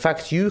 The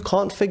fact you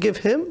can't forgive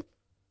him,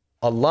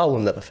 Allah will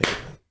never forgive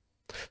him.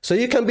 So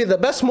you can be the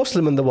best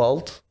Muslim in the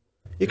world.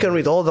 You can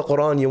read all the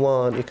Quran you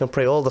want. You can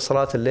pray all the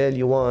Salat al-Layl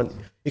you want.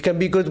 You can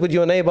be good with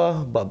your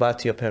neighbor, but bad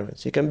to your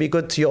parents. You can be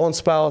good to your own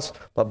spouse,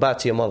 but bad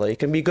to your mother. You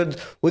can be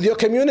good with your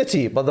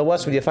community, but the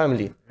worst with your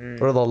family.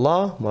 Rida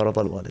Allah, ma rida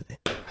al-walidain.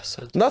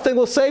 Nothing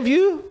will save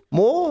you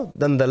more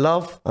than the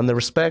love and the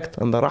respect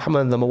and the rahmah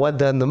and the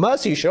mawaddah and the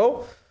mercy you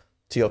show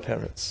to your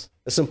parents.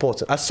 It's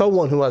important. As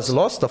someone who has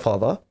lost a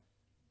father,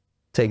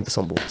 take this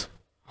on board.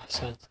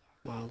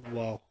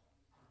 Wow.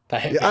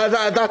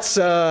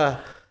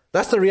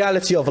 That's the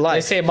reality of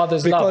life. They say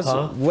mother's because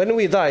love, huh? When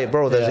we die,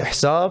 bro, there's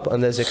ihsab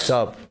and there's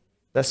iktab.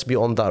 Let's be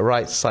on that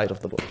right side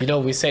of the book. You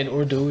know, we say in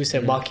Urdu, we say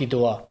maki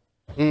dua.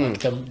 Like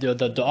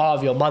the dua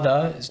of your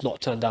mother is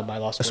not turned down by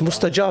Allah. It's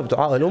mustajab,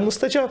 dua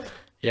mustajab.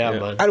 Yeah,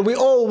 man. And we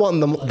all want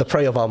the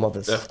prayer of our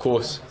mothers. Of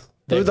course.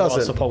 Who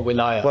doesn't? Upon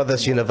wilaya. Whether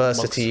it's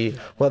university,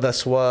 whether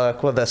it's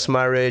work, whether it's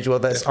marriage,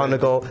 whether it's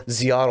undergo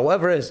ziyarah,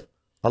 whatever it is.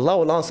 Allah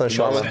will answer,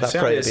 inshallah. That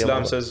prayer.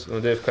 Islam says on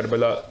the day of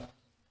Karbala,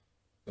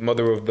 the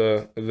mother of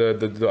the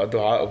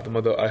dua of the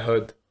mother I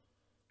heard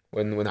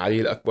when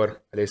Ali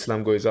al-Akbar alayhi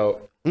salam goes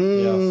out.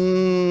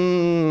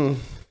 And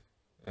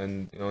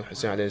you know,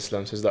 Hussein alayhi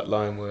salam says that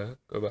line where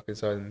go back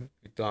inside and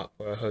dua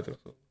where I heard it.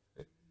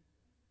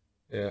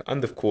 Yeah,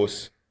 and of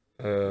course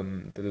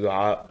the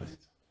dua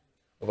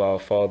of our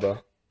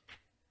father.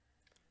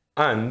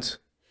 And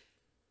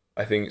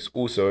I think it's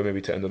also,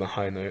 maybe to end on a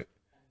high note,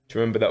 to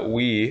remember that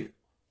we,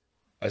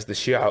 as the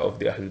Shia of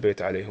the Ahlulbayt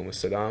alayhum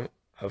salam,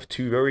 have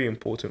two very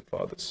important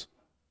fathers.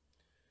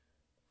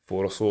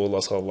 For Rasulullah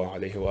sallallahu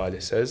alayhi wa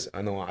alayhi says,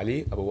 Ana wa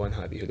Ali abawan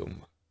hadihi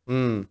al-ummah.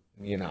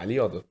 Me and Ali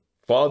are the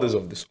fathers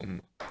of this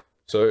ummah.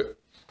 So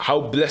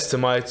how blessed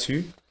am I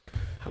to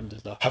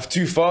have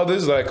two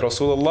fathers like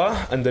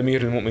Rasulullah and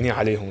Amir al-Mu'mineen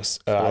alayhum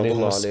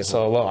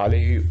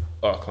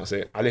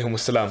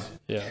salam.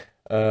 Yeah.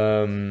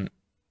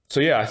 So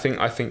yeah, I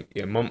think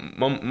yeah,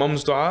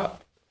 mum's dua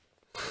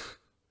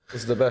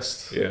is the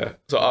best. Yeah.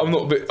 So I'm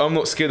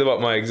not scared about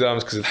my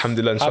exams because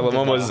alhamdulillah, inshallah,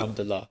 mama's done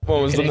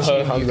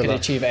her. You can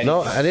achieve anything.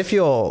 No, and if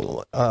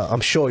you're, I'm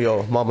sure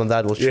your mom and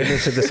dad will tune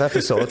into this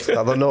episode.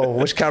 I don't know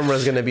which camera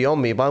is going to be on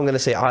me, but I'm going to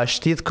say,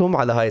 Ashtidkum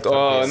ala hayt.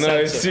 Oh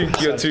no,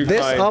 you're too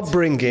this kind.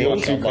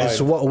 upbringing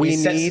is what we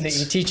need.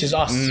 He teaches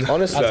us.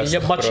 Honestly, as a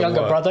much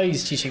younger brother,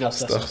 he's teaching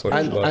us lessons.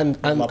 And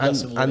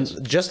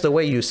just the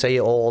way you say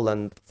it all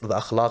and the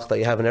akhlaq that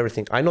you have and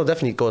everything, I know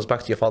definitely it goes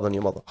back to your father and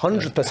your mother.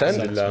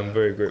 100%. I'm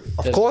very grateful.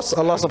 Of course,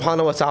 Allah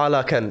subhanahu wa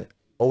ta'ala can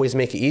always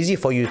make it easy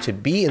for you to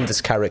be in this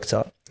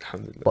character,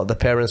 but the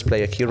parents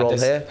play a key role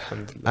here,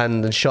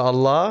 and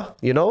inshallah,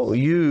 you know,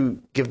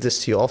 you give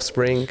this to your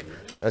offspring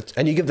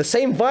and you give the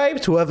same vibe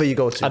to whoever you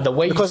go to, and the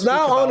way because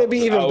now I want to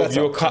be even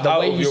better. The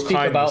way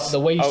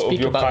you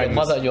speak about your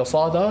mother and your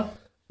father,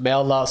 may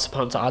Allah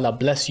subhanahu wa ta'ala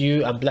bless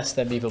you and bless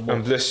them even more,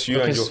 and bless you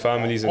and your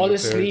families. And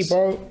honestly,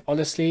 bro,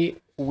 honestly,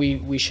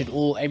 we should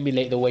all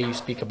emulate the way you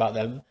speak about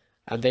them,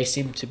 and they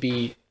seem to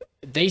be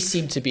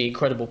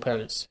incredible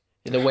parents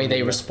in the way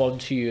they respond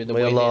to you, in the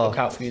way they look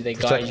out for you, they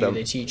guide you,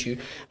 they teach you.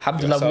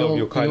 Alhamdulillah,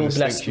 we all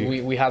blessed.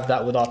 We have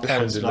that with our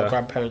parents and our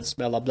grandparents.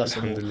 May Allah bless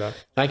them all.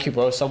 Thank you,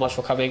 bro, so much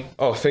for coming.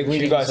 Oh, thank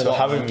you guys for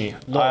having me.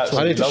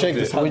 I need to shake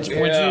this.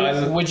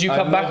 Would you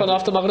come back on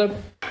after Maghrib?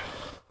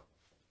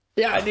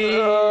 Yeah,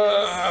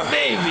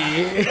 maybe.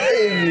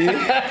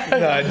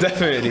 No,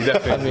 definitely.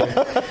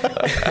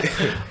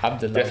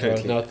 Alhamdulillah,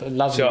 Definitely. bro.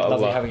 No,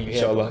 lovely having you here.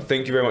 Inshallah.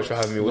 Thank you very much for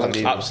having me. It was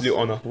an absolute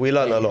honor. We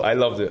learned a lot. I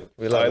loved it.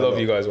 I love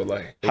you guys,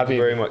 wallahi. Thank you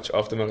very much.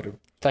 After Maghrib.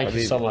 Thank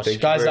you so much. Thank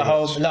you Guys very at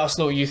home, much. let us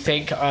know what you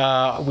think.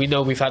 We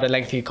know we've had a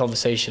lengthy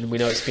conversation. We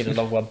know it's been a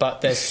long one,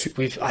 but I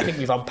think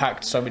we've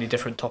unpacked so many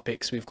different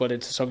topics. We've gone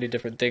into so many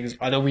different things.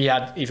 I know we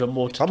had even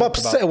more to talk I'm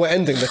upset about. we're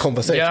ending the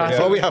conversation. Yeah.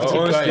 So we have to.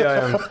 Honestly,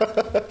 I am.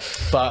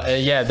 But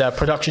yeah, the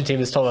production team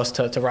has told us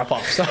to wrap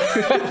up. So,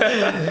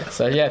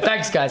 so yeah,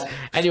 thanks guys.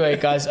 Anyway,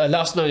 guys, let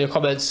us know in your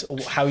comments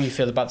how you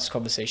feel about this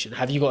conversation.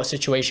 Have you got a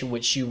situation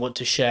which you want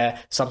to share?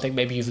 Something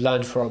maybe you've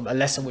learned from, a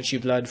lesson which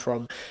you've learned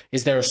from?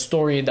 Is there a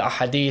story in the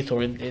hadith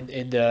or in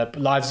the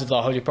lives of the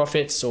Holy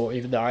Prophets or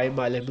even the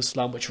Aimma alayhim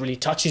salam which really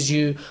touches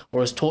you or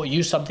has taught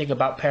you something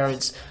about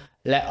parents?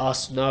 Let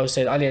us know.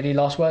 Said Ali, any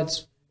last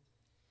words?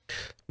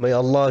 May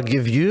Allah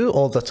give you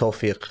all the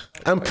tawfiq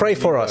and pray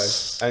for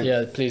us. And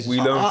Yeah, please. We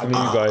learn from you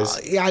guys.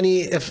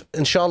 Yani, if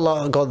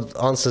inshallah God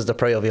answers the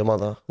prayer of your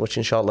mother, which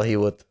inshallah He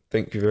would.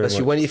 Thank you very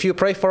much. If you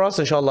pray for us,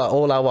 inshallah,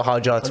 all our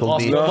hajat will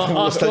be.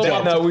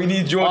 No, we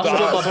need your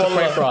dua. to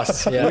pray for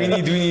us. Yeah. We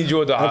need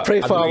your dua. And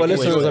pray for our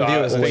listeners and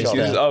viewers, Thank you.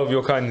 inshallah. This is out of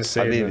your kindness.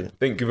 Habibi.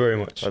 Thank you very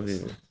much.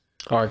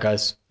 All right,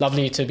 guys.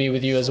 Lovely to be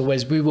with you as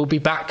always. We will be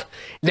back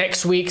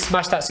next week.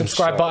 Smash that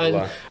subscribe button.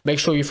 Inshallah. Make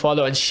sure you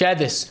follow and share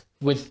this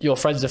with your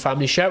friends and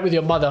family. Share it with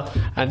your mother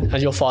and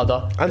your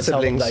father. And tell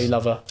them siblings. that you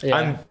love her. Yeah.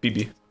 And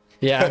Bibi.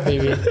 Yeah,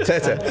 baby.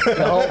 Tete.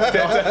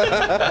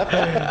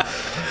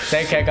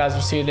 Take care, guys.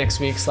 We'll see you next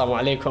week. Assalamu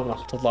alaikum wa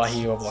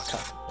rahmatullahi wa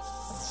barakatuh.